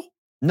accountable?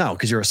 No,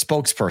 because you're a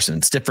spokesperson.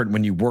 It's different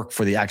when you work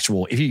for the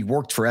actual. If he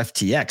worked for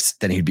FTX,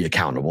 then he'd be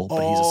accountable,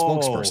 but he's a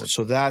spokesperson.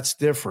 So that's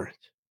different.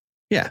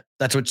 Yeah,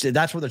 that's what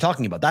they're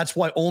talking about. That's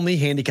why only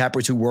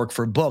handicappers who work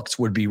for books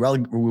would be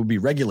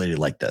regulated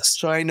like this.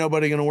 So ain't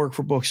nobody going to work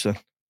for books then.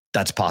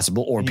 That's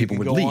possible, or people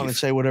would go leave. On and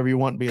say whatever you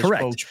want, be a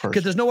spokesperson.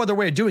 Because there's no other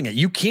way of doing it.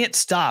 You can't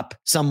stop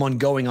someone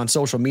going on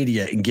social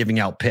media and giving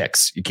out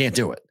picks. You can't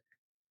do it.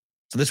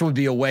 So this would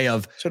be a way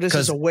of. So this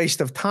is a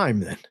waste of time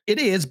then. It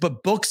is,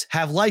 but books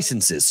have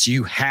licenses. So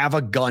you have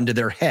a gun to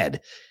their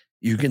head.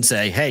 You can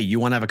say, hey, you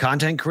want to have a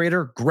content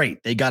creator?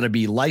 Great. They got to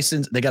be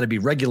licensed. They got to be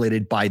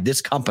regulated by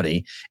this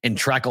company and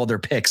track all their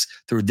picks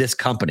through this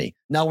company.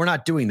 No, we're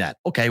not doing that.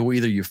 Okay, well,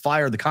 either you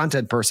fire the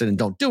content person and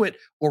don't do it,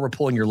 or we're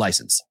pulling your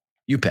license.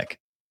 You pick.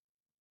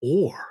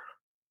 Or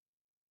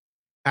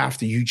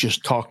after you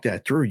just talk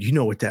that through, you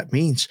know what that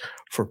means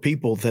for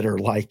people that are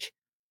like,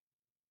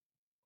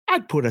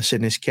 I'd put us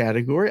in this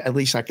category. At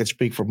least I can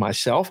speak for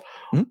myself,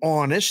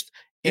 honest,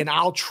 and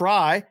I'll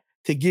try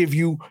to give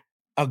you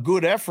a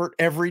good effort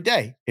every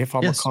day if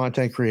I'm a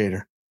content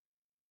creator.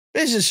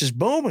 Business is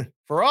booming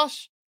for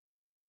us.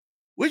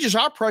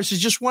 Our prices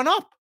just went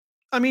up.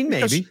 I mean,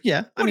 maybe.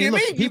 Yeah. What do you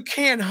mean? You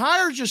can't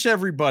hire just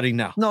everybody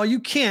now. No,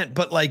 you can't.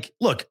 But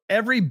look,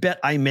 every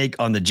bet I make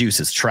on the juice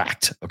is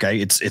tracked.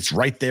 Okay. It's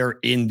right there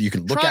you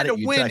can look at it. Try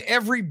to win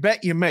every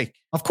bet you make.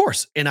 Of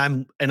course. And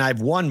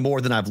I've won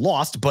more than I've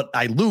lost, but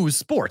I lose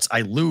sports.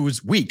 I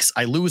lose weeks.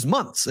 I lose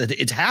months.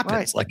 It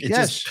happens. Right.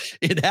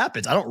 It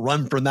happens. I don't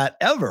run from that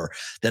ever,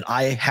 that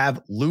I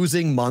have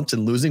losing months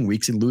and losing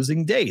weeks and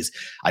losing days.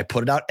 I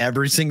put it out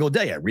every single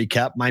day. I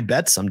recap my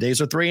bets. Some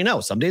days are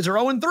 3-0. Some days are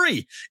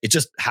 0-3. It's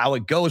just how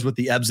it goes with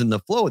the ebbs and the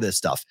flow of this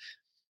stuff.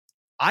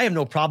 I have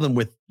no problem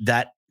with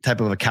that type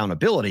of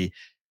accountability.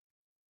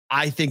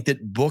 I think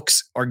that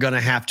books are going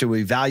to have to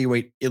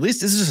evaluate, at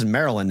least this is in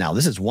Maryland now.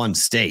 This is one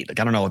state. I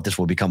don't know if this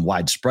will become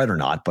widespread or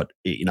not, but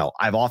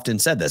I've often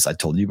said this. I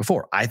told you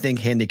before. I think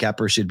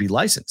handicappers should be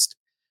licensed.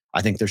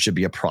 I think there should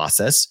be a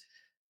process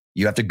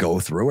you have to go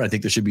through. I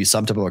think there should be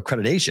some type of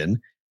accreditation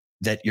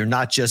that you're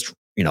not just,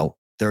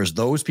 there's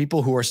those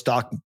people who are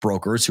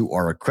stockbrokers who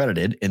are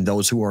accredited and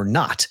those who are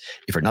not.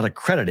 If you're not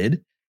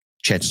accredited,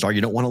 chances are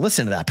you don't want to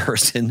listen to that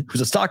person who's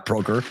a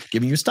stockbroker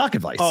giving you stock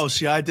advice. Oh,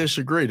 see, I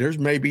disagree. There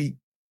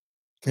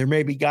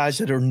may be guys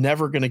that are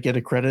never going to get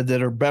accredited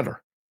that are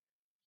better.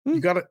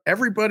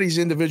 Everybody's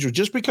individual.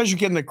 Just because you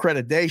get an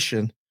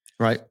accreditation,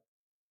 right,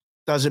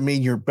 doesn't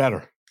mean you're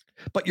better.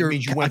 But you're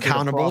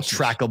accountable,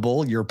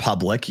 trackable, you're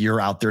public, you're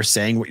out there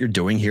saying what you're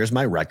doing. Here's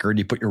my record.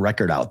 You put your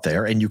record out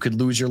there and you could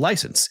lose your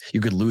license.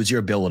 You could lose your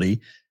ability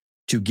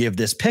to give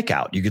this pick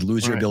out. You could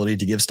lose your ability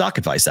to give stock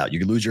advice out. You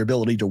could lose your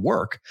ability to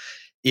work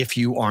if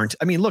you aren't.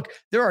 I mean, look,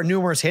 there are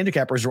numerous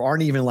handicappers who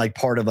aren't even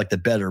part of the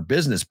Better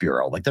Business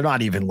Bureau. They're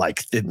not even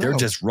they're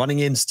just running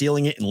in,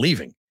 stealing it and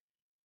leaving.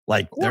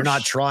 They're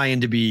not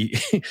trying to be,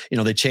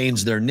 they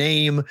change their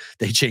name,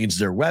 they change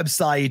their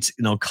website,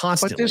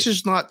 constantly.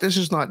 But this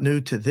is not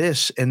new to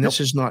this. And this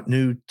is not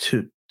new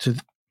to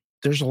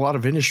there's a lot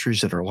of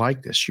industries that are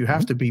like this. You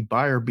have to be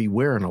buyer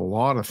beware in a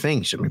lot of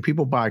things. I mean,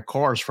 people buy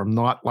cars from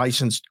not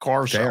licensed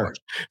car sellers.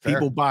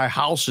 People buy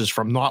houses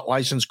from not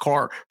licensed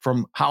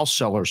from house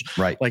sellers.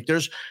 Right.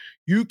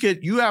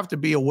 You have to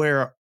be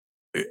aware.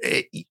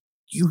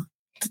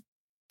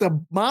 the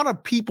amount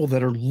of people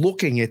that are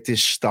looking at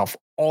this stuff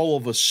all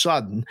of a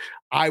sudden,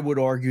 I would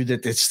argue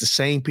that it's the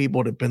same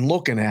people that have been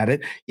looking at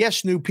it.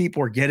 Yes, new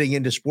people are getting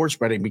into sports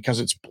betting because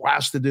it's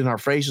blasted in our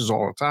faces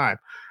all the time.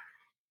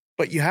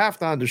 But you have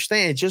to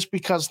understand, just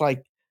because,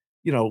 like,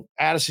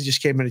 Addison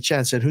just came in the chat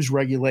and said, who's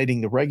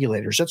regulating the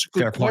regulators? That's a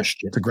good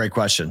question. It's a great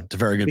question. It's a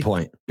very good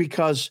point.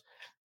 Because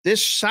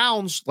this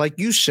sounds, like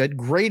you said,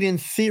 great in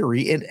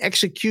theory. In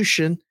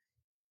execution,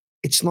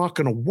 it's not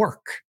going to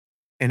work.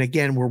 And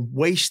again, we're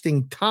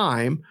wasting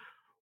time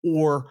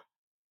or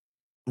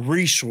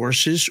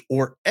resources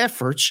or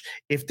efforts.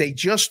 If they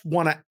just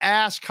want to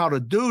ask how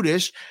to do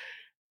this,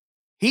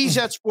 he's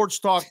at Sports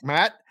Talk,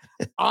 Matt.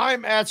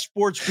 I'm at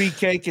Sports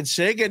BK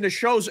Consig, and the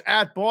show's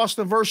at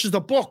Boston versus the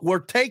Book. We're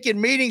taking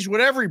meetings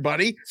with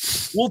everybody.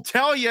 We'll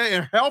tell you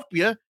and help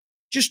you.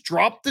 Just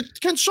drop the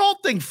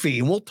consulting fee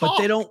and we'll talk.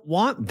 But they don't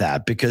want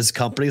that, because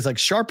companies like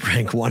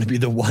SharpRank want to be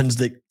the ones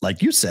that,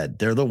 like you said,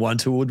 they're the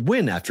ones who would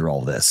win after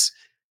all this.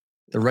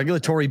 The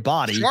regulatory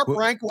body.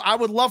 SharpRank, I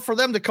would love for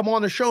them to come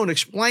on the show and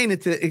explain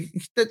it.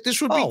 That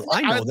this would be. Oh,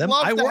 I know them.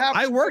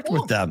 I worked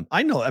with them.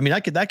 I know. I mean,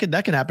 that could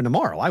happen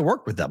tomorrow. I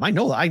work with them. I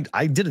know.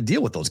 I did a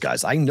deal with those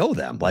guys. I know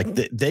them. Like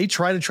they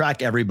try to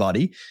track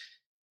everybody,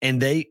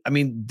 and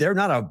they're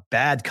not a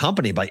bad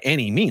company by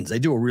any means. They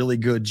do a really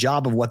good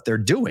job of what they're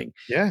doing.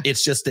 Yeah.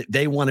 It's just that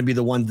they want to be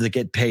the ones that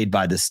get paid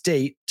by the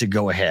state to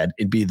go ahead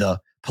and be the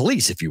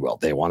police, if you will.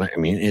 They want to,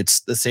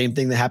 it's the same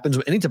thing that happens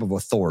with any type of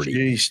authority.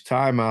 Jeez,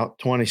 timeout,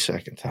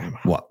 20-second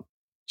timeout. What?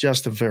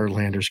 Justin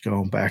Verlander's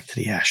going back to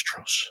the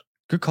Astros.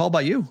 Good call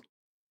by you.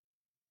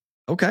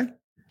 Okay.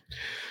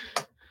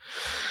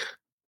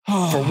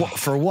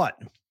 For what?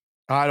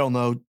 I don't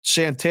know.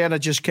 Santana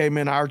just came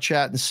in our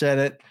chat and said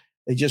it.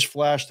 They just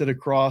flashed it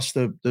across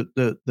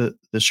the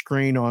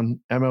screen on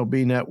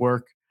MLB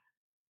Network.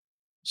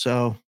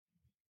 So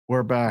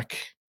we're back.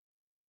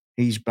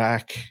 He's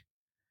back.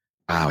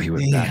 Wow, he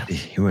went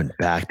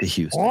back to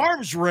Houston.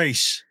 Arms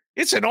race.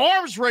 It's an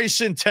arms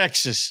race in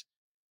Texas.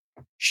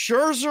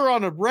 Scherzer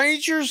on the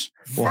Rangers.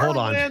 Well,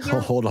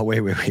 hold on.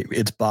 Wait.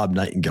 It's Bob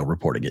Nightingale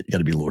reporting it. You got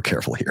to be a little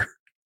careful here.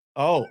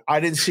 Oh, I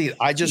didn't see it.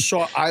 I just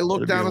saw. I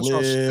looked down and saw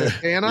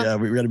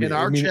Santana in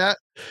our chat,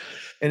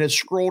 and it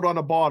scrolled on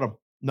the bottom.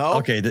 No.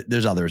 Okay,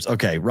 there's others.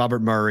 Okay,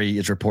 Robert Murray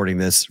is reporting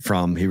this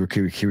from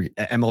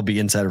MLB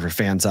Insider for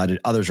Fansided.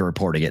 Others are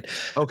reporting it.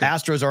 Okay.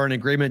 Astros are in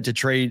agreement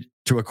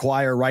to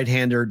acquire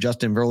right-hander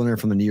Justin Verlander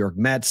from the New York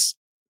Mets.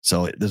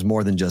 So there's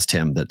more than just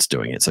him that's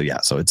doing it. So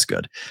yeah, so it's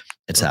good.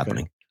 It's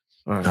happening.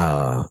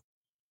 Right.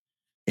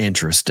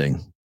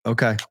 Interesting.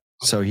 Okay.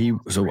 So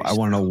I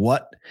want to know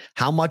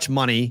how much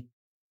money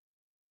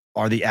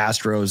are the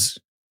Astros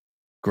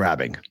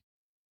grabbing?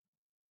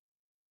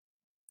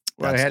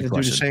 Well, I had to do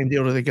the same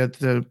deal. They got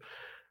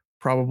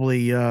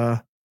probably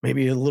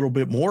maybe a little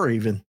bit more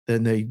even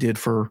than they did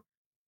for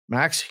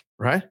Maxey,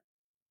 right?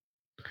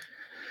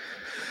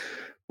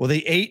 Well, they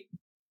ate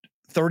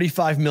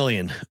 $35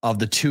 million of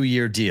the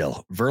 2-year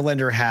deal.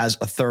 Verlander has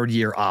a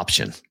 3rd-year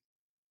option.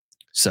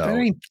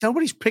 So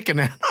nobody's picking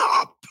that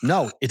up.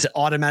 No, it's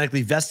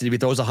automatically vested. If he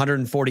throws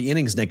 140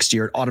 innings next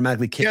year, it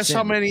automatically kicks in. Guess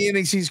how many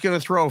innings he's going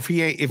to throw if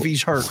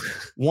he's hurt?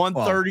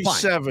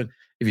 137. Well,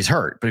 if he's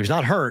hurt, but if he's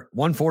not hurt,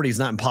 140 is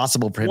not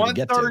impossible for him to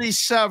get to.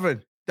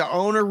 137. The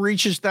owner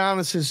reaches down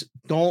and says,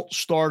 "Don't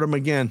start him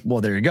again." Well,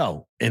 there you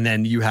go. And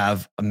then you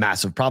have a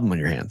massive problem on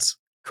your hands.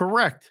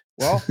 Correct.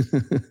 Well,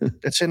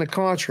 it's in a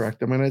contract.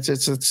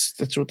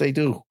 That's what they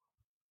do.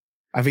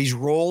 If he's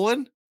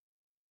rolling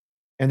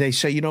and they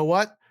say, you know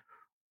what?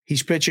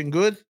 He's pitching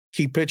good.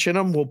 Keep pitching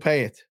him. We'll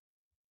pay it.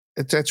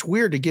 That's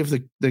weird to give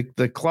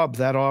the club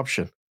that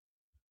option.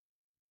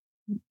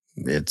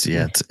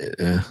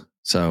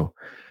 So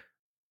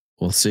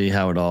we'll see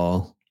how it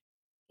all.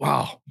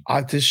 Wow.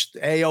 This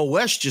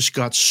AOS just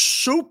got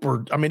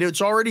super.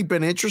 It's already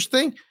been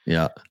interesting.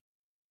 Yeah.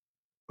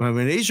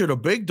 These are the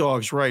big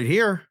dogs right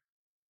here.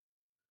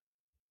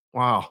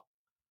 Wow.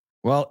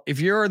 Well, if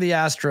you're the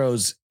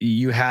Astros,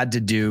 you had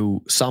to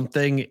do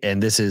something,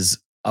 and this is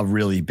a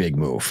really big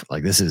move.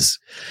 Like, this is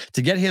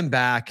to get him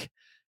back,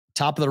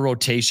 top of the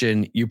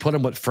rotation. You put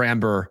him with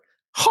Framber.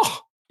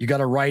 You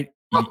got a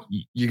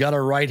you got a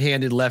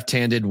right-handed,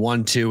 left-handed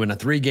 1-2 in a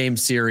 3-game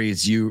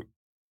series.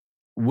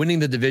 Winning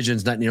the division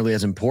is not nearly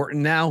as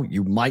important now.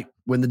 You might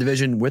win the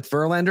division with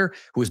Verlander,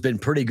 who has been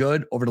pretty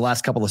good over the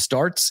last couple of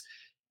starts,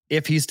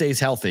 if he stays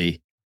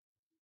healthy.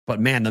 But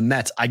man, the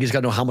Mets, I just got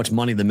to know how much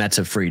money the Mets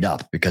have freed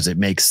up, because it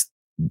makes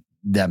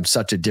them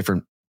such a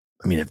different.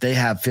 If they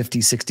have $50,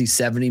 $60,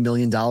 $70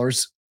 million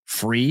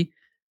free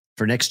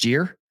for next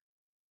year.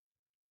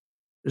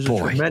 There's a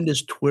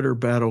tremendous Twitter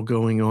battle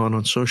going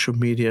on social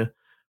media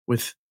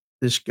with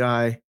this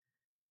guy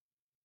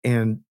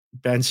and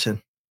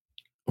Benson.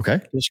 Okay.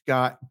 This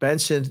guy,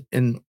 Benson,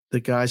 and the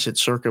guys at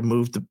Circa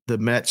moved the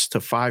Mets to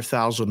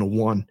 5,000 to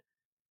 1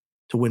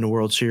 to win the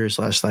World Series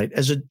last night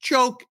as a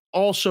joke.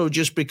 Also,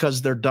 just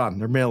because they're done,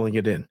 they're mailing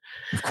it in.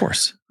 Of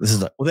course,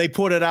 they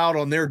put it out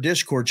on their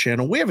Discord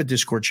channel. We have a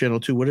Discord channel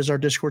too. What is our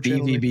Discord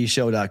channel?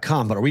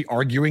 BvBshow.com. But are we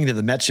arguing that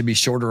the Mets should be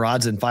shorter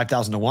odds than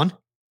 5,000 to 1?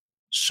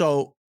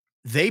 So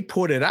they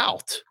put it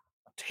out.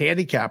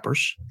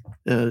 Handicappers.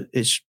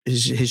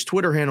 His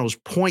Twitter handle is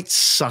Point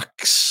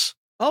Sucks.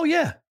 Oh,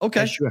 yeah.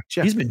 Okay.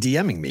 Yeah. He's been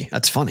DMing me.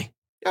 That's funny.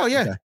 Oh,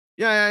 yeah.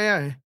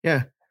 Okay.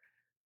 Yeah.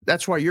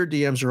 That's why your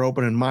DMs are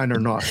open and mine are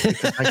not.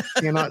 I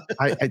cannot.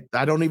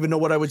 I don't even know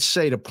what I would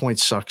say to Point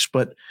Sucks,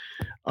 but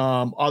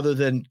other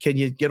than, can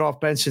you get off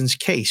Benson's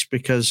case?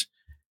 Because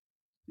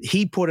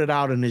he put it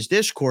out in his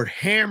Discord,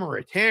 hammer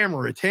it.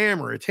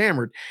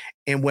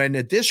 And when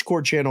the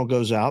Discord channel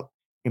goes out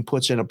and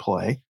puts in a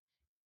play,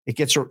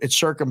 it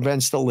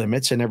circumvents the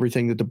limits and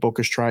everything that the book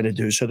is trying to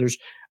do. So there's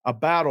a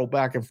battle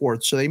back and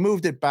forth. So they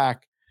moved it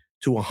back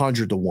to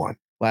 100-1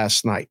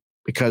 last night,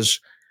 because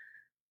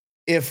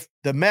if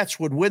the Mets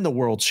would win the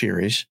World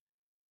Series,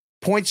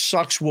 Point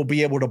Sucks will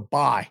be able to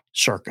buy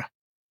Circa.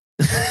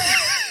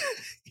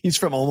 He's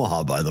from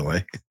Omaha, by the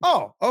way.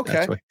 Oh,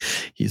 okay.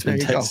 He's been.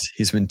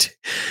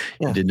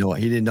 He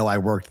didn't know I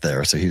worked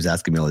there, so he was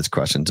asking me all these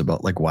questions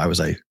about, like, why was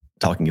I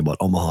talking about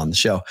Omaha on the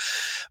show?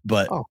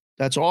 But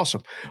that's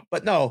awesome.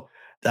 But no,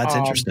 that's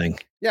interesting.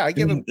 Yeah, I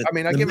give him.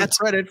 I give him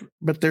credit,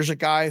 but there's a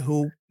guy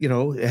who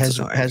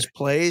has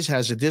plays,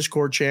 has a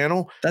Discord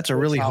channel. That's a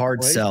really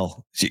hard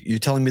sell. You're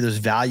telling me there's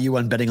value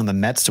on betting on the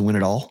Mets to win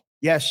it all?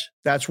 Yes,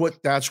 that's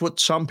what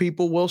some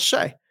people will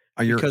say.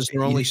 Because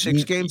they're only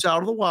 6 games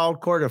out of the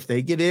wild card. If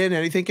they get in,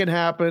 anything can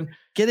happen.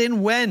 Get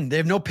in when? They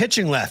have no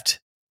pitching left.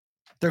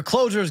 Their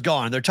closer is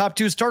gone. Their top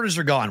 2 starters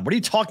are gone. What are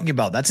you talking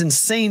about? That's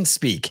insane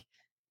speak.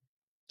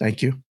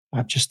 Thank you.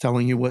 I'm just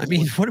telling you what.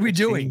 What are we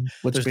doing?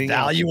 There's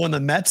value on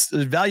the Mets.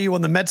 There's value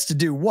on the Mets to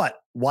do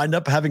what? Wind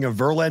up having a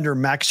Verlander,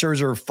 Max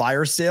Scherzer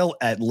fire sale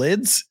at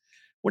Lids?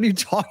 What are you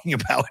talking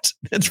about?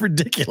 That's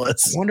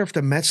ridiculous. I wonder if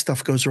the Mets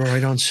stuff goes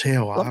right on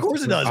sale. Well, of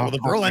course it does. Well,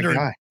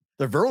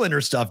 the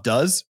Verlander stuff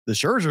does. The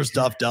Scherzer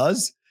stuff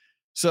does.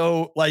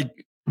 So,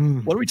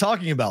 what are we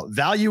talking about?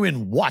 Value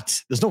in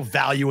what? There's no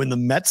value in the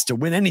Mets to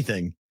win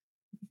anything.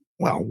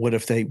 Well, what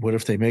if they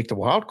make the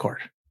wild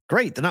card?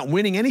 Great. They're not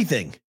winning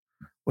anything.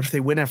 What if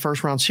they win that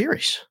first round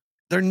series?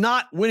 They're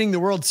not winning the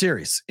World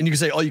Series. And you can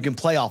say, oh, you can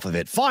play off of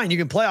it. Fine, you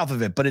can play off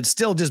of it, but it's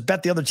still just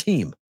bet the other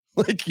team.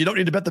 You don't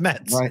need to bet the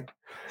Mets. Right.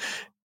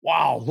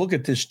 Wow, look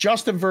at this.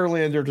 Justin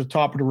Verlander at the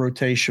top of the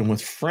rotation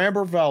with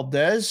Framber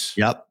Valdez.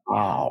 Yep.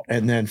 Wow.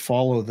 And then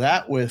follow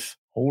that with,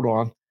 hold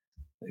on.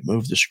 They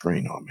moved the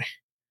screen on me.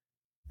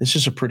 This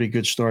is a pretty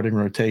good starting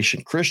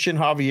rotation. Christian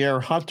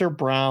Javier, Hunter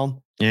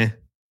Brown. Yeah.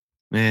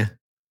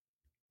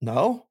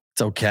 No?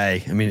 It's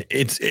okay.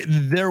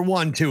 Their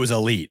 1-2 is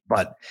elite,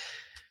 but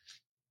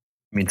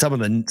some of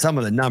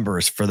the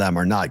numbers for them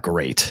are not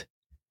great.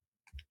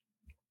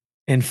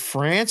 In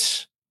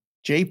France,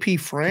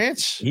 JP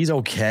France, he's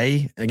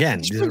okay. Again,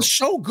 he's been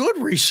so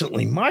good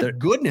recently. My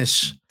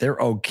goodness, they're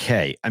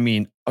okay.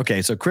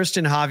 So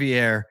Christian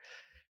Javier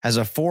has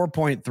a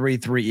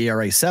 4.33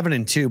 ERA,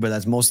 7-2, but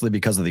that's mostly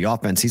because of the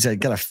offense. He's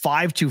got a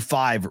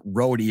 5.25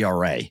 road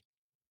ERA.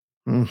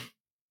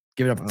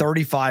 Giving up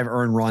 35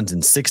 earned runs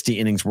in 60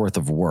 innings worth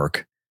of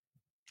work,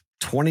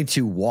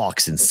 22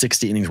 walks in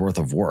 60 innings worth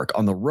of work.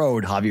 On the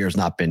road, Javier's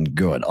not been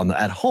good.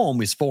 At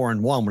home, he's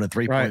 4-1 with a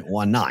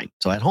 3.19. Right.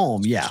 So at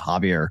home,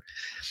 Javier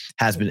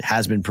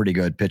has been pretty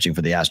good pitching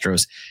for the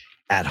Astros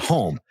at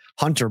home.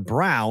 Hunter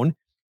Brown,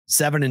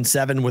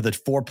 7-7 with a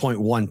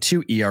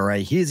 4.12 ERA.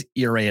 His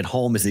ERA at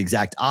home is the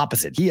exact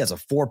opposite. He has a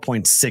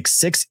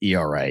 4.66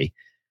 ERA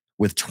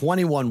with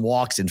 21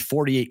 walks and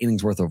 48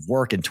 innings worth of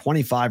work and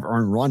 25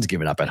 earned runs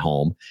given up at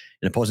home,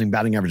 an opposing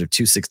batting average of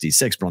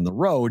 266. But on the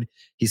road,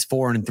 he's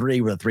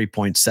 4-3 with a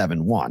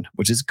 3.71,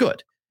 which is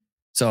good.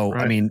 So,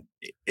 right.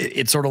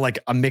 It's sort of like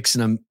a mix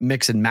and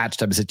match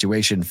type of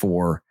situation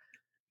for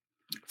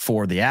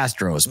the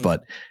Astros.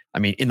 But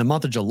in the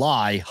month of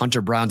July,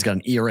 Hunter Brown's got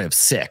an ERA of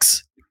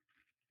 6.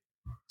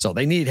 So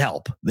they need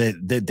help.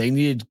 They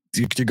needed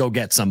to go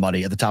get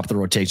somebody at the top of the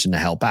rotation to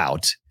help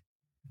out.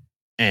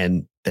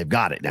 And they've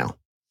got it now.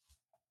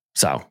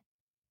 So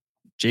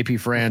JP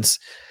France,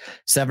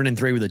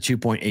 7-3 with a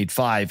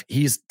 2.85.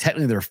 He's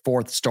technically their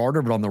 4th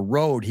starter, but on the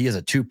road, he has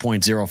a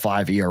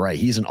 2.05 ERA.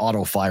 He's an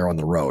auto fire on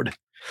the road.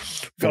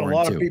 Got a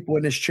lot of people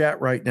in this chat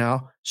right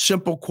now.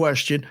 Simple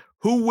question.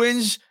 Who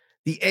wins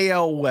the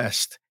AL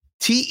West?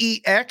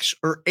 TEX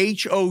or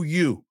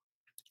HOU?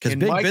 Because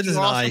Big Mike Business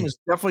Johnson and I is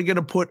definitely going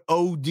to put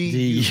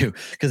ODU.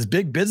 Because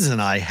Big Business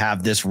and I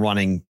have this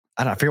running.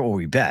 I forget what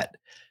we bet.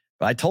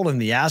 But I told him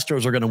the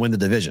Astros are going to win the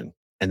division.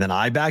 And then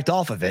I backed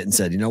off of it and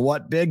said, you know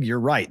what, Big, you're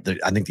right.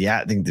 I think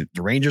the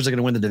Rangers are going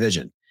to win the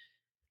division.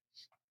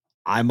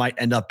 I might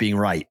end up being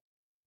right.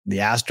 The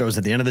Astros,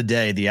 at the end of the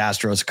day, the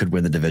Astros could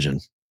win the division.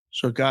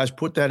 So, guys,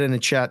 put that in the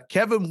chat.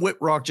 Kevin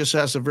Whitrock just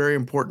asked a very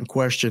important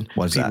question.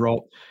 What's that?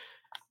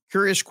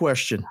 Curious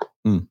question.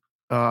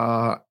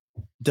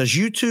 Does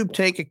YouTube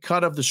take a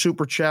cut of the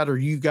super chat, or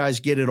you guys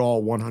get it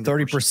all 100%?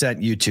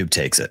 30% YouTube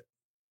takes it.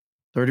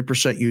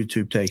 30%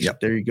 YouTube takes it.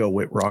 There you go,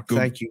 Whitrock.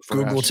 Thank you.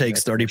 Google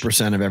takes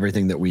 30% of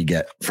everything that we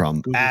get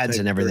from Google ads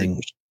and everything. 30%.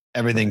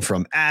 Everything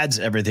from ads,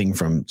 everything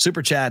from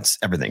super chats,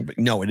 everything. But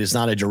no, it is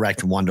not a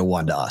direct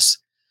 1-to-1 to us.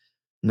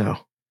 No.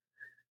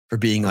 For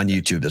being on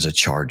YouTube, there's a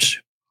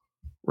charge.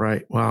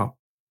 Right. Wow.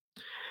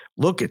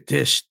 Look at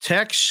this.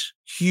 Tex,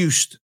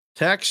 Houston.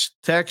 Tex,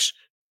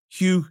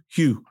 Hugh.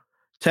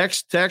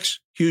 Tex,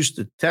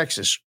 Houston,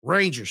 Texas.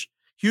 Rangers,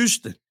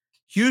 Houston,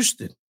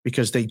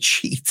 because they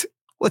cheat.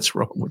 What's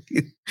wrong with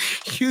you?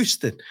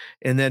 Houston.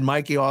 And then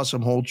Mikey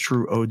Awesome holds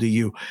true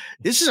ODU.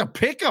 This is a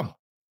pick'em.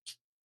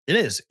 It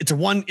is. It's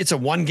a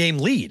one game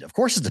lead. Of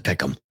course it's a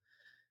pick'em.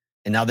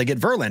 And now they get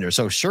Verlander.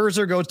 So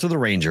Scherzer goes to the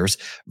Rangers.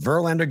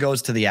 Verlander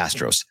goes to the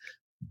Astros.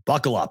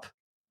 Buckle up.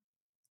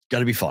 Got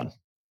to be fun.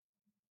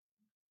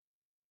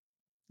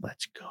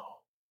 Let's go.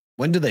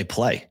 When do they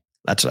play?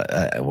 That's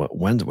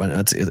when.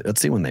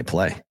 Let's see when they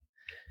play.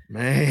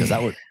 Man,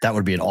 because that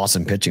would be an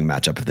awesome pitching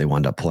matchup if they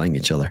wound up playing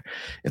each other.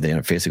 If they end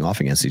up facing off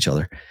against each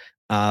other.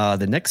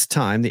 The next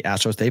time the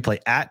Astros, they play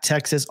at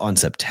Texas on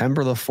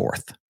September the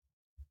 4th.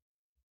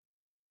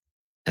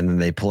 And then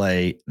they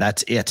play.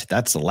 That's it.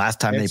 That's the last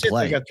time they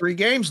play. They got 3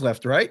 games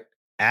left, right?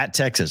 At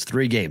Texas,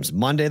 3 games.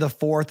 Monday the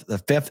 4th, the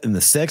 5th, and the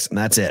 6th, and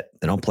that's it.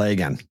 They don't play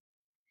again.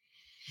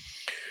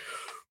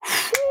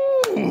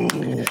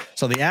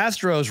 So the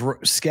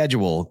Astros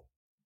schedule,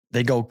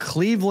 they go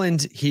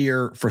Cleveland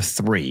here for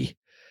 3.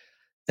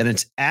 Then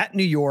it's at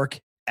New York,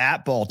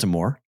 at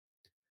Baltimore,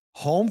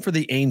 home for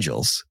the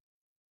Angels,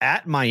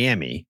 at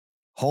Miami,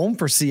 home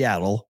for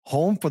Seattle,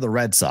 home for the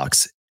Red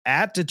Sox,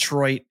 at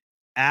Detroit,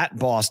 at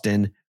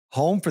Boston,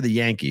 home for the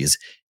Yankees,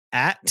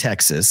 at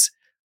Texas,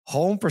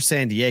 home for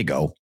San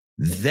Diego.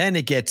 Then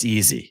it gets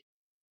easy.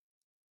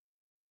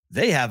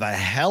 They have a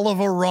hell of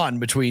a run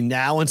between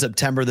now and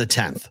September the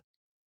 10th.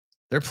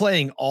 They're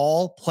playing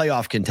all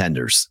playoff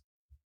contenders.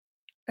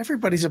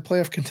 Everybody's a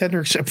playoff contender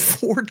except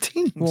 4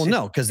 teams. Well,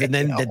 no, because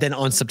then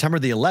on September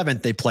the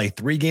 11th, they play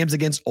 3 games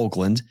against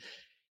Oakland,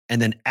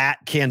 and then at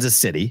Kansas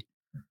City,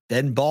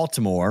 then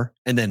Baltimore,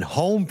 and then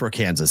home for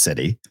Kansas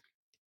City,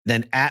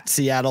 then at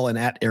Seattle and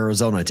at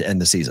Arizona to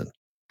end the season.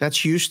 That's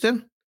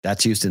Houston?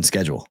 That's Houston's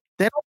schedule.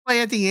 They don't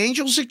play at the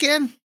Angels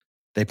again?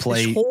 They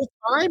play this whole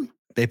time?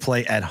 They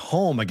play at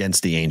home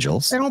against the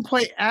Angels. They don't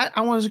play at,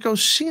 I wanted to go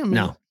see them.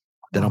 No,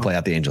 they don't play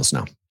at the Angels.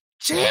 No.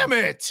 Damn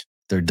it.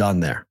 They're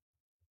done there.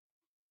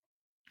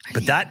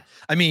 But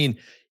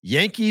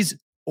Yankees,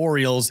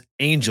 Orioles,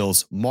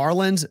 Angels,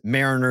 Marlins,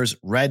 Mariners,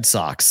 Red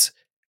Sox.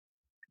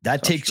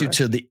 That takes you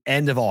to the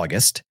end of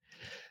August.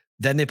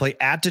 Then they play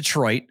at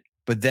Detroit,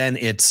 but then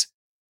it's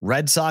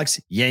Red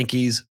Sox,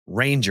 Yankees,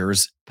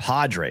 Rangers,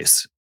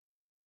 Padres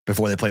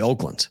before they play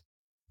Oakland.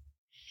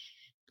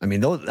 I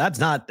mean, that's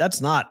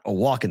not a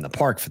walk in the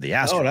park for the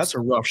Astros. Oh, that's a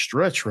rough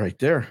stretch right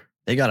there.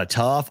 They got a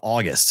tough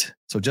August.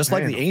 So just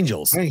like the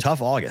Angels,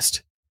 tough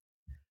August.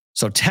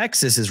 So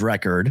Texas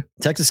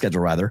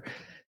schedule rather,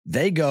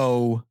 they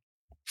go,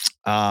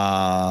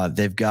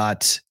 they've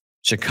got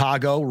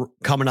Chicago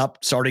coming up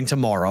starting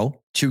tomorrow,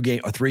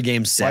 3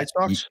 games set.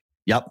 White Sox?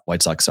 Yep.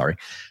 White Sox. Sorry.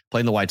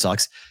 Playing the White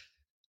Sox.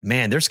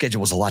 Man, their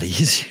schedule was a lot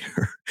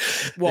easier.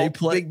 Well,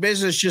 Big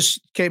Business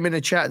just came in the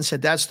chat and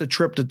said that's the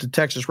trip that the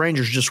Texas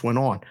Rangers just went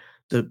on.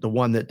 The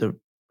one that the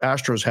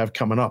Astros have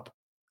coming up.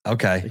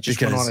 Okay. They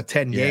just went on a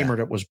 10-gamer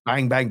that was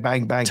bang, bang,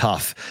 bang, bang.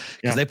 Tough.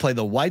 Because they play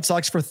the White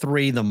Sox for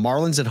 3, the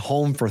Marlins at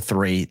home for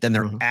 3, then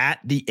they're at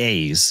the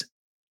A's.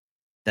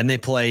 Then they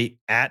play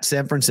at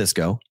San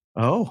Francisco.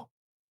 Oh.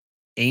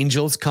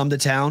 Angels come to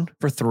town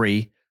for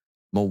 3.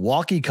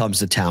 Milwaukee comes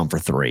to town for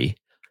 3.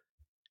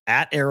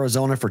 At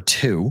Arizona for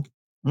 2.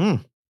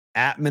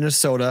 At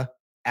Minnesota,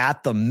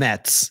 at the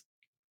Mets,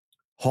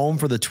 home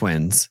for the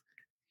Twins.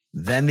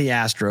 Then the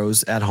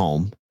Astros at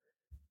home.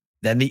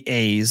 Then the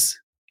A's.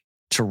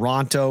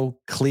 Toronto,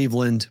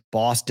 Cleveland,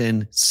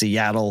 Boston,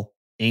 Seattle,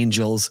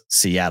 Angels,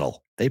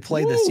 Seattle. They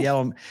play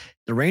the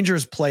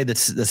Rangers play the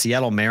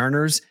Seattle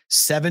Mariners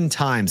 7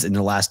 times in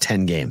the last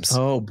 10 games.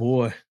 Oh,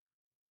 boy.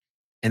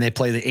 And they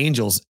play the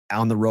Angels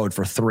on the road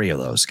for 3 of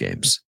those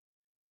games.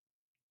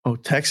 Oh,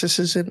 Texas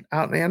is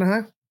out in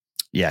Anaheim?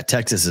 Yeah,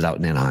 Texas is out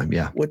in Anaheim.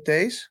 Yeah. What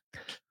days?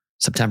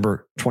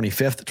 September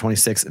 25th,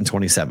 26th, and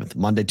 27th.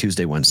 Monday,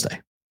 Tuesday, Wednesday.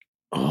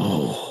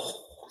 Oh,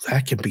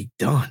 that can be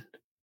done.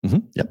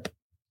 Yep.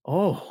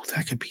 Oh,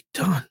 that could be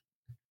done.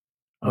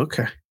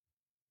 Okay.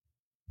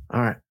 All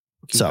right.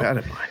 Keep that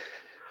in mind.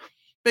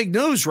 Big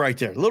news right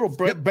there. Little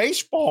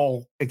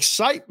baseball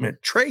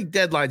excitement. Trade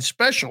deadline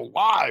special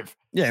live.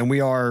 Yeah, and we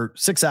are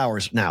 6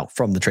 hours now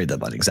from the trade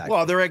deadline. Exactly.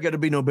 Well, there ain't going to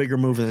be no bigger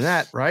move than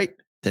that, right?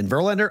 Then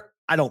Verlander,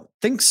 I don't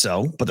think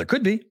so, but there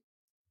could be.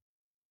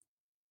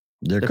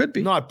 There could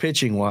be. Not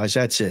pitching wise.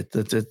 That's it.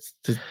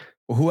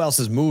 Who else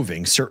is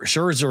moving?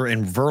 Scherzer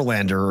and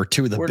Verlander are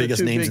 2 of the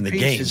biggest names in the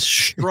game.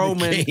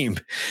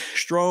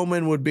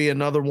 Stroman would be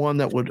another one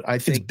that would, I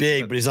think. He's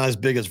big, but he's not as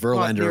big as Verlander.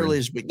 Not nearly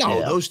as big.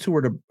 No, those 2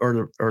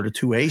 are the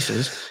 2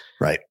 aces.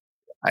 Right.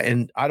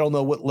 And I don't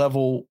know what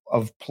level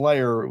of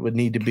player it would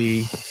need to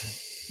be.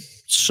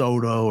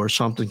 Soto or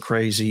something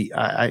crazy.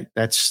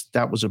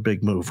 That was a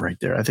big move right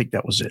there. I think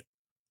that was it.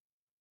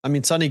 I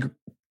mean, Sonny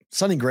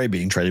Gray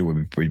being traded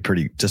would be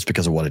pretty, just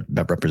because of what it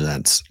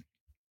represents.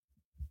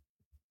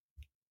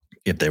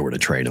 If they were to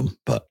trade him,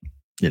 but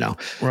right.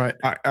 All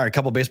right, a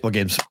couple of baseball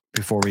games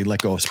before we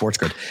let go of Sports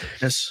Grid.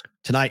 Yes.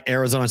 Tonight,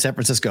 Arizona and San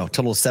Francisco,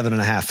 total of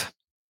 7.5.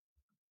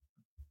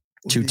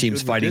 Two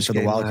teams fighting for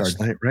the wild card.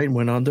 Night, right?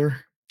 Went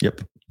under.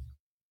 Yep.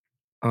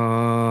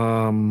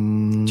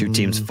 Two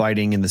teams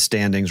fighting in the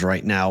standings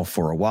right now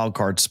for a wild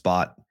card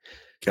spot.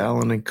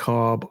 Gallen and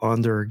Cobb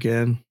under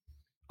again.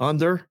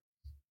 Under.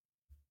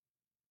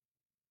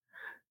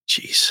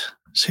 Jeez.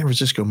 San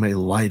Francisco may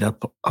light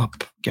up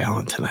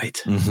Gallen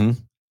tonight. Mm-hmm.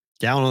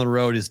 Gallen on the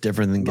road is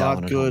different than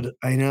Gallen. Not good. Home.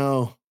 I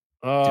know.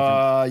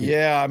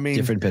 I mean,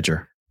 different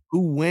pitcher.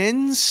 Who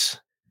wins?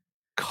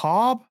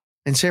 Cobb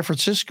and San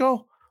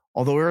Francisco?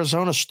 Although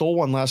Arizona stole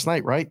one last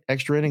night, right?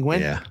 Extra inning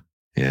win.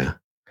 Yeah.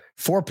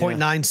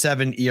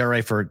 4.97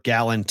 ERA for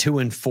Gallen,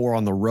 2-4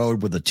 on the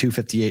road with a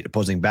 258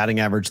 opposing batting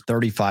average,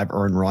 35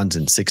 earned runs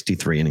and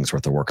 63 innings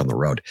worth of work on the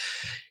road.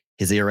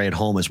 His ERA at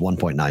home is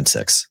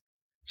 1.96.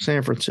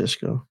 San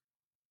Francisco.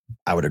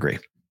 I would agree.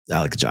 I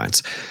like the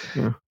Giants.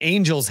 Yeah.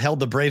 Angels held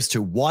the Braves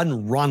to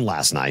 1 run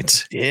last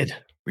night.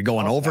 We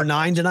going over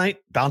 9 tonight?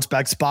 Bounce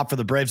back spot for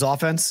the Braves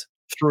offense?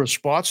 Threw a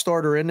spot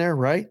starter in there,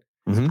 right?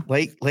 Mm-hmm.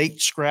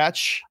 Late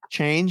scratch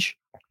change.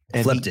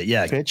 And flipped it,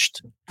 yeah.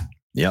 Pitched.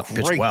 Yeah,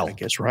 pitched well. I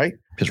guess, right?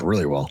 Pitched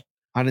really well.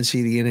 I didn't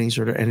see the innings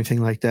or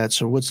anything like that.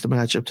 So what's the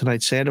matchup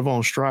tonight? Sandoval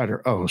and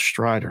Strider. Oh,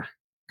 Strider.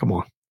 Come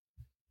on.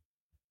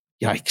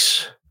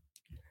 Yikes.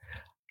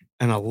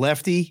 And a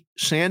lefty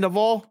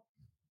Sandoval?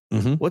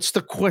 Mm-hmm. What's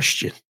the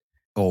question?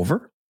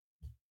 Over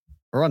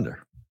or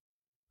under?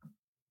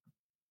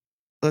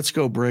 Let's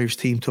go Braves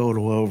team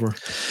total over.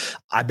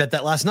 I bet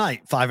that last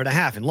night,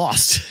 5.5 and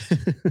lost.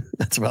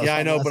 That's what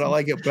I know, but I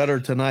like it better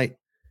tonight.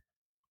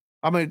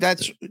 I mean,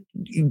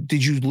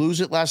 did you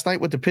lose it last night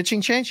with the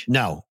pitching change?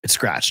 No, it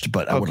scratched,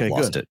 but I would have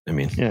lost it. I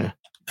mean, I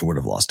would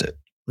have lost it.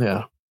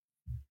 Yeah.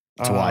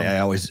 That's why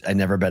I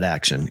never bet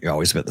action. You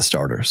always bet the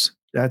starters.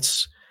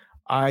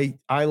 I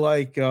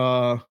like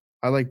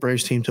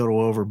Braves team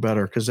total over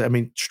better because I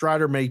mean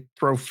Strider may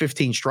throw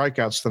 15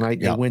 strikeouts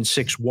tonight and win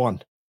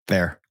 6-1.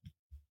 Fair.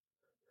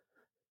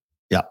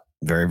 Yeah,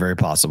 very, very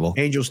possible.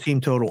 Angels team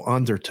total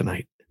under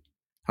tonight.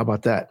 How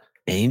about that?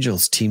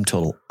 Angels team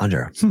total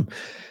under.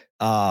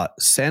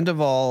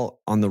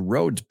 Sandoval on the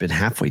road's been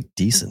halfway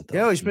decent, though.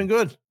 Yeah, he's been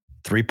good.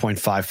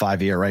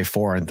 3.55 ERA,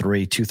 4-3,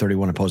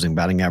 231 opposing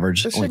batting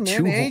average. Listen,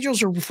 the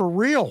Angels are for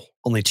real.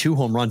 Only 2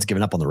 home runs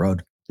given up on the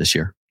road this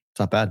year. It's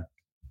not bad.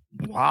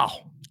 Wow.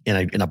 In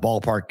a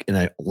ballpark, in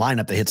a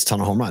lineup that hits a ton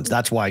of home runs.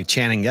 That's why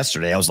Channing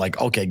yesterday, I was like,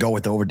 okay, go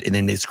with the over. And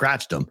then they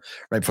scratched him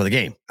right before the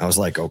game. I was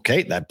like,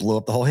 okay, that blew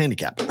up the whole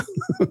handicap.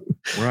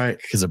 Right.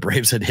 Because the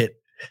Braves had hit.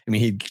 I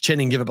mean,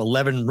 Channing give up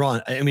 11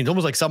 runs. I mean, it's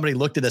almost like somebody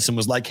looked at this and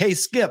was like, hey,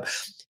 Skip,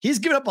 he's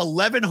given up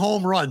 11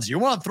 home runs. You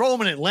want to throw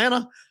him in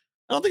Atlanta?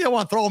 I don't think I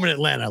want to throw him in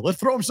Atlanta. Let's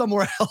throw him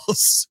somewhere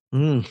else.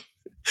 You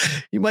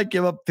might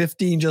give up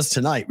 15 just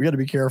tonight. We got to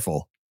be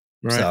careful.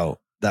 Right. So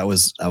I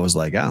was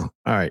like, oh,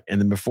 all right. And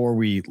then before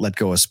we let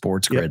go of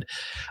Sports Grid,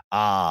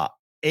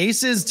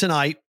 Aces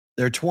tonight,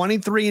 they're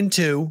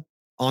 23-2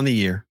 on the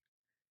year.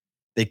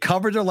 They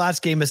covered their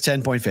last game as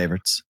 10-point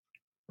favorites.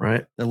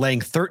 Right. They're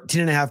laying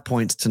 13.5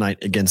 points tonight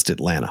against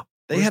Atlanta.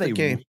 They had a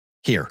game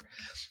here.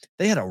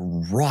 They had a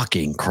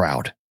rocking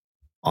crowd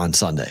on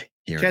Sunday.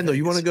 Here Kendall,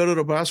 you want to go to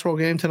the basketball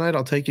game tonight?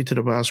 I'll take you to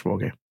the basketball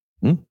game.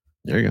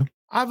 There you go.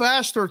 I've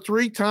asked her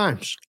 3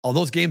 times. Oh,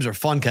 those games are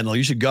fun, Kendall.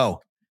 You should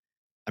go.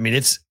 I mean,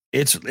 it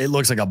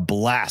looks like a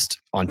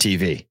blast on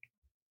TV.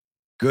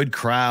 Good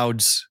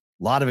crowds,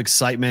 a lot of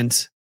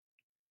excitement.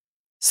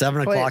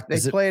 7 o'clock. They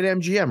play at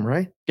MGM,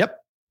 right? Yep.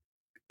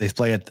 They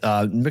play at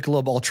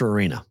Michelob Ultra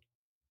Arena.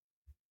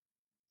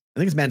 I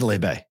think it's Mandalay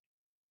Bay.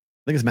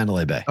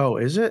 Oh,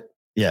 is it?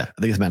 Yeah,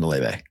 I think it's Mandalay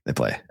Bay they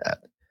play at.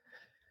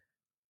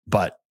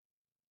 But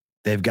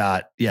they've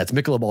got, it's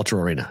Michelob Ultra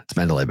Arena. It's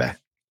Mandalay Bay.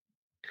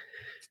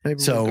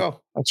 Maybe we'll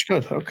go. That's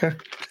good. Okay.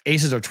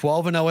 Aces are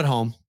 12-0 at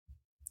home.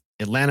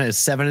 Atlanta is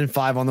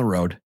 7-5 on the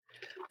road.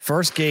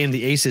 First game,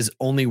 the Aces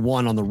only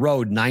won on the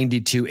road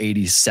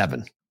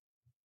 92-87.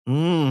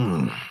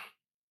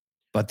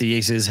 But the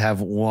Aces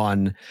have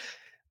won.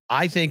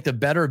 I think the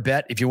better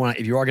bet, if you are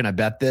going to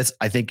bet this,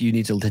 I think you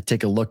need to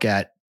take a look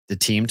at the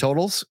team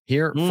totals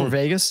here for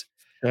Vegas.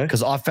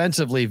 Because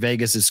offensively,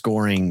 Vegas is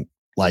scoring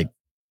like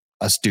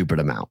a stupid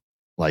amount.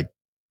 Like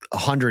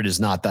 100 is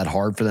not that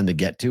hard for them to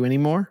get to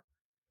anymore.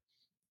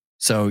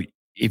 So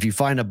if you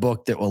find a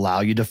book that will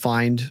allow you to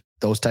find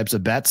those types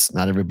of bets,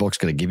 not every book's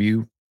going to give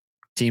you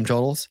team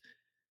totals,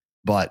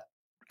 but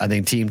I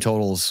think team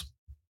totals,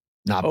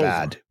 not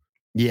bad.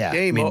 Yeah.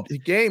 Game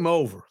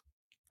over.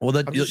 Well,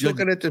 I'm just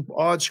looking at the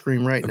odds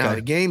screen right now.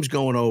 The game's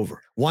going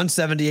over.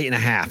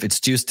 178.5.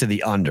 It's juiced to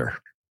the under.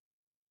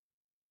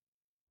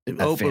 It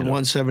opened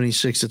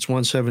 176. It's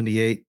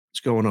 178. It's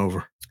going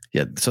over.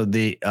 Yeah. So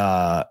the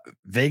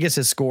Vegas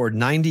has scored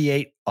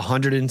 98,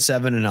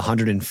 107, and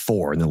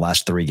 104 in the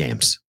last 3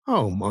 games.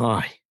 Oh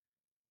my.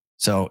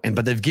 So,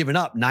 but they've given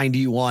up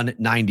 91,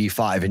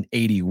 95, and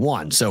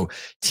 81. So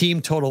team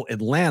total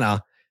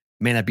Atlanta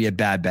may not be a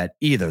bad bet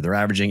either. They're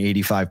averaging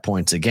 85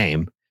 points a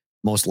game.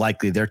 most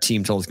likely their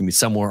team total is going to be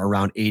somewhere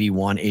around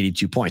 81,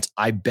 82 points.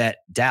 I bet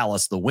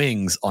Dallas, the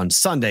Wings, on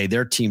Sunday,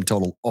 their team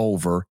total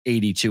over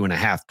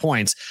 82.5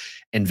 points,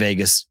 and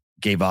Vegas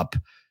gave up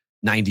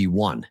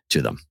 91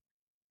 to them.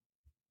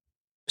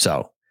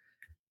 So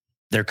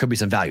there could be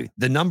some value.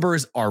 The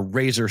numbers are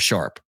razor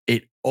sharp.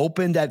 It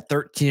opened at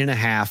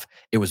 13.5.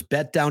 It was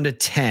bet down to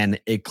 10.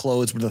 It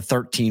closed with a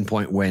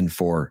 13-point win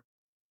for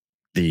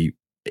the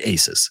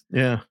Aces.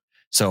 Yeah.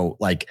 So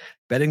like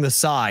betting the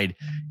side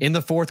in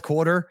the fourth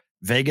quarter,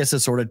 Vegas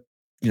is sort of,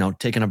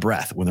 taking a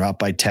breath. When they're up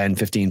by 10,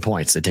 15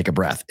 points, they take a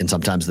breath. And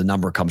sometimes the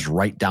number comes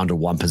right down to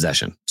one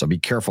possession. So be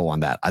careful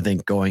on that. I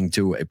think going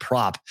to a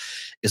prop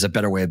is a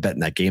better way of betting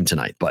that game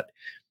tonight, but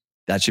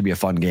that should be a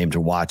fun game to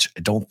watch.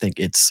 I don't think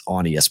it's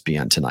on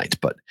ESPN tonight,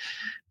 but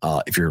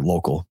if you're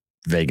local,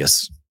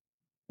 Vegas,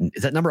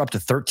 is that number up to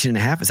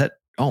 13.5? Is that,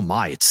 oh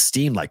my, it's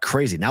steamed like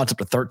crazy. Now it's up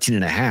to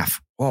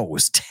 13.5. Whoa, it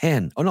was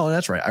 10. Oh no,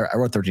 that's right. I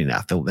wrote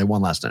 13.5. They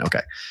won last night. Okay.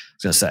 I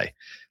was going to say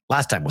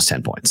last time was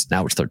 10 points.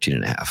 Now it's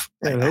 13.5.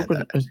 Yeah,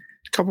 a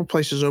couple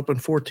places open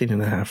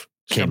 14.5.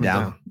 Came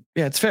down.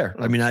 Yeah, it's fair.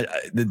 I mean,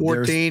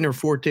 14 or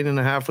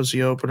 14.5 was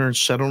the opener.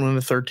 It's settled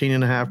into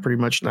 13.5 pretty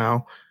much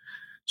now.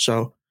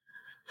 So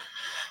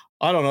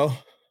I don't know.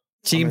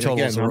 Team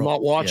totals. Again, I'm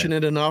not watching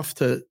it enough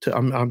to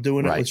I'm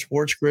doing it with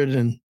Sports Grid,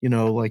 and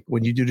like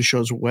when you do the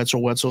shows with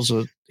Wetzel's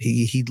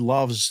he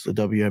loves the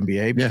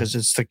WNBA because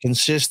it's the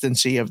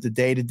consistency of the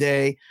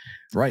day-to-day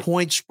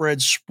point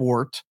spread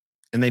sport,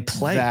 and they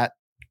play that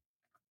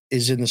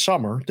is in the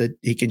summer that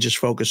he can just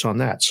focus on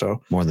that.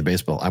 So more than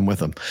baseball. I'm with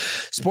him.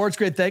 Sports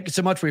Grid, thank you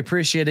so much. We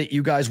appreciate it.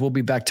 You guys will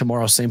be back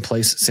tomorrow, same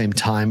place, same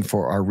time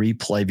for our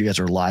replay. If you guys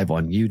are live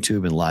on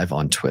YouTube and live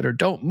on Twitter,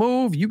 don't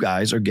move. You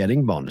guys are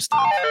getting bonus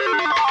time.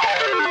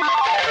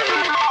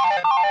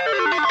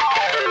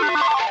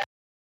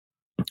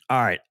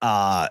 All right.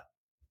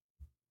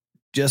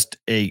 Just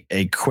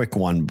a quick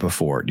one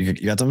before. You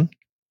got something?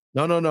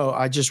 No.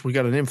 We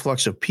got an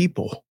influx of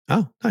people.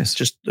 Oh, nice.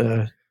 Just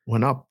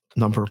went up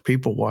number of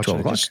people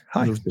watching. I just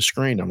moved the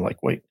screen. I'm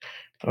like, wait.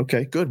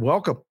 Okay, good.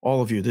 Welcome, all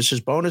of you. This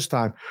is bonus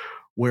time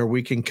where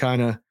we can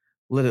kind of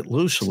let it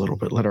loose a little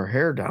bit, let our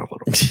hair down a little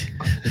bit.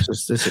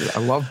 This is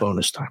I love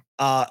bonus time.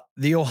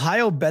 The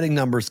Ohio betting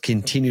numbers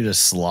continue to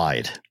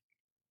slide.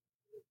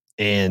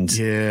 And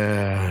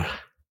yeah.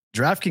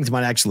 DraftKings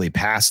might actually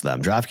pass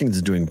them. DraftKings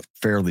is doing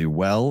fairly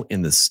well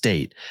in the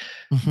state,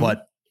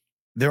 but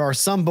there are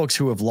some books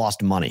who have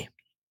lost money.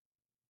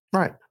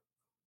 Right.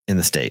 In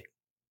the state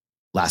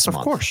last month.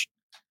 Of course.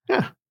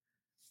 Yeah.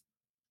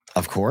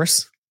 Of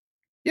course.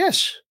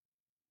 Yes.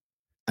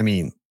 I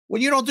mean,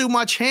 when you don't do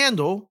much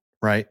handle,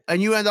 right,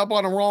 and you end up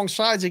on the wrong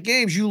sides of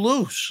games, you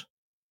lose.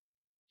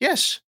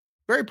 Yes.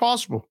 Very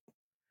possible.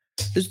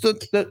 It's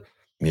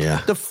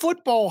the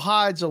football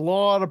hides a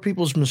lot of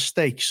people's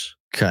mistakes.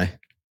 Okay.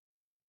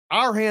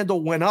 Our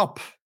handle went up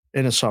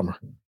in the summer.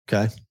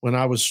 Okay. When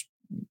I was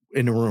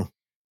in the room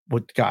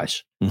with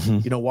guys.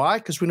 You know why?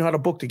 Because we know how to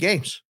book the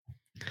games.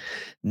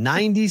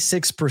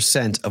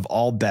 96% of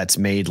all bets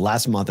made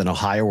last month in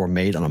Ohio were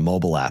made on a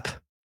mobile app.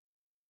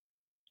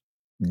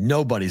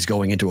 Nobody's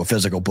going into a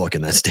physical book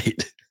in that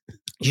state.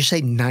 Did you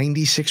say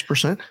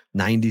 96%?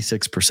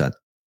 96%.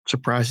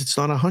 Surprised it's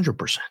not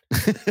 100%.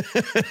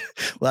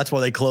 Well, that's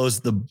why they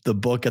closed the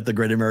book at the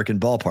Great American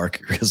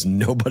Ballpark, because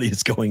nobody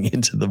is going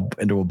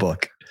into a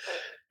book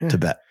to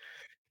bet.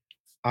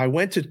 I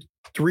went to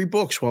 3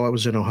 books while I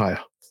was in Ohio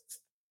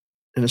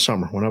in the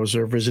summer when I was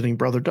there visiting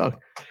brother Doug.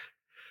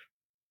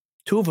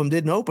 2 of them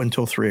didn't open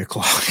until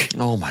 3:00.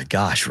 Oh my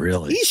gosh,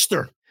 really?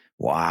 Easter.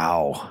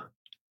 Wow.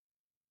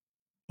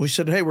 We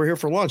said, hey, we're here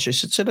for lunch. They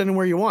said, sit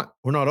anywhere you want.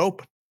 We're not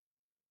open.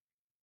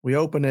 We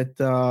open at,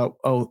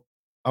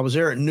 I was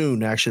there at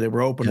noon, actually. They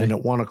were opening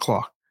at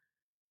 1:00,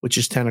 which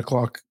is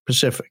 10:00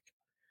 Pacific.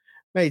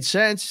 Made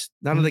sense.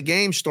 None of the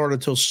games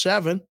started till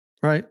 7.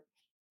 Right.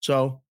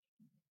 So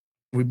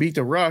we beat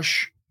the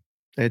rush.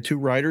 They had 2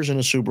 writers and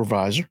a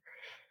supervisor.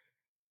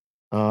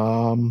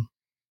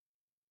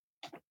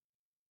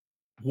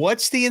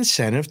 What's the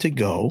incentive to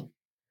go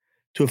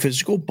to a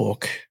physical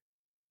book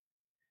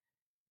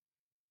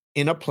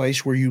in a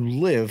place where you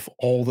live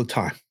all the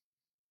time?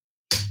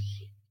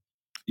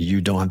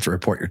 You don't have to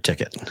report your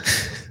ticket.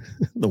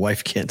 The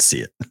wife can't see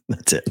it.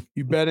 That's it.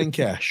 You bet in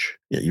cash.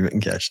 Yeah, you bet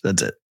in cash.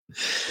 That's it.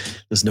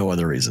 There's no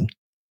other reason.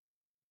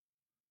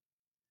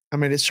 I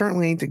mean, it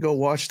certainly ain't to go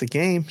watch the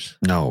games.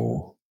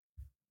 No.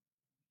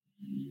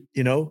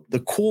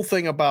 The cool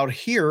thing about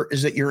here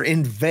is that you're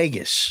in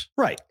Vegas.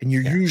 Right. And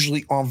you're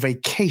usually on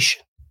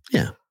vacation.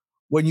 Yeah.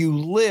 When you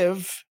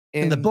live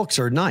in... And the books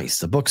are nice.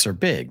 The books are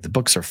big. The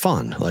books are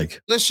fun.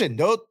 Like, listen,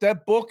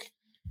 that book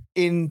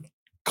in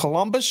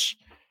Columbus...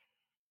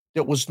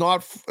 It was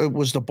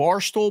the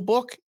Barstool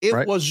book.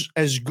 It was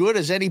as good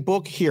as any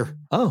book here.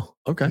 Oh,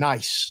 okay.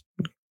 Nice.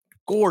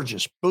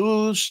 Gorgeous.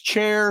 Booths,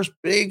 chairs,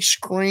 big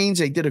screens.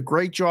 They did a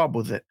great job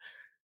with it.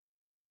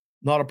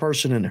 Not a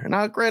person in there.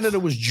 Now, granted,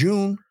 it was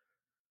June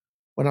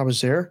when I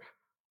was there.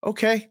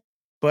 Okay.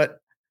 But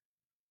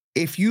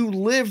if you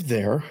live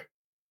there,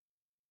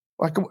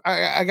 Like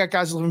I got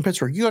guys that live in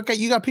Pittsburgh. You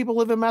got people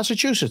live in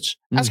Massachusetts.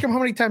 Ask them how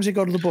many times they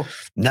go to the book.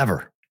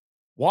 Never.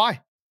 Why?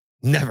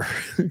 Never.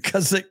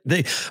 Because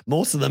they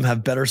most of them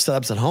have better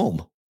setups at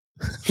home.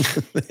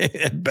 They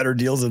have better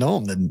deals at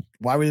home. Then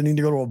why would I need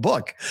to go to a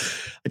book?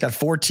 I got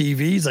 4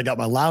 TVs. I got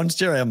my lounge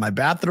chair. I have my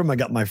bathroom. I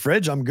got my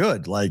fridge. I'm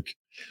good. Like,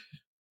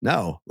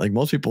 no, like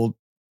most people,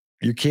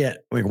 you can't.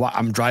 Like,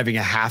 I'm driving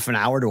a half an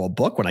hour to a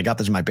book when I got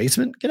this in my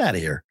basement. Get out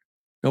of here.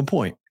 No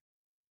point.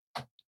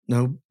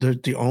 No,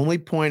 the only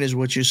point is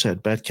what you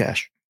said, bet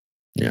cash.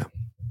 Yeah.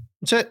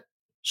 That's it.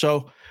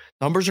 So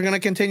numbers are going to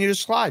continue to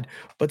slide.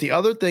 But the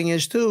other thing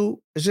is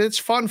too, is it's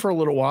fun for a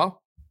little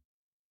while.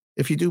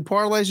 If you do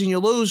parlays and you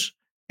lose,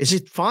 is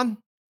it fun?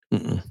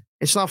 Mm-mm.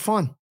 It's not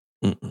fun.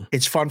 Mm-mm.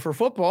 It's fun for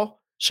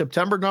football.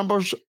 September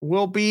numbers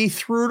will be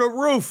through the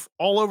roof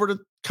all over the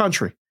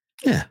country.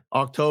 Yeah.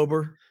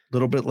 October, a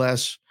little bit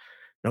less.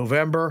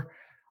 November,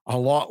 a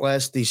lot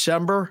less.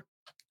 December,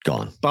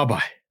 Gone.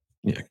 bye-bye.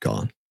 Yeah,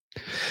 gone.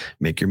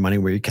 Make your money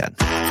where you can.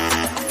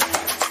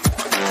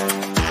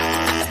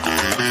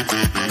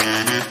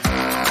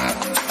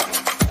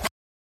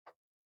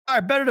 All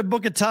right, better to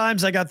book at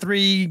times. I got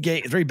three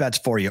bets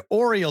for you.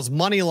 Orioles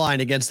money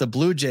line against the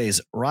Blue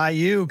Jays.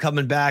 Ryu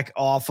coming back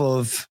off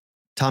of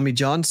Tommy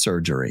John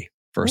surgery.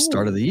 First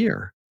start of the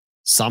year.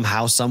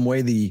 Somehow, some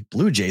way, the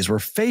Blue Jays were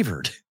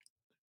favored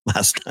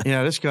last night.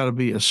 Yeah, this got to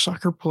be a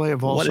sucker play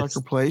of all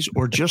sucker plays,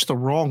 or just the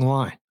wrong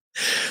line.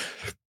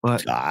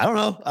 But I don't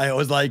know. I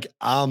was like,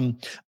 I'm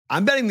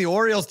betting the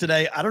Orioles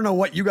today. I don't know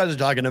what you guys are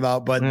talking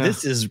about, but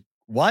this is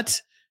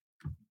what?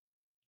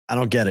 I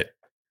don't get it.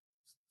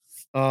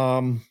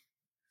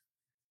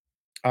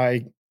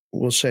 I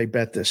will say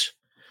bet this.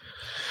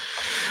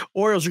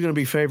 Orioles are going to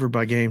be favored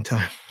by game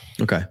time.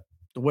 Okay.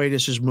 The way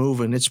this is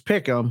moving, it's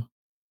pick 'em.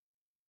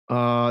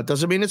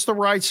 Doesn't mean it's the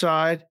right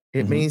side.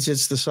 It means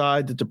it's the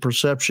side that the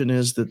perception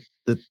is that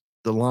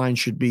the line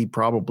should be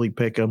probably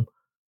pick 'em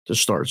to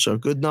start. So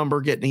good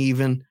number, getting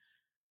even.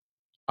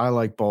 I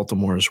like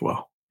Baltimore as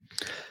well.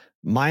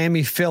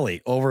 Miami,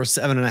 Philly, over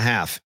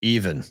 7.5,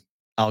 even.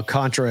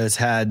 Alcantara has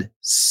had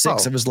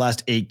 6 of his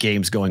last 8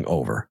 games going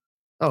over.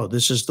 Oh,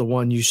 this is the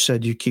one you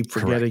said you keep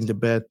forgetting to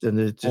bet.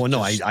 And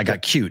I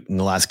got cute in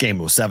the last game.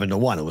 It was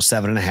 7-1. It was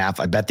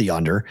 7.5. I bet the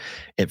under.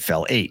 It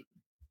fell 8.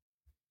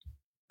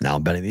 Now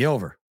I'm betting the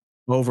over.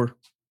 Over.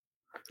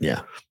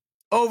 Yeah.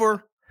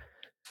 Over.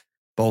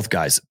 Both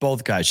guys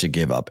should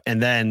give up.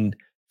 And then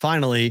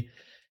finally,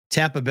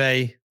 Tampa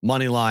Bay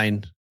money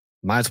line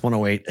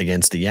 -108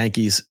 against the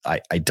Yankees.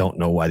 I don't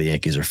know why the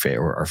Yankees are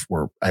fair.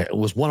 It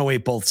was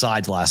 108 both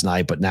sides last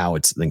night, but now I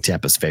think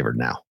Tampa's favored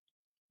now.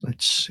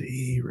 Let's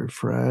see.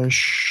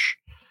 Refresh.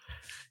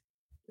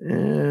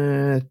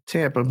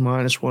 Tampa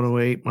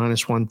 -108,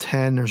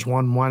 -110. There's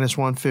one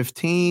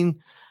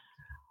 -115.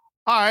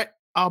 All right.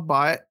 I'll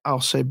buy it. I'll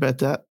say bet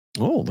that.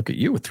 Oh, look at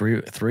you with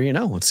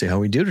 3-0. Let's see how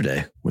we do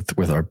today with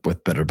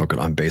Better Book It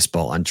on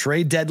baseball. On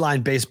trade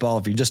deadline baseball,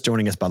 if you're just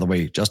joining us, by the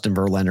way, Justin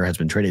Verlander has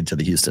been traded to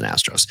the Houston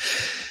Astros.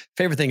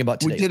 Favorite thing about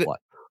today is what?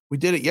 We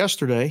did it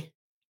yesterday.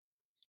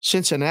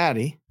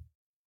 Cincinnati.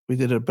 We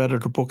did a Better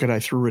to Book It.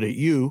 I threw it at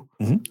you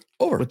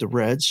over with the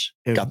Reds.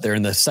 It got there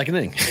in the second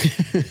inning.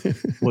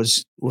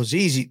 was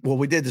easy. Well,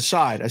 we did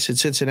decide. I said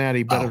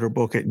Cincinnati, Better to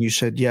Book It, and you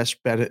said yes,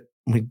 bet it.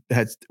 We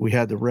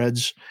had the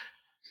Reds.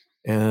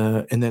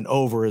 And then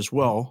over as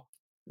well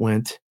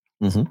went.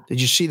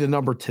 Did you see the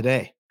number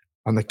today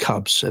on the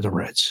Cubs and the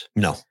Reds?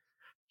 No.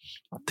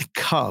 The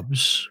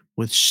Cubs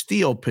with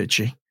Steele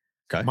pitching,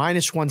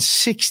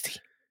 -160,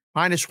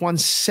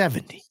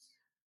 -170,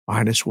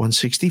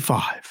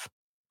 -165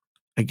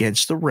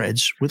 against the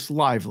Reds with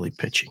Lively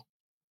pitching.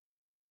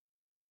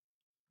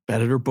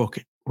 Bet it or book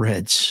it.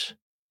 Reds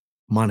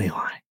money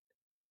line.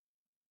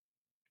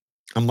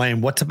 I'm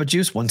laying what type of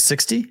juice?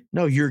 160?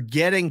 No, you're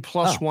getting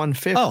plus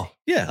 150. Oh,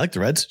 yeah. I like the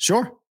Reds.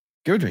 Sure.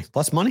 Give it to me.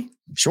 Plus money?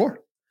 Sure.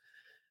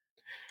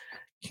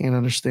 Can't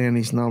understand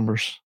these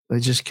numbers. They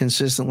just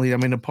consistently,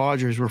 the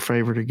Padres were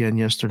favored again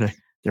yesterday.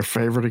 They're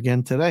favored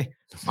again today.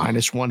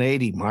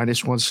 -180,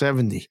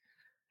 -170.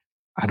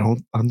 I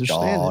don't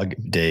understand. Dog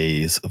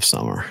days of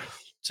summer.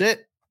 That's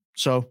it.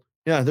 So,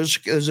 yeah,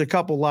 there's a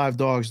couple live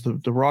dogs.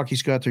 The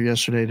Rockies got there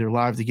yesterday. They're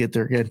live to get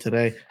there again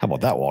today. How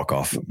about that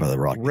walk-off by the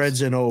Rockies?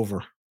 Reds and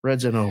over.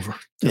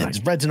 Yeah,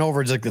 Reds and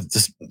over is like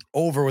just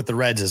over with the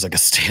Reds is like a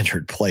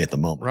standard play at the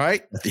moment.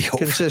 Right? The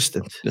over.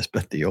 Consistent. Just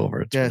bet the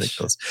over. It's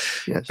ridiculous.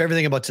 Yes.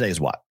 Everything about today is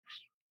what?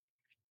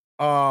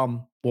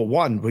 Well,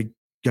 one, we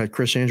got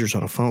Chris Andrews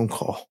on a phone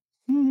call.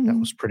 That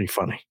was pretty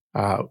funny.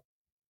 Got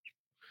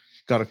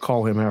to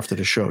call him after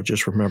the show.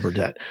 Just remembered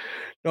that.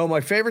 No,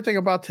 my favorite thing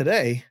about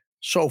today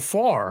so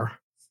far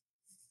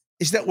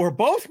is that we're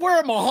both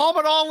wearing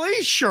Muhammad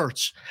Ali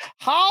shirts.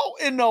 How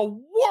in the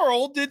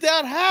world did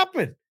that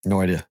happen? No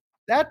idea.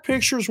 That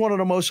picture is one of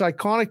the most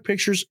iconic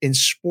pictures in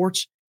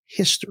sports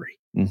history.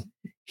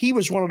 He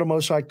was one of the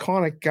most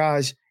iconic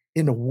guys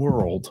in the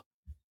world,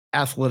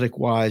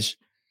 athletic-wise.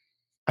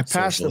 I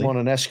passed him on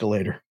an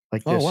escalator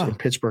like this in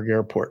Pittsburgh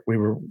Airport. We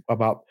were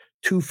about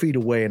 2 feet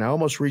away, and I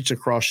almost reached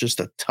across just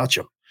to touch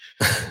him.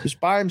 just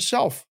by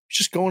himself,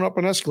 just going up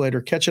an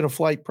escalator, catching a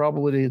flight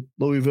probably to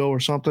Louisville or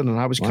something. And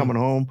I was coming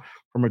home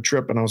from a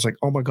trip and I was like,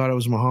 oh my God, it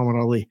was Muhammad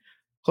Ali.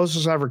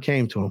 Closest I ever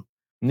came to him.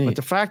 Neat. But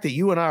the fact that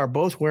you and I are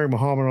both wearing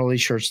Muhammad Ali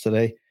shirts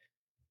today,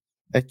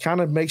 it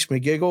kind of makes me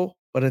giggle,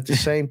 but at the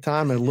same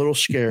time, I'm a little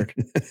scared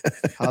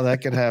how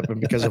that could happen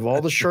because of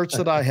all the shirts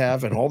that I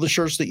have and all the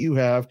shirts that you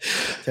have.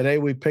 Today,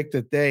 we picked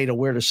a day to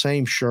wear the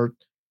same shirt,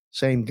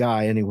 same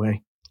guy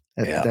anyway.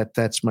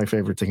 That's my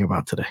favorite thing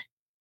about today.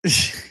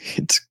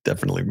 It's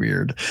definitely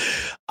weird.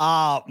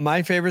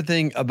 My favorite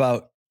thing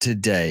about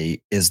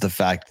today is the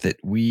fact that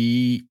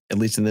we, at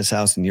least in this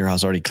house and your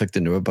house, already clicked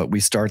into it, but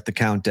we start the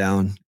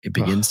countdown. It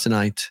begins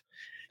tonight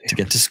to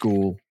get to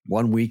school.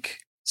 1 week,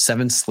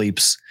 7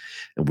 sleeps,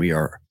 and we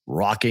are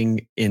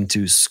rocking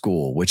into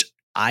school, which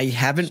I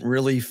haven't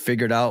really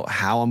figured out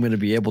how I'm going to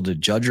be able to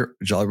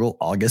juggle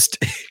August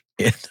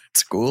in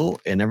school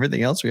and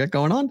everything else we got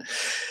going on.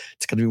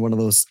 It's going to be one of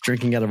those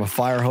drinking out of a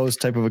fire hose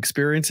type of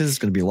experiences. It's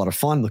going to be a lot of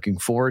fun. Looking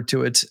forward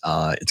to it.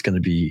 It's going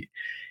to be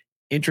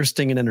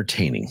interesting and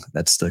entertaining.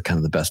 That's the kind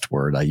of the best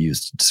word I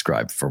use to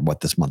describe for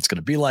what this month's going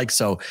to be like.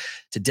 So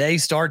today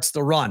starts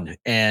the run,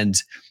 and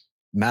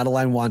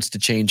Madeline wants to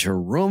change her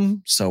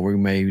room. So we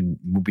may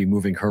be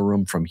moving her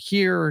room from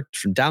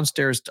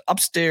downstairs to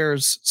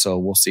upstairs. So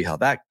we'll see how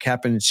that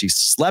happens. She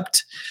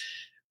slept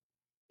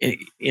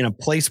in a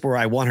place where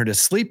I want her to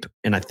sleep,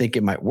 and I think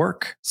it might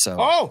work.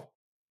 So,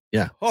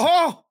 yeah.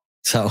 Oh,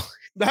 so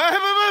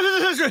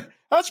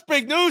that's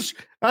big news.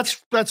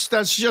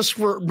 That's just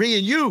for me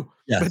and you.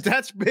 Yes. But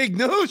that's big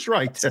news,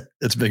 right there.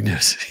 It's big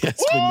news. Yeah,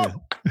 it's big news.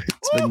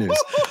 It's big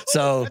news.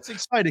 So that's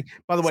exciting.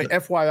 By the way,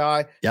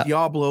 FYI,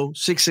 Diablo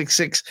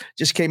 666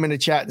 just came in the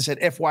chat and said,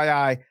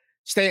 FYI,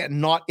 Stanton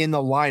not in the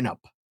lineup.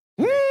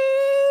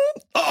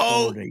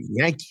 Oh, the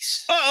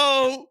Yankees.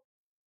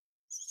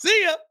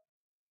 See ya.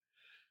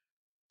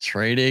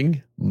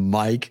 Trading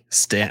Mike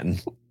Stanton.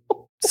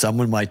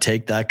 Someone might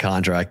take that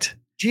contract.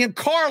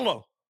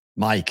 Giancarlo.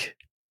 Mike.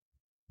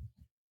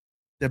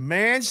 The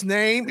man's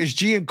name is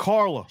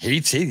Giancarlo.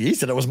 He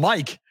said it was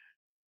Mike.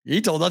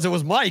 He told us it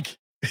was Mike.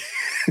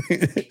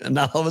 And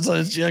now all of a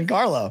sudden it's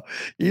Giancarlo.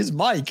 He's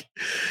Mike.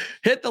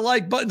 Hit the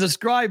like button,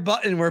 subscribe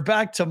button. We're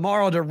back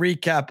tomorrow to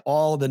recap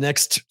all the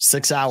next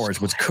 6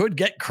 hours, which could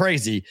get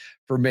crazy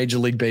for Major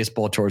League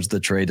Baseball towards the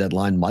trade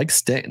deadline. Mike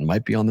Stanton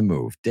might be on the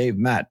move. Dave,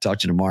 Matt, talk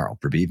to you tomorrow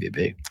for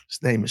BvB.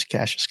 His name is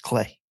Cassius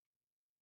Clay.